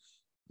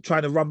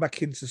trying to run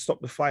back in to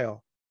stop the fire.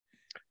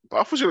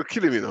 But I thought she was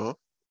killing me, though.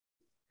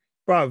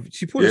 Bruv,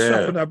 she pulled a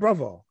strap on her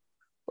brother.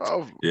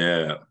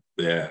 Yeah.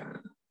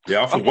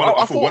 I thought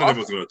one of them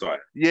was going to die.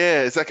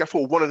 Yeah, exactly. I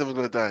thought one of them was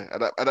going to die.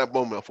 At that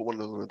moment, I thought one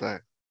of them was going to die.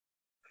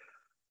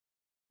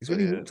 It's when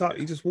he walked up,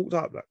 he just walked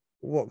up like,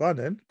 what, go on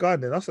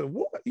then. I said,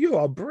 what? You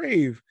are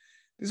brave.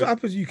 This is what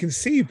happens, you can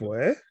see,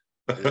 boy.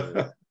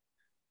 Yeah.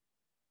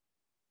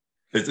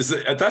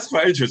 That's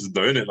quite interesting,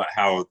 though, isn't it? Like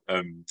how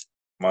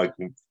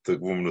the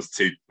woman was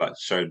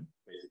showing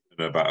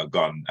about a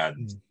gun,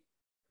 and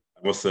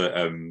what's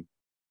the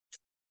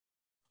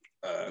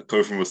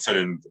Colfin was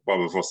telling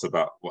Barbara Voss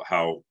about what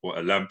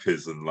a lamp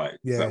is, and like,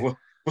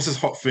 what's this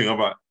hot thing? I'm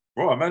like,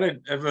 bro, man,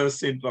 ain't ever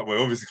seen, like,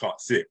 well, obviously can't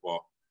see it, but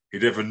he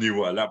never knew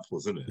what a lamp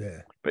was, isn't it?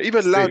 Yeah. But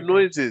even loud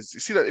noises,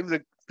 you see that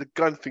even the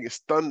gun thing is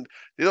stunned.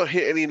 They don't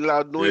hear any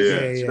loud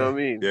noises. You know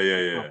what I mean?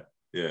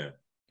 Yeah.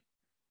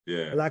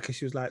 I like her.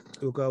 She was like,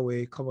 "We'll go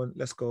away. Come on,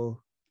 let's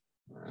go."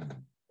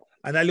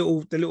 And that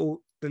the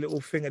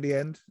little thing at the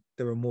end,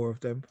 there were more of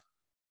them.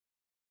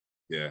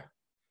 Yeah.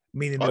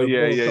 Meaning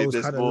those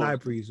kind of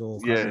libraries or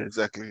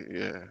exactly.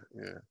 Yeah.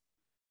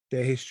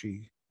 Their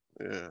history.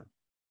 Yeah.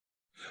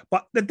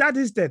 But the dad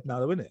is dead now,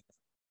 though, isn't it?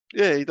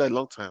 Yeah, he died a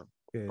long time.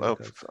 Yeah,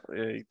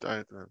 he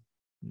died, man.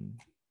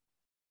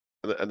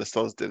 And the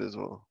son's dead as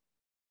well.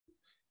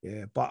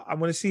 Yeah, but I'm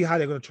gonna see how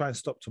they're gonna try and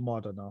stop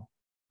Tamada now.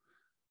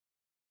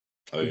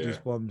 With these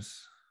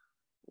bombs.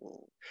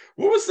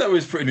 What was that?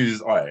 Was putting in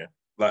his eye?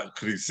 Like,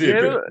 could he see a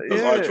bit?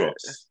 Those eye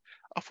drops.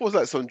 I thought it was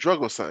like some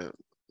drug or something.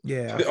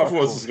 Yeah, I thought it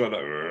was just going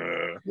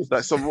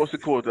like some, what's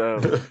it called?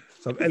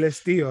 Some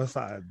LSD or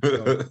something.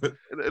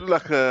 It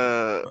looked like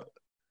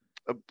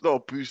not a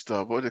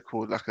booster. What are they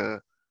called? Like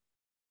a,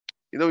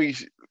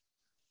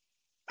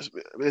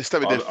 They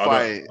started their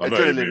fight.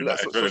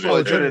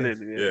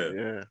 Adrenaline.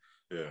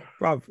 Yeah.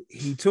 Bruv,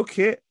 he took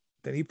it,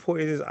 then he put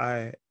it in his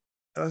eye.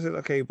 And I said,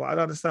 okay, but I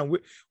don't understand.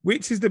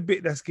 Which is the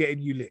bit that's getting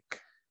you lick?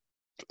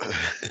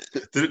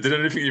 did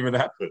anything even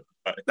happen?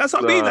 That's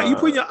what I mean. Like, you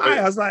put in your eye.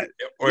 I was like...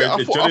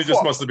 Johnny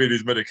just must have been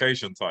his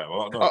medication time.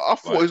 I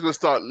thought he was going to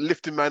start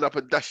lifting man up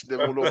and dashing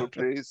them all over the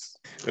place.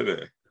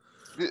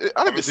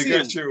 I haven't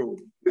seen him.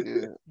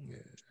 Yeah.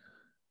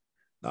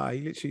 Nah,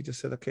 he literally just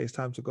said, okay, it's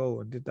time to go,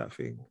 and did that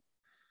thing.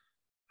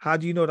 How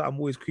do you know that I'm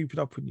always creeping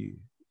up on you?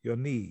 Your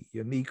knee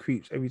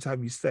creeps every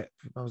time you step.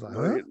 And I was like,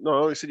 huh?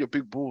 No, he said your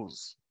big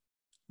balls.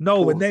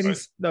 No, and then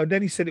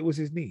he said it was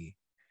his knee.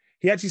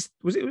 He actually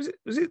was it?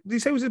 Did he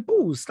say it was his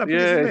balls? His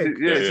leg?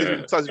 Yeah,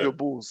 the size of your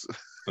balls.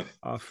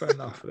 Fair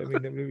enough. Let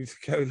me just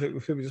pause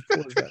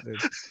that then.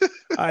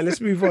 All right,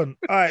 let's move on.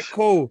 All right,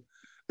 cool.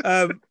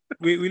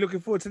 We looking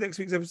forward to next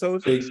week's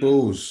episode. Big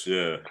balls.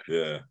 Yeah.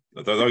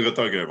 Don't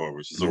get involved,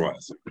 Rich. It's all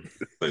right.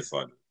 Stay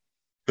silent.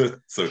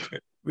 It's okay.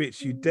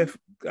 Rich, I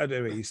don't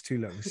know. It's too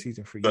long. It's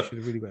season 3. You should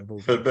have really got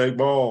involved. Big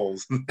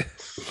balls.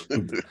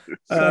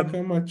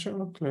 My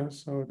chocolate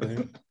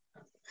soda.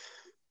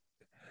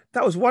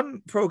 That was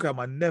one program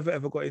I never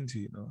ever got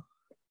into.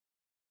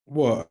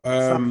 What?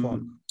 South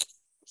Park.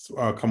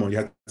 Oh, come on, you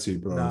had to,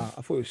 bro. Nah,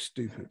 I thought it was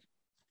stupid.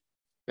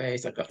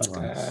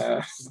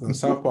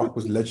 South Park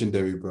was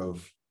legendary, bro.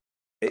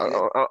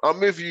 I'm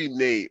with you,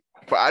 Nate,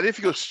 but I didn't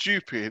think it was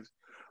stupid.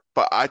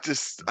 But I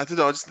don't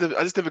know. I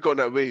just never got on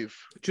that wave.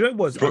 Do you know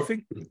what it was? I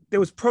think there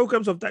was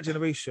programs of that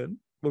generation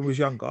when we was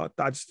younger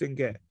that I just didn't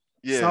get.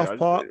 Yeah, South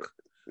Park.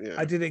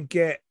 I didn't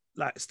get,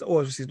 like,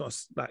 obviously not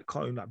like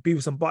cartoon, like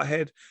Beavis and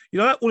Butthead.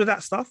 Like, all of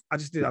that stuff. I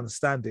just didn't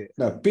understand it.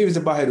 No, Beavis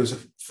and Butthead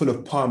was full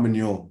of palm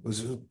manure. It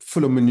was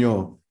full of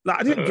manure.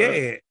 Like, I didn't get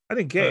it. I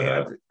didn't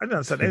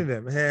understand any of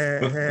them.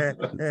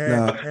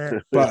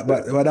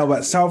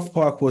 But South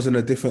Park was on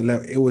a different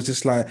level. It was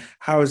just like,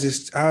 how is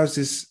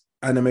this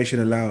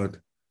animation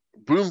allowed?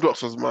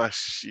 Boondocks was my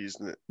shit,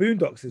 isn't it?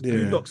 Boondocks was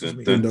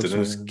me. Boondocks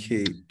was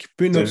key.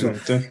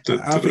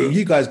 I think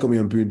you guys got me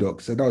on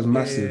Boondocks, so that was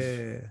massive.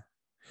 Yeah.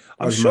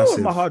 I'm sure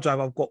on my hard drive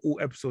I've got all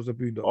episodes of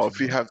Boondocks. Oh,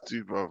 if you have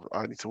to, bro,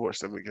 I need to watch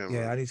them again.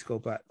 Yeah, man. I need to go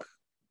back.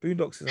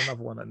 Boondocks is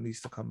another one that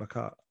needs to come back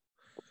out.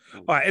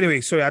 All right,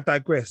 anyway, sorry, I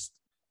digressed.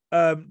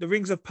 The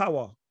Rings of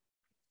Power.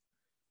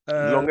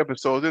 Long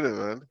episode, isn't it,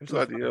 man?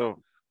 Bloody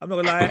hell. I'm not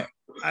gonna lie.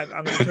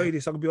 I'm gonna tell you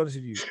this. I'm gonna be honest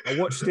with you. I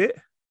watched it.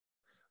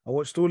 I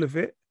watched all of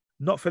it.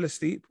 Not fell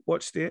asleep.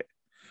 Watched it.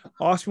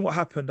 Ask me what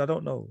happened. I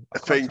don't know.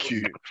 Thank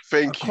you.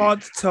 I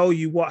can't tell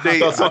you what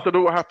happened. I don't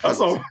know what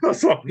happened.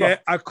 That's all. Yeah,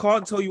 I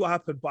can't tell you what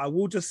happened, but I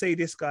will just say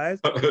this, guys.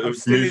 I'm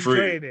still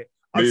enjoying it.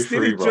 I'm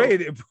still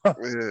enjoying it, bro.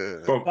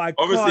 Yeah. But I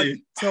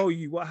can't tell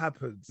you what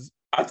happens.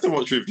 I had to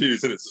watch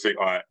reviews and to think,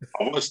 all right,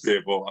 I watched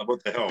it, but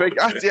what the hell?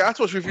 I had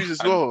to watch reviews as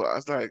well. I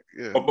was like,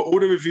 yeah. But all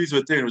the reviews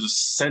were doing was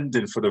just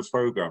sending for the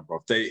program,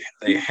 bro. They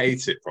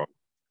hate it, bro.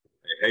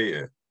 They hate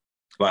it.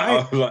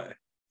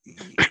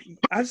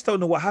 I just don't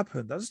know what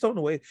happened. I just don't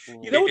know where.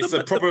 It's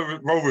a proper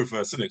role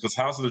reverse, isn't it? Because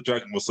House of the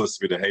Dragon was supposed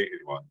to be the hated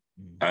one,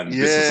 and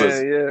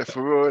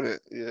for real, isn't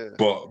it? Yeah.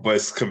 But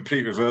it's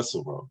complete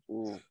reversal,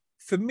 bro.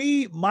 For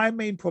me, my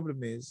main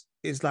problem is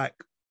like,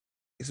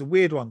 it's a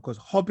weird one because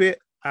Hobbit,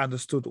 I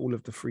understood all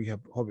of the 3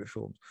 Hobbit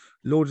films.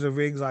 Lord of the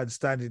Rings, I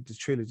understand the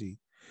trilogy.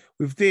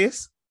 With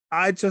this,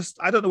 I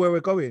don't know where we're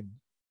going.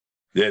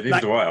 Yeah,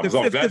 neither do I. I'm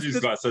glad you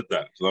guys said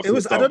that.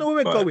 I don't know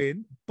where we're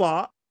going,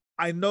 but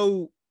I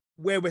know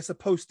where we're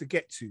supposed to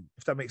get to,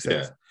 if that makes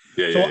sense.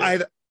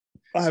 I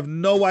have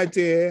no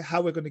idea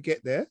how we're going to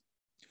get there,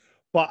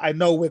 but I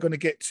know we're going to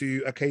get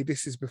to, okay,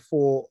 this is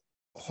before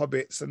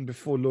Hobbits and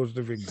before Lord of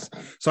the Rings.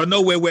 So I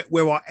know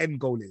where our end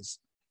goal is.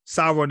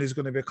 Sauron is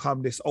going to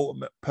become this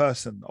ultimate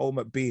person,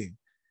 ultimate being.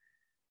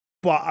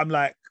 But I'm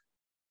like,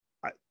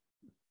 I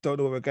don't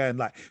know where we're going.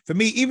 Like, for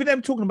me, even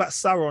them talking about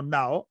Sauron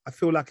now, I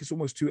feel like it's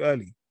almost too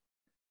early.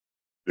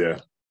 Yeah.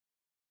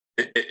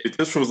 It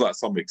just feels like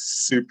something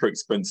super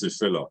expensive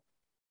filler.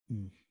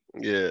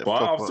 Yeah,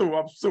 but I'm still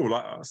watching.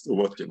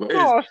 But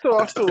I still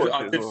watch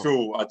I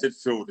did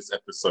feel this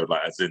episode,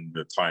 like, as in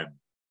the time,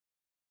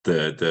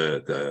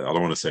 the I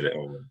don't want to say that,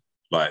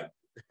 like,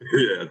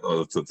 yeah,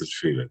 I just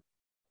feel it.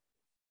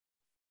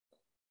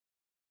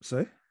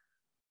 Sorry?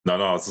 No,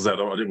 I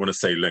didn't want to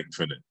say length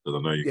in it because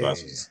I know you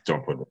guys just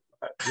jump on it.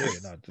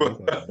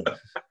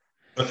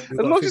 As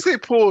long as you say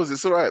pause,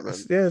 it's all right, man.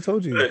 Yeah, I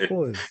told you,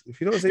 pause. If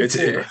you don't say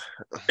pause,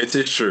 it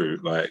is true.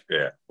 Like,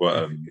 yeah.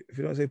 Well, if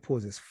you don't say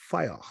pause, it's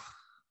fire.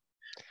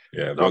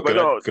 Yeah,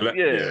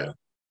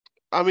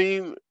 I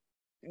mean,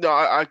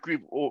 I agree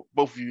with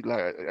both of you.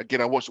 Like, again,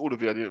 I watched all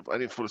of it. I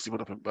didn't fall asleep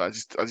on it, but I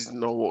just didn't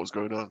know what was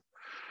going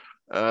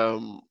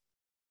on.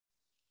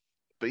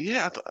 But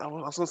yeah, I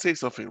was gonna say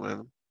something,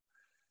 man.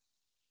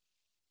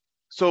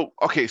 So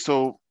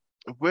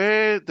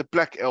where the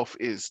black elf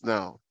is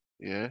now,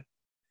 yeah.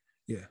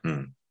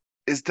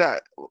 Is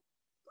that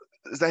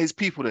his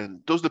people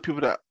then? Those are the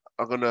people that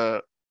are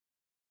gonna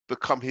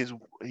become his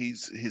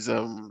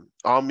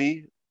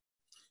army.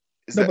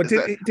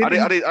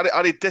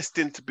 Are they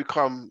destined to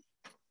become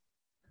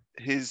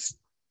his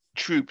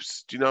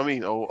troops. Do you know what I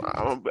mean? Oh,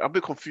 I'm a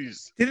bit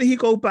confused. Didn't he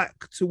go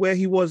back to where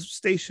he was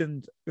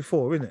stationed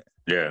before, innit?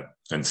 Yeah,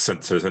 and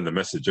send the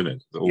message,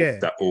 innit? Yeah.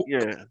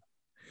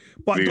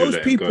 But those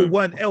people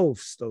weren't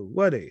elves, though,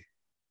 were they?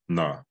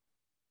 No.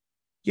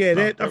 Yeah,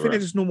 I think they're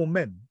just normal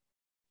men.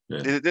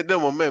 Yeah. They're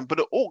normal men, but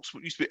the orcs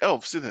used to be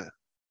elves, didn't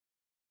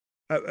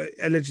they?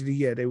 Allegedly,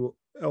 yeah, they were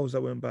elves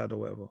that went bad or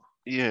whatever.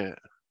 Yeah.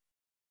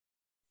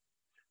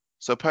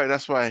 So apparently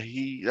that's why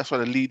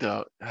the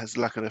leader has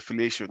like an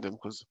affiliation with them,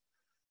 because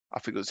I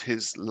think it was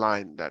his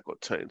line that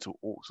got turned into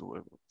orcs or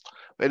whatever.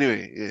 But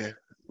anyway, yeah,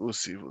 we'll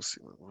see.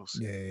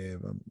 Yeah,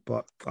 man.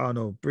 But I don't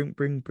know. Bring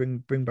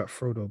back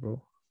Frodo,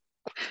 bro.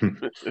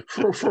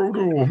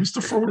 Frodo,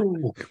 Mr.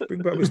 Frodo.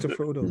 Bring back Mr.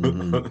 Frodo.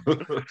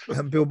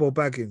 And Bilbo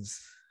Baggins.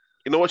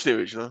 You know watching it,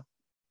 Rich, no?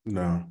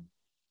 No.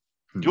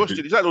 You watched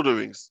it? You like Lord of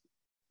the Rings?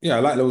 Yeah, I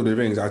like Lord of the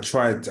Rings. I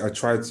tried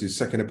to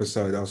second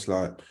episode. I was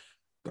like,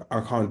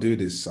 I can't do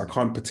this. I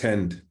can't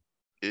pretend.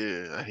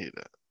 Yeah, I hear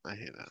that.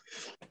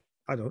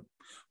 I don't.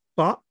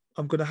 But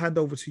I'm gonna hand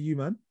over to you,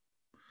 man.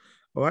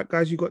 All right,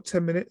 guys, you got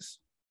 10 minutes.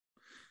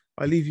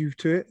 I leave you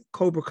to it.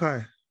 Cobra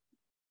Kai.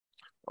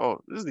 Oh,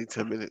 this doesn't need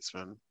 10 minutes,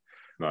 man.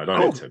 No, I don't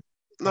need 10.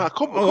 Nah,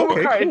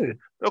 Cobra Kai. Cool.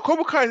 No,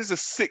 Cobra Kai is a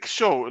sick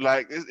show.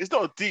 Like, it's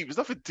not deep. It's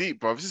nothing deep,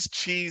 bro. It's just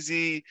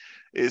cheesy.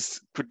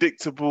 It's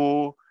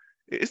predictable.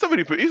 It's not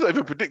even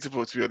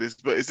predictable, to be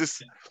honest. But it's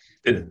just.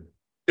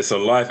 It's a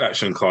live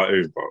action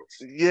cartoon, bro.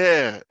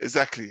 Yeah,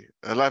 exactly.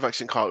 A live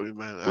action cartoon,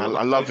 man.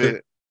 I love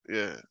it.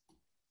 Yeah.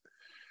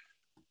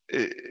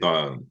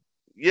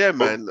 Yeah,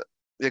 man.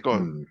 Yeah, go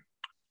on.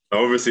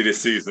 Obviously, this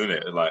season,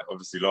 innit? Like,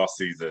 obviously, last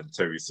season,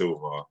 Terry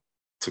Silver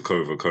took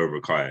over Cobra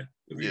Kai.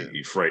 Yeah.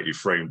 He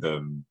framed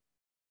them,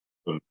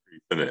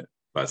 innit?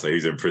 Like, so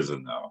he's in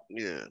prison now.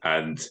 Yeah.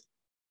 And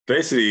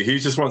basically, he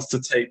just wants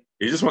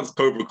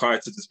Cobra Kai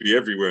to just be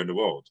everywhere in the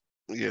world.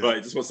 Yeah. Like,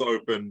 he just wants to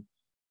open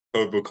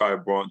Cobra Kai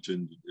branch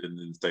in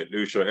St.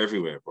 Lucia,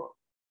 everywhere, bro.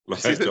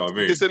 Like, you know what I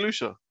mean? St.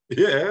 Lucia?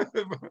 Yeah.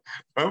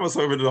 I must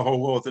open the whole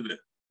world, isn't it?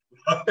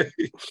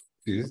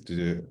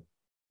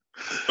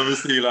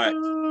 Obviously, like,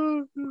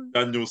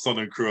 Daniel's son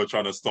and crew are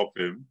trying to stop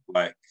him.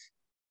 Like,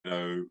 you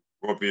know,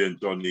 Robbie and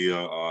Johnny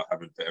are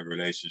having a better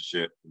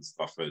relationship and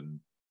stuff,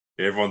 and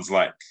everyone's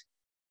kind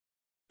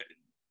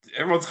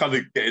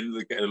of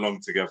getting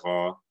along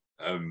together.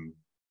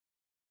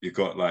 You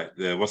got like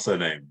what's her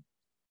name?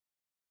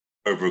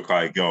 Cobra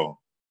Kai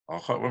girl. I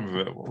can't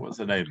remember what was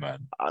her name,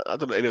 man. I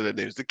don't know any of their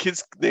names. The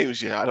kids'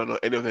 names, yeah, I don't know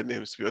any of their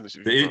names, to be honest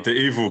with you. The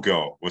evil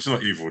girl. Well, she's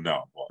not evil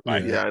now. But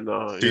like, yeah, I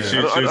know. I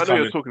know what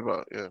you're talking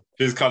about. Yeah,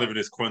 she's kind of in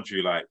this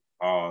country, like,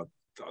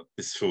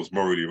 this feels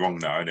morally wrong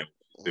now, isn't it?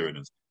 Doing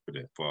and with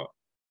it, but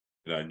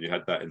you know, and you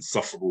had that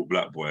insufferable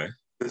black boy.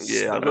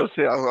 Yeah, I was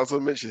going to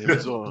mention him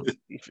as well.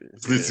 He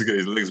needs to get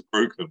his legs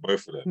broken,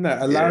 both of them. No,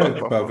 allow it,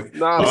 bro.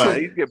 Nah,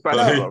 he needs to get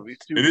back, bro. He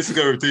needs to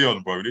go with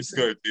Dion, bro. He needs to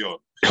go with Dion.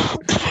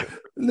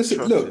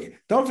 Listen, look,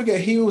 don't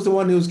forget he was the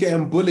one who was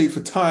getting bullied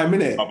for time,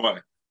 innit? Oh,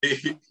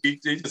 he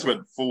just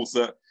went full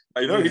set.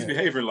 You know, he's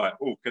behaving like,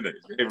 can it?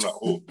 He's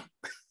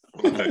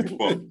behaving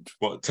like,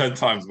 but 10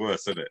 times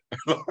worse, isn't it?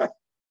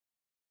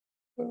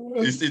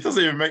 It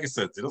doesn't even make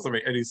sense. It doesn't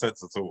make any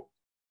sense at all.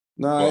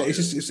 No,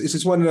 it's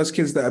just one of those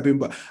kids that have been.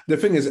 But the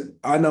thing is,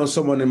 I know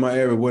someone in my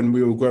area when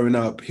we were growing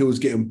up. He was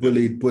getting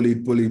bullied,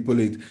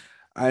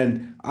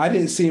 and I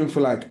didn't see him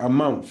for like a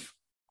month.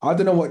 I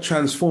don't know what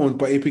transformed,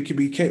 but it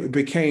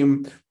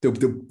became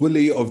the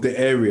bully of the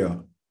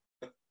area,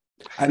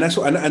 and that's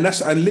what.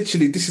 And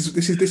literally, this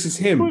is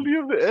him. Bully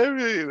of the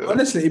area. You know?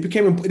 Honestly, it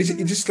became. It's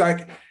just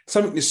like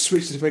something just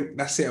switched. To think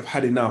that's it. I've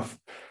had enough.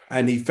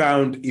 And he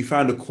found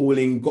a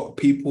calling. Got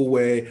people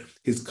where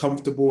he's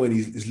comfortable, and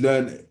he's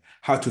learned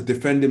how to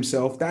defend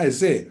himself. That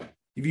is it.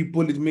 If you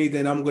bullied me,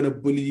 then I'm going to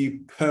bully you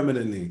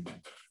permanently.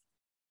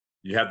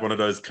 You had one of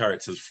those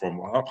characters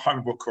from, I can't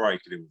remember what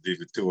Karate Kid it was,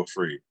 either 2 or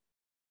 3.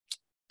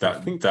 I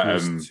think it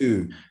was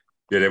 2.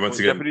 Yeah, they went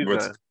together.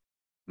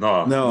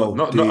 Not what's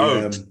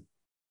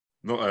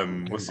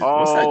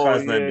that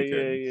guy's name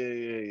again?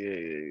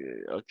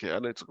 Yeah. Okay, I know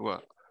what you're talking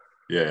about.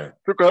 Yeah.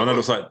 The one that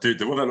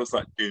looks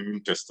like Dean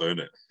Winchester,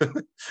 innit?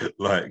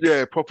 Like,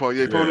 yeah, proper.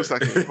 Yeah, probably looks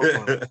like it.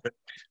 Proper.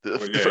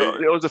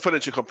 It was a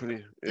furniture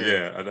company.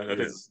 Yeah, and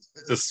it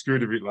just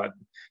screwed a bit. Like,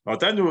 now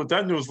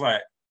Daniel's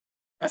like,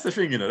 that's the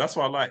thing, you know. That's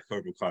why I like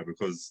Cobra Kai,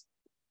 because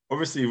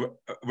obviously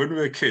when we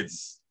were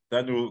kids,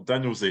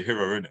 Daniel's a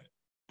hero, innit?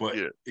 But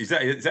he's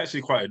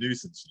actually quite a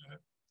nuisance, you know.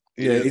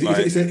 Yeah,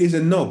 he's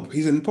a knob.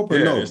 He's a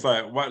proper knob. It's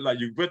like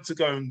you went to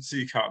go and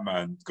seek out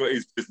man, got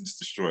his business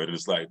destroyed, and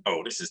it's like,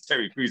 oh, this is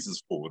Terry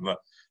Crews' fault. And like,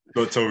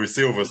 got Terry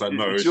Silver's like,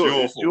 no, it's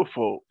your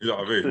fault. You know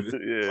what I mean?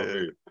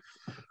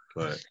 Yeah.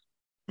 Like,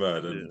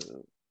 man.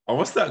 And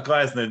what's that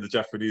guy's name? The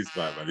Japanese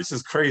guy, man. It's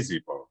just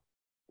crazy, bro.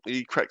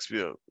 He cracks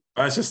me up.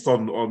 That's just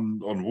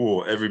on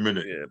war every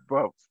minute. Yeah,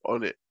 bro,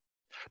 on it.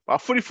 But I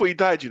fully thought he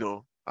died. You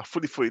know, I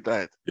fully thought he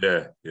died.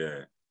 Yeah.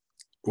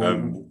 Well,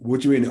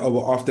 what do you mean?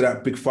 Oh, after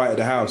that big fight at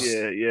the house?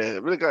 Yeah.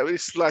 When the guy really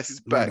sliced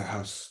his back. The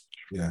house.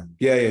 Yeah.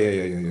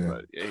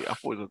 I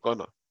thought he was a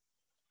goner.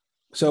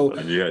 So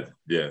and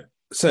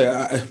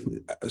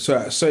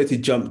sorry to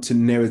jump to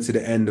nearer to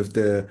the end of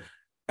the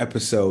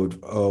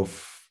episode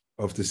of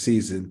the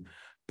season,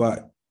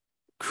 but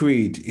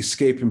Creed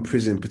escaping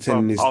prison,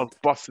 pretending I was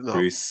busting up.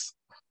 Chris.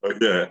 Oh,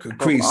 yeah.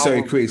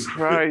 Chris.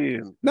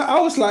 Crying. No,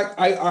 I was like,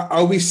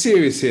 are we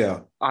serious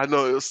here? I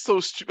know, it was so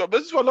stupid. But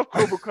this is why I love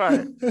Cobra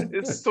Kai.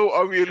 It's so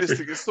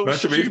unrealistic. It's so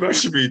stupid. Man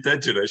should be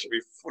dead, you know. Should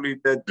be fully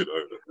dead, you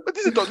know. But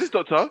this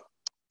doctor. I'm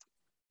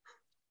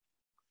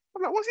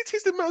like, what's he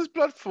tasting man's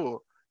blood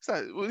for? It's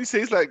like, what he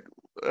says, like,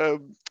 I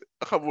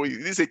can't remember. He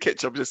didn't say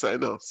ketchup, just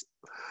something else.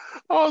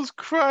 I was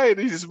crying.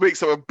 He just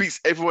wakes up and beats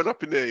everyone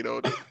up in there, you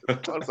know. I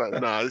was like,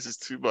 nah, this is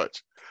too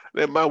much.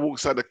 And then man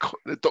walks out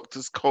the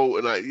doctor's coat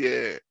and like,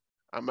 yeah,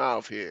 I'm out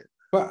of here.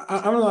 But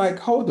I'm like,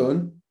 hold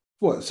on.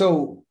 What?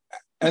 So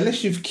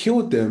unless you've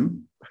killed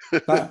them,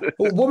 like,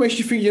 what makes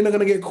you think you're not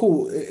going to get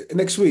caught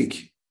next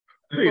week?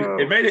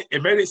 It made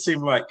it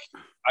seem like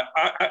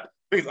I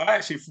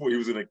actually thought he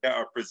was going to get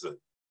out of prison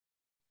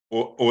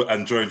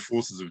and join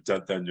forces with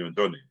Daniel and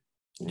Donnie.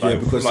 Like, yeah,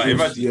 because like,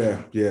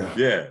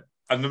 yeah.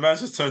 And the man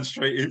just turned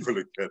straight evil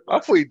again. I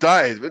thought he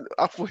died. But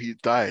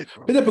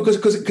no,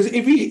 because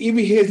if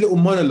he hears little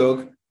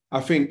monologue, I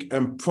think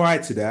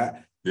prior to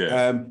that,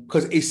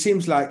 because it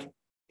seems like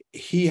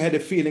he had a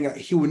feeling that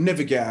he would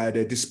never get out of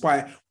there,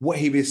 despite what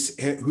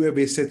whoever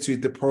he said to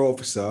the parole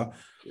officer,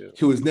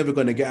 he was never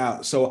going to get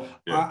out. So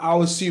I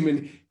was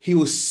assuming he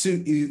was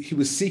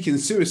seeking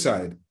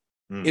suicide.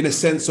 In a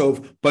sense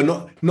of, but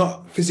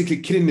not physically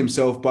killing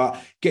himself, but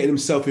getting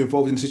himself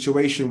involved in a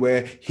situation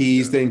where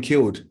he's then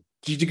killed.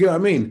 Did you get what I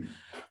mean?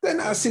 Then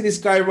I see this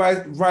guy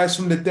rise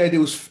from the dead.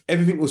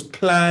 Everything was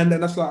planned,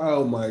 and that's like,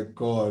 oh my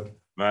god,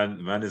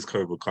 man is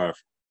Cobra Kai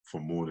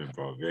from morning,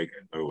 bro. He ain't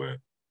getting nowhere.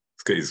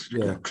 He's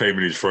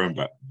claiming his throne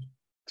back.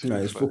 No,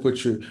 it's proper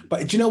true.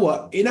 But do you know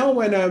what? You know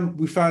when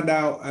we found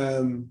out,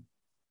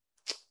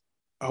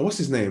 what's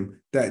his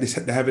name? That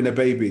they're having a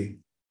baby.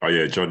 Oh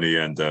yeah, Johnny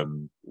and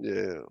the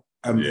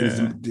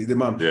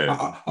mum.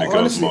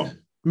 Yeah,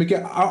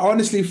 Miguel, I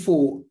honestly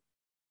thought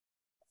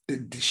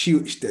that she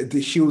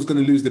was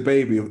going to lose the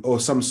baby or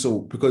some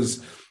sort,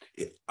 because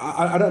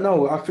I don't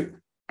know. I thought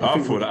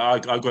I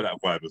got that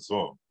vibe as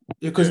well.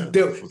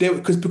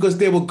 Because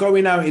they were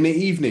going out in the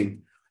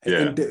evening.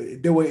 And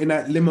they were in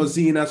that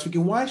limousine. I was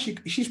thinking, why is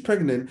she's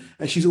pregnant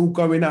and she's all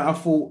going out? I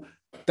thought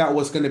that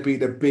was going to be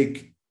the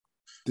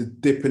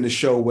dip in the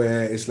show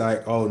where it's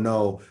like, oh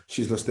no,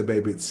 she's lost the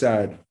baby. It's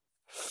sad.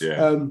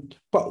 Yeah.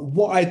 But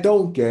what I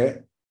don't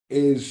get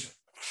is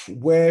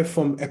where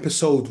from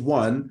episode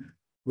 1,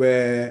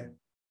 where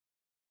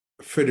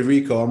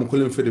Federico, I'm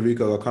calling him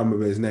Federico, I can't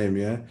remember his name,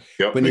 yeah?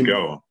 Yep,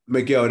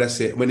 Miguel, that's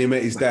it. When he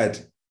met his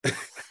dad.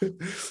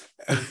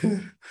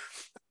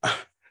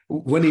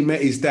 When he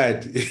met his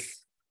dad.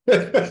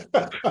 That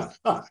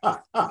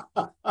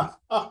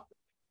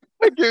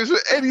gives him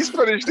any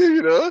Spanish name,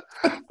 you know?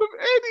 From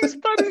any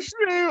Spanish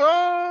name,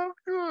 oh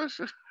gosh.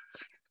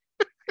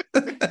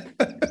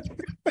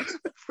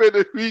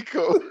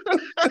 Federico.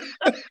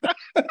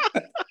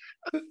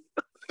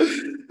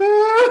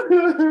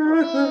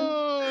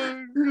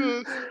 Oh, gosh.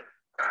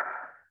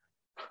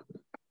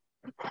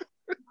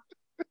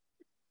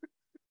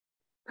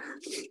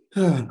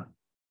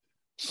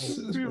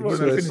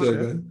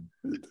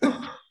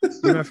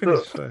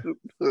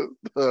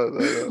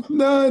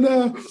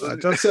 No.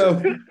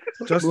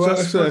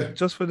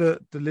 Just for the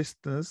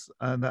listeners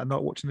and that are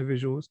not watching the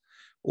visuals,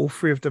 all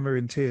 3 of them are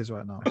in tears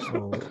right now.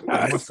 So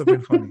it must have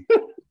been funny.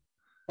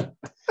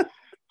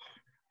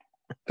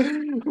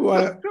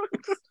 What?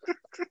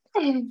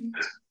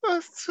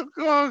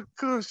 Oh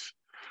gosh.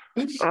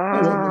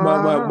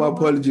 My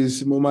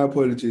apologies. My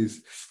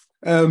apologies.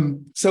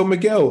 So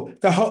Miguel,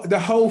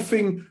 the whole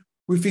thing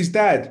with his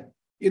dad,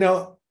 you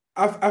know,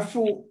 I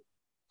thought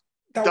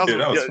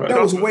that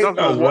was way.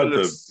 What's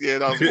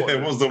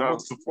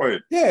the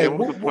point? Yeah,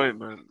 what's the point,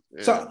 man?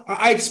 Yeah. So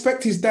I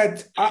expect his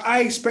dad.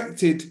 I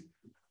expected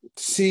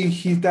to see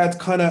his dad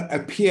kind of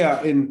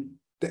appear in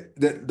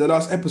the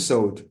last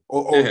episode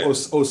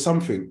or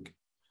something.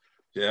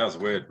 Yeah, that was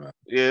weird, man.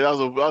 Yeah,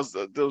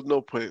 there was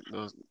no point.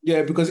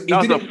 Because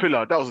that was a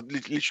filler. That was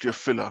literally a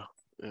filler.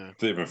 Yeah.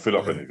 Didn't even fill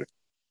up anything.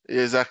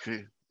 Yeah,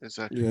 exactly.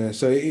 Yeah,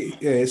 so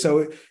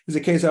it's a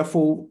case. I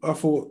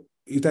thought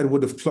his dad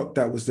would have clocked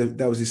that was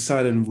his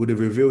son and would have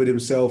revealed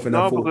himself. And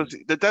because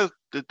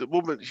the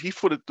woman, he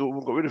thought the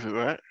woman got rid of him,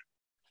 right?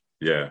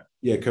 Yeah.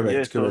 Yeah, correct.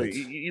 Yeah, so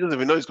he doesn't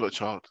even know he's got a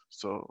child.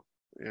 So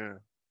yeah.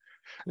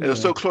 And it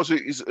was so close.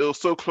 It was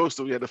so close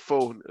that we had the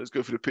phone. It was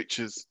going through the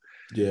pictures.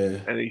 Yeah.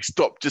 And he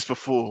stopped just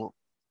before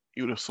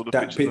you would have saw the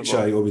picture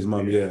of his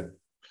mum. Yeah.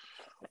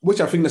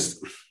 Which I think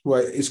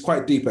it's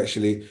quite deep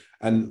actually.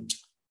 And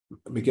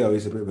Miguel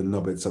is a bit of a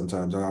knobhead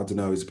sometimes. I don't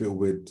know. He's a bit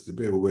weird. He's a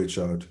bit of a weird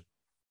child.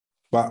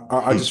 But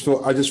I just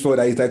thought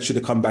that his dad should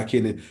have come back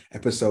in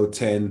episode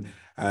 10,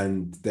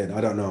 and then I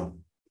don't know.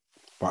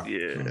 But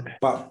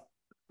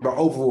but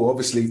overall,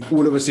 obviously,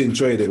 all of us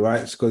enjoyed it,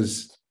 right?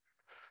 Because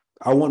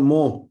I want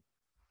more.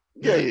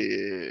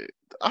 Yeah.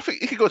 I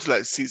think it could go to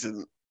like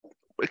season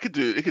But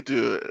it could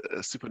do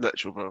a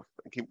Supernatural, bro,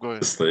 and keep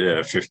going.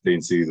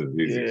 15 seasons.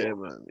 Easy. Yeah,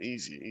 man,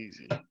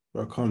 easy.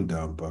 Bro, calm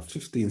down, bro.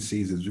 15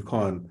 seasons, you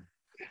can't.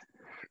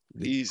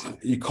 Easy.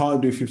 You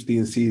can't do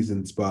 15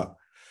 seasons, but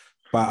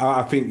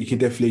I think you can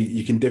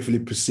definitely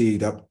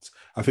proceed up.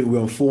 I think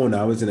we're on 4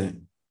 now, isn't it?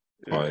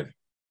 5.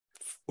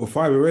 Or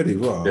 5 already,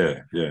 wow.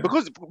 Yeah.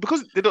 Because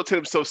they don't take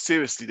themselves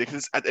seriously, they can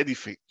just add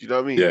anything. You know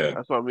what I mean? Yeah,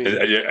 that's what I mean.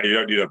 And you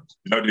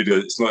don't need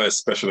it's not a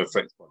special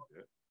effects one.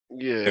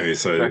 Yeah,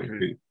 so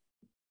exactly.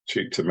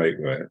 Cheap to make,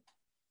 right?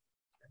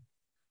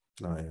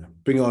 Oh, yeah.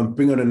 Bring on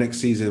the next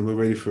season. We're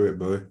ready for it,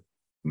 bro.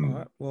 All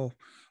right. Well,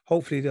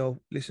 hopefully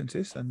they'll listen to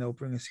this and they'll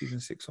bring a season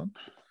 6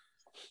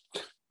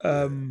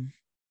 on.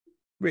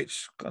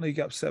 Rich, I know you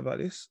get upset about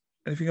this.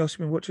 Anything else you've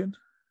been watching?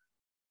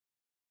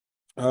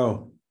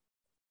 Oh,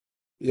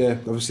 yeah,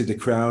 obviously The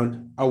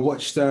Crown. I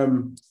watched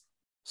some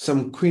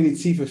Queen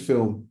Latifah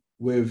film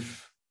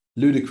with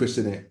Ludacris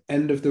in it.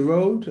 End of the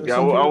Road. Yeah,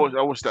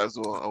 I watched that as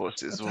well. I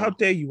watched it as well. How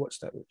dare you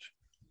watch that, Rich?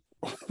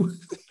 I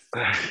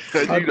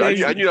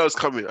knew that was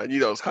coming.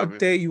 How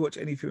dare you watch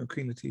anything with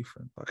Queen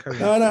Latifah?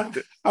 No.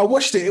 I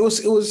watched it. It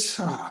was.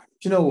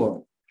 You know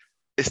what?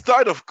 It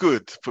started off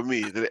good for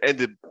me, then it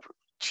ended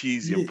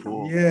cheesy and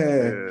poor.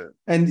 Yeah.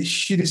 And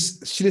she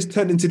just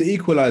turned into the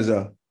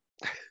Equalizer.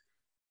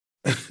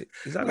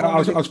 Is that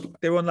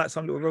they were on like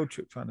some little road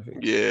trip kind of thing?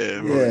 Yeah,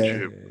 road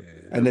trip.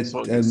 Yeah. And then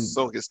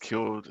someone gets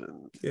killed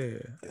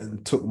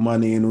and took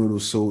money and all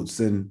sorts.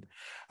 And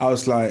I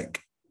was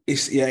like, it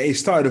did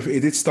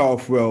start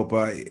off well,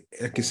 but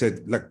like I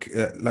said, like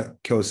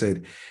Kel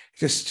said,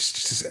 it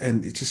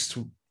just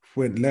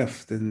went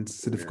left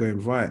instead of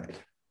going right.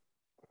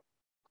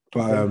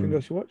 But anything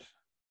else you watch?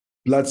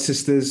 Blood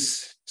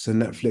Sisters, so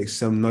Netflix,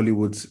 some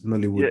Nollywood.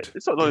 Yeah,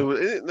 it's not Nollywood.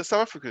 Is it? It's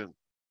South African.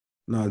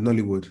 No,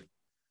 Nollywood.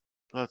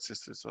 Blood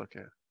Sisters,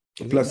 okay.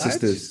 Blood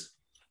Sisters.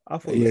 I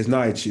thought it's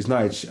Nige.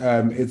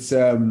 It's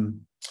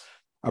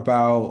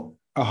about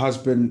a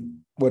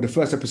husband. Well, the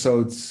first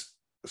episode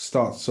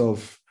starts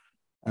off,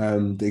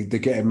 they're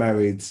getting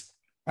married,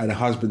 and the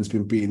husband's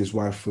been beating his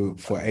wife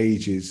for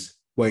ages.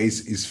 Well,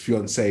 his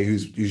fiance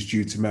who's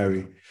due to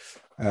marry,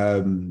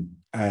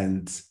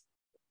 and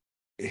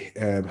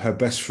her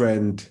best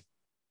friend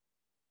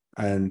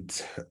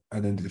and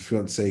then the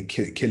fiance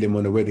kill him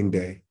on the wedding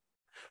day.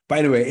 But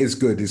anyway, it's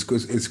good. It's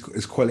good.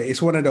 It's quality.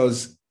 It's one of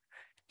those.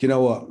 You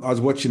know what? I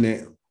was watching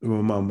it with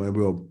my mum and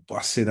we were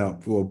busting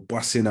up,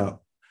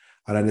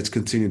 and I just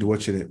continued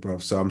watching it, bro.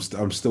 So I'm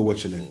still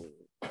watching it.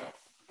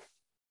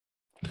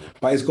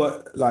 But it's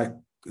got like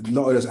a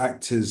lot of those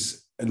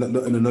actors and the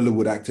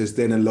Nollywood actors.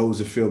 Then in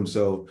loads of films.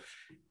 So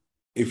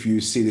if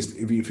you see this,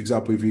 for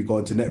example, if you go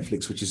onto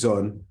Netflix, which is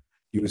on,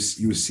 you will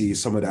see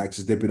some of the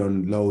actors. They've been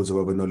on loads of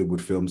other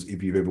Nollywood films.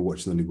 If you've ever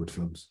watched Nollywood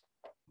films.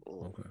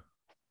 Okay.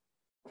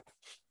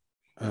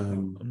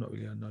 I'm not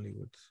really on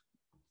Nollywood.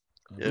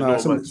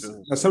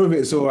 Some of it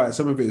is all right.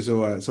 Some of it is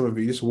all right. Some of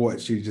it you just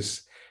watch, you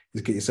just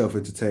get yourself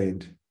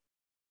entertained.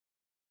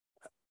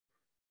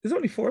 There's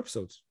only 4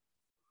 episodes.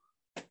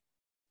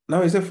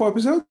 No, is there 4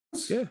 episodes?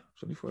 Yeah,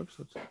 it's only 4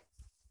 episodes.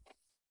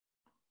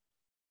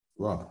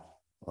 Wow,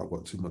 I've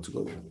got 2 more to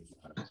go.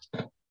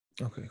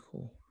 Okay,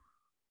 cool.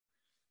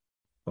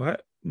 All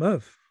right,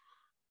 Merv.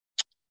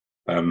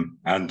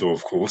 Andor,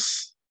 of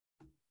course.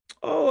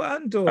 Oh,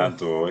 Andor.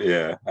 Andor,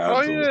 yeah.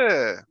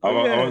 Andor. Oh,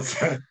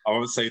 yeah. I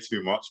won't say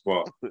too much,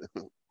 but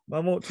I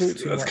won't talk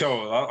too much.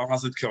 Cool. I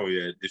said, cool,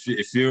 yeah.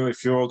 If you're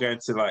going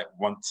to like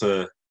want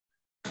to,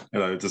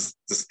 just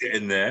get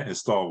in there in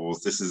Star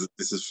Wars, this is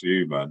for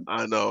you, man.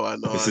 I know.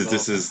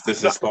 This is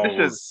Star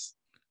Wars.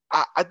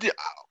 I did.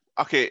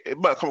 Okay, it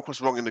might come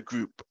across wrong in the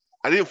group.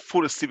 I didn't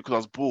fall asleep because I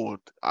was bored.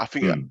 I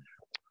think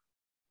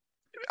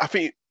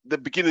the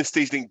beginning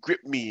stage didn't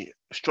grip me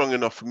strong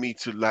enough for me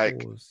to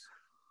like.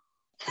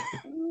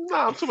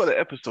 Nah, I'm talking about the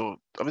episode.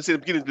 I'm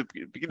saying the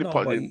beginning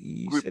part. Grip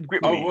me.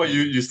 Well,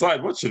 you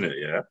started watching it,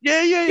 yeah?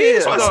 Yeah.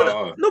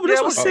 No, but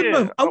that's what I said,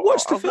 man. I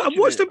watched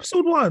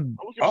episode 1.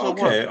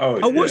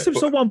 I watched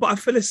episode 1, but I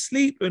fell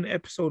asleep in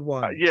episode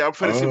 1. I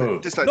fell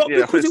asleep. Just like, not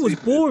because it was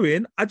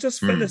boring. I just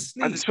fell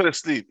asleep. I just fell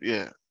asleep.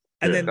 Yeah.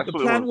 And then the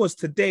plan was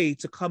today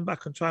to come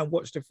back and try and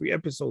watch the 3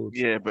 episodes.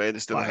 Yeah, but it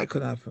still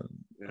couldn't happen.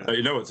 Yeah.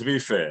 You know what? To be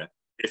fair,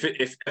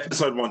 if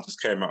episode 1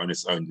 just came out on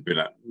its own, you'd be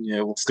like,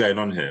 yeah, what's going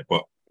on here?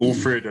 But all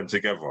 3 of them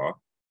together,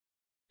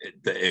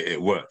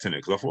 it worked, innit?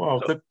 Because I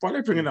thought, why are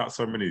they bringing out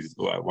so many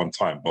at one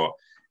time? But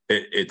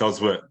it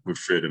does work with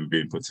 3 of them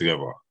being put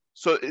together.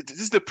 So this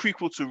is the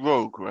prequel to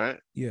Rogue, right?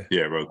 Yeah.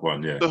 Yeah, Rogue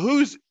One, yeah. So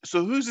who's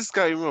this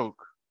guy in Rogue?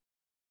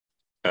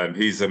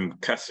 He's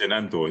Cassian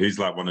Andor. He's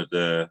like one of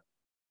the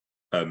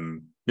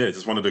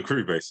just one of the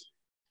crew, basically.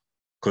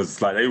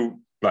 Because like they will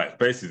die,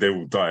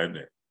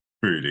 innit?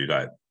 Really,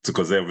 like,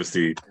 because they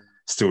obviously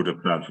still the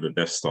plan for the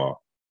Death Star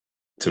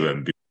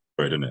to be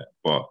destroyed, innit?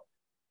 But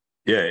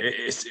yeah,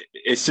 it's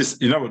just,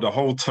 the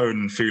whole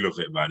tone and feel of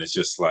it, man. It's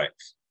just like,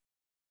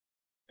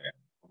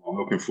 I'm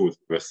looking forward to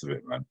the rest of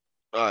it, man.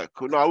 All right,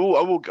 cool. No, I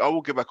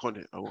will get back on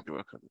it.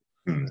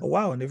 Oh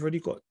wow! And they've already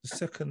got the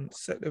second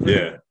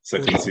season.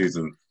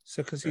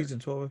 Second season,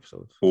 12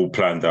 episodes. All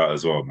planned out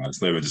as well, man.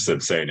 It's not even just them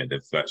saying it;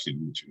 they've actually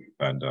literally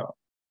planned out.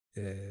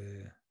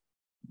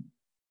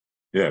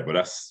 Yeah, but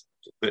that's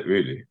it,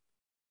 really.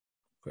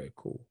 Very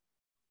cool.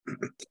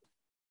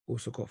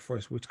 Also got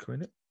Forest Whitaker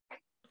in it.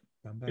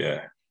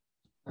 Yeah.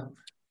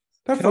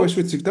 That Forest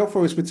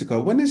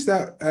Whitaker. When is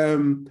that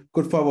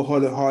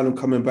Godfather Harlem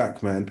coming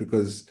back, man?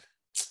 Because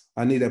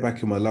I need that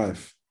back in my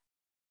life.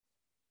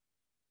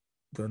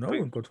 Don't know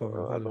when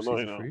Godfather Harlem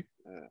season 3.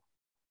 Yeah.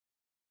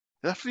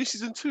 Did I finish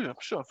season 2? I'm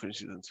sure I finished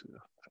season 2.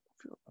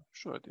 I'm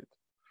sure I did.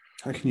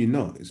 How can you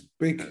not? It's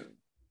big.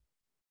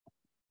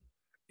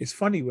 It's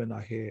funny when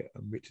I hear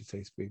Richard say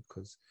it's big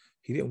because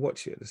he didn't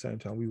watch it at the same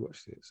time we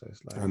watched it. So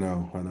it's like I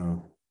know.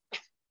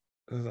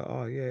 I was like,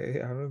 oh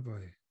yeah, I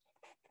remember it.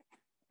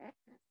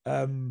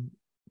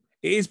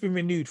 It has been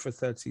renewed for a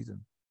third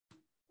season.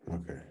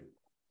 Okay.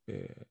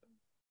 Yeah.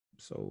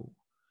 So,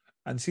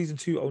 and season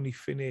 2 only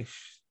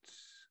finished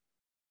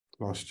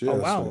last year. Oh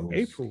wow,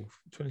 April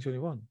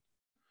 2021.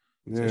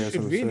 Yeah, so it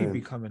should really be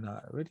coming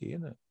out already,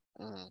 isn't it?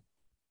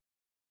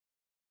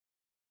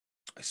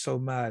 It's so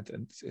mad,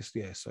 and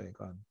sorry,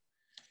 gone.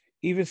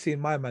 Even seeing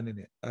my man in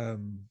it.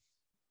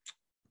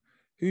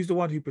 Who's the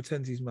one who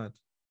pretends he's mad,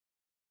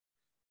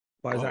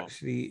 but is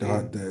actually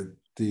the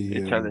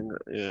Italian,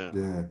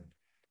 yeah.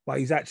 But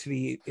he's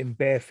actually in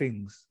bare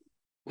things.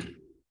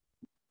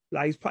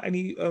 Like he's what do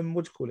you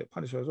call it?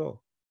 Punisher as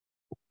well.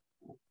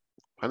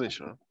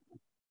 Punisher.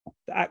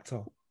 The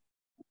actor.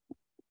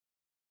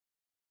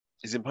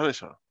 He's in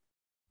Punisher.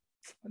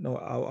 No,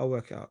 I'll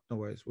work it out. No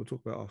worries. We'll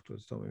talk about it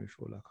afterwards. Don't make me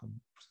feel like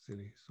I'm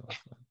silly. So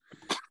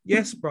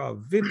yes,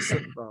 bruv.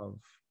 Vincent, bruv.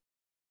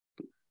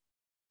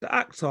 The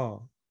actor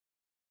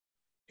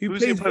who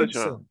plays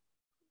Vincent.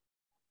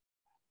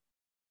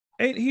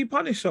 Ain't he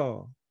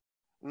Punisher?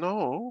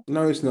 No,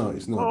 it's not.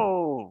 It's not.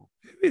 No.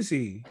 Who is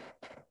he?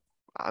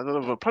 I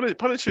don't know. But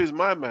Punisher is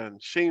my man.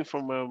 Shane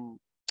from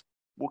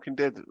Walking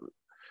Dead.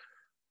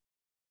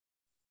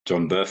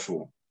 John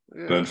Bernthal.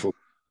 Yeah.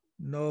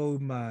 No,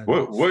 man.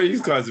 What are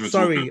you guys even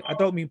Sorry, talking about? I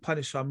don't mean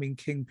Punisher. I mean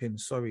Kingpin.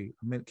 Sorry,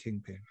 I meant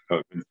Kingpin.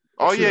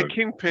 Oh yeah,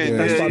 Kingpin.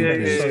 That's what I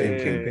meant to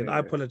say. Kingpin. I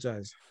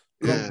apologize.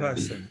 Wrong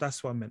person.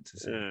 That's what I meant to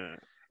say. Yeah.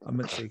 I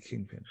meant to say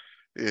Kingpin.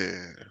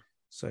 Yeah.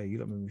 Sorry, you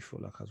don't make me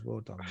feel like I was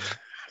well done.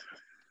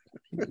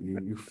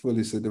 You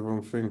fully said the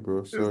wrong thing,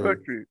 bro. Sorry.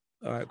 Exactly.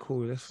 All right,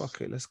 cool. Let's fuck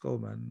it. Let's go,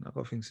 man. I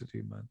got things to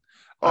do, man.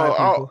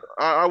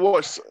 I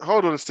watched.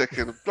 Hold on a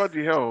second.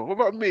 Bloody hell! What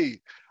about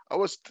me? I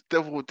watched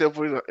Devil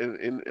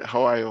in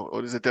Hawaii,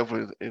 or there's a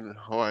Devil in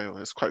Hawaii.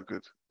 It's quite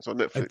good. It's on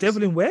Netflix. A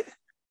Devil in where?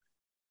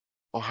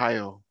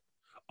 Ohio.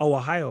 Oh,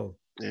 Ohio.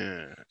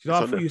 Yeah. You know,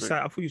 I thought you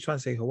were trying to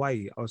say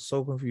Hawaii. I was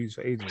so confused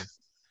for ages.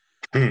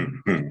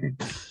 The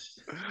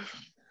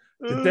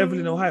Devil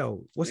in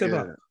Ohio. What's it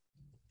about?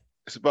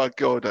 It's about a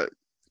girl that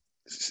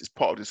is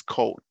part of this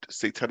cult,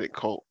 satanic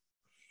cult,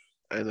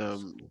 and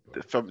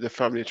the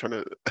family are trying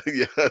to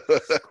the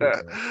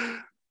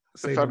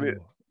family.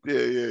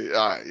 Yeah.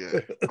 All right, yeah.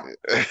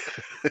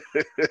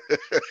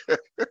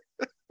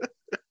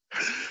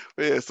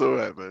 But yeah, it's all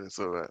right, man. It's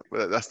all right.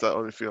 But that's the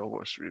only thing I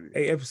watched, really.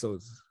 8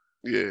 episodes.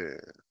 Yeah.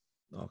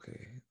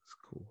 Okay, it's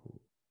cool.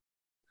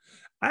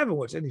 I haven't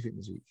watched anything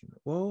this week.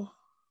 Well,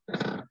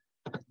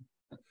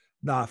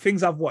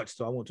 things I've watched,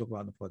 so I won't talk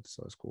about on the pod,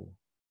 so it's cool.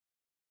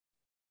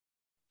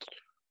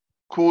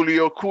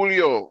 Coolio.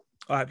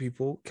 All right,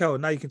 people. Kel,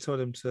 now you can tell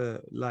them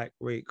to like,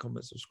 rate,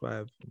 comment,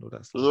 subscribe, and all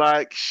that stuff.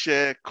 Like,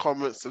 share,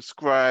 comment,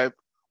 subscribe,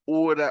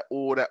 all that.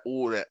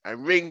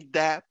 And ring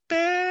that bell.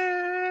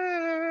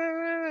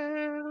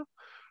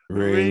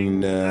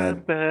 Ring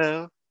that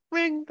bell.